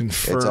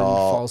 Confirmed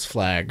false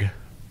flag.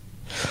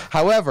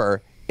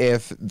 However,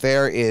 if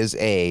there is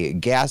a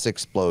gas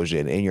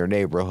explosion in your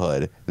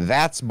neighborhood,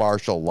 that's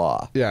martial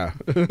law. Yeah.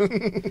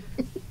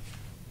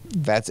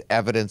 That's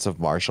evidence of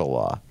martial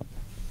law.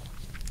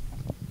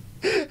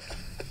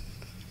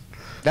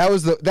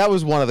 That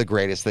was one of the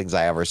greatest things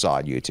I ever saw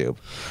on YouTube.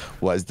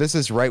 This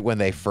is right when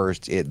they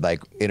first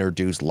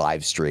introduced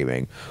live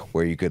streaming,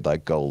 where you could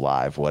like go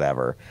live,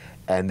 whatever.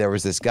 And there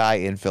was this guy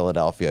in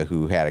Philadelphia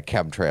who had a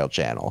chemtrail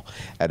channel,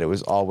 and it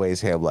was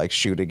always him like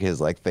shooting his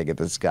like thing at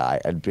the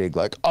sky and being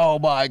like, "Oh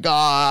my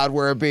God,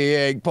 we're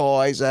being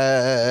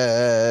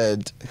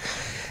poisoned."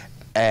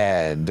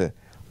 And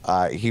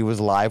he was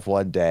live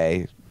one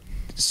day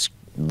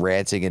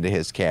ranting into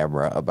his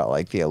camera about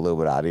like the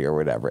Illuminati or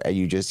whatever, and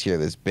you just hear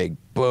this big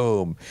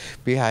boom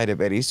behind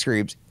him, and he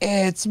screams,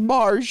 "It's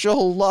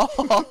martial law!"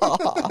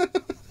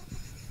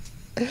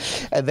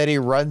 And then he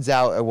runs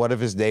out, and one of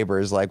his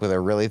neighbors, like with a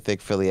really thick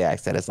Philly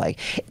accent, is like,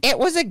 "It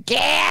was a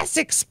gas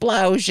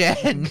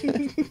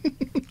explosion."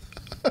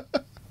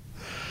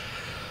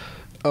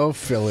 Oh,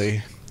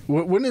 Philly!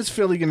 When is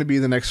Philly going to be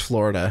the next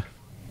Florida?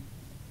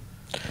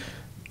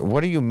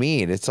 What do you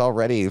mean? It's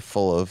already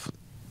full of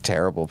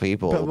terrible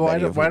people. But why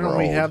don't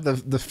we have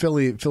the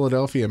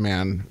Philadelphia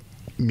man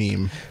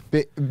meme?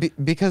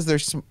 Because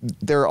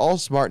they're all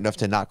smart enough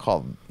to not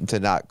call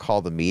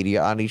the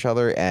media on each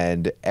other,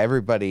 and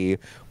everybody,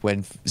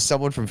 when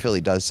someone from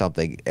Philly does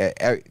something,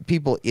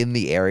 people in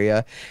the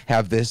area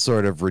have this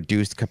sort of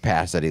reduced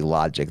capacity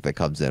logic that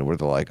comes in where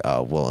they're like,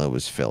 "Oh, well, it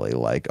was Philly,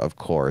 like of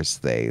course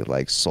they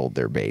like sold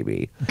their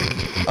baby."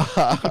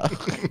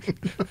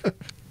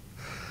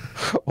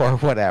 Or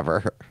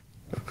whatever.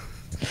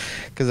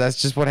 Because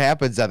that's just what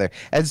happens out there.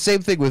 And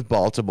same thing with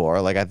Baltimore.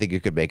 Like, I think you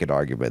could make an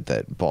argument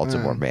that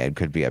Baltimore man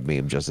could be a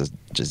meme just as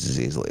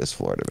easily as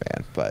Florida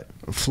man. But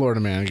Florida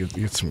man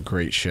gets some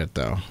great shit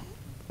though.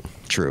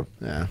 True.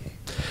 Yeah.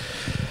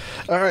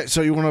 All right.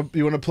 So you want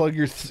to plug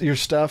your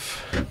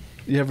stuff?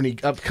 You have any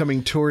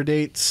upcoming tour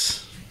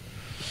dates?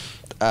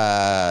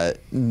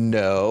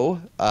 No.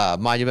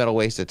 Monumental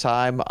Waste of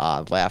Time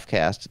on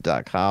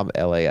laughcast.com,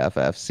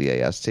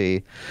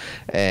 LAFFCAST.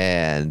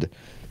 And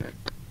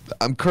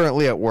I'm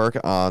currently at work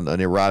on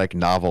an erotic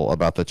novel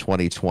about the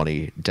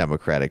 2020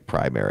 Democratic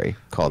primary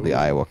called The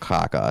Iowa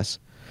Caucus.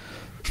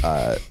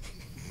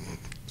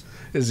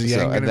 Is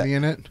Yang going to be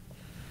in it?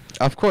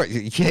 Of course.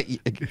 Yeah,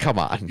 come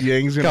on.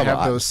 Yang's going to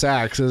have those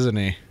sacks, isn't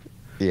he?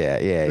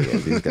 Yeah.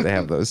 He's going to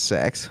have those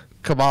sacks.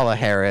 Kamala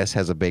Harris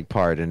has a big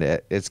part in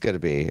it. It's gonna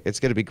be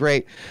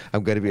great.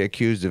 I'm gonna be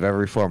accused of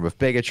every form of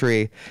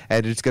bigotry,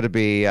 and it's gonna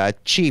be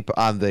cheap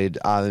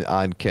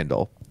on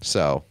Kindle.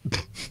 So,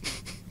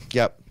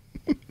 yep,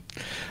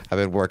 I've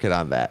been working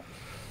on that.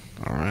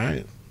 All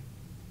right.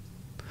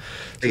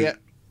 So yeah,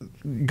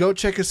 go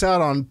check us out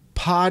on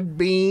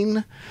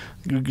Podbean.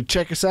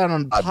 Check us out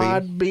on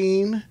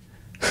Podbean.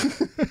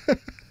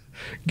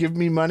 Give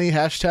me money.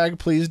 #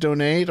 please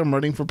donate. I'm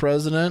running for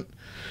president.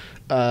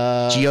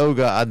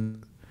 Geoga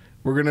on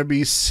We're going to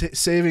be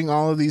saving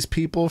all of these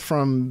people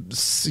from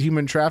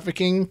human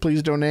trafficking.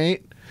 Please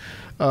donate.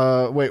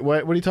 Wait,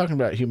 what are you talking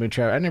about, human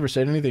trafficking? I never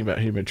said anything about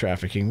human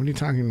trafficking. What are you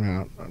talking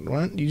about?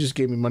 What? You just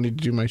gave me money to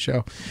do my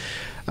show.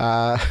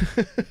 Oh,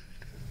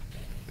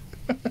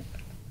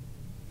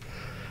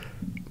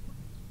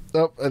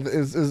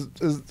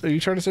 are you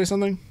trying to say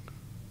something?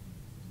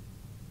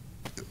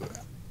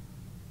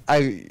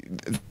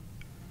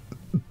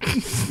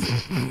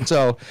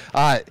 So,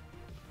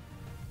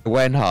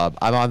 when Hub,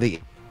 I'm on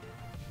the...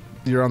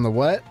 You're on the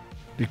what?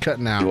 You're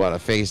cutting out. You want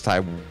to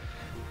FaceTime?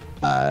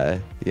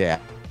 Yeah.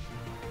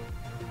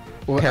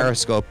 Well,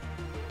 Periscope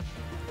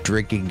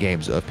drinking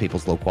games of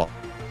people's low quality.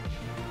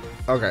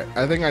 Okay,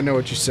 I think I know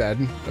what you said.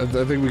 I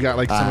think we got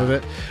like some of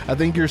it. I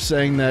think you're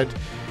saying that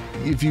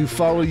if you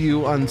follow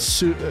you on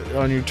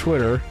your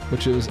Twitter,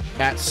 which is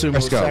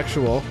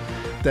 @sumosexual,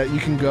 that you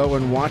can go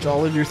and watch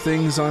all of your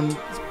things on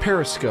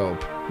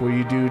Periscope, where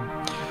you do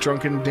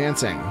drunken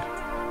dancing.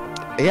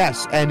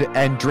 Yes,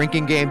 and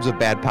drinking games of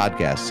bad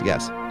podcasts.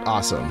 Yes.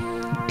 Awesome.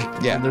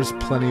 Yeah. And there's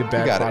plenty of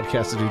bad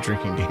podcasts to do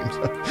drinking games.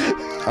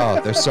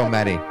 Oh, there's so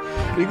many.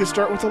 You can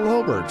start with the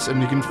Lolberts,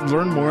 and you can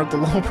learn more at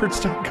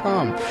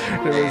thelolberts.com.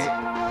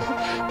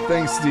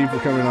 Thanks, Steve, for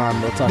coming on.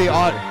 We'll talk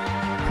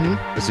later.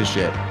 This is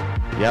shit.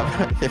 Yep.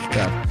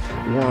 Yeah.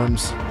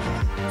 Worms.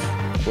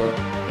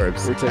 We're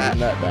taking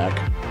that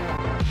back.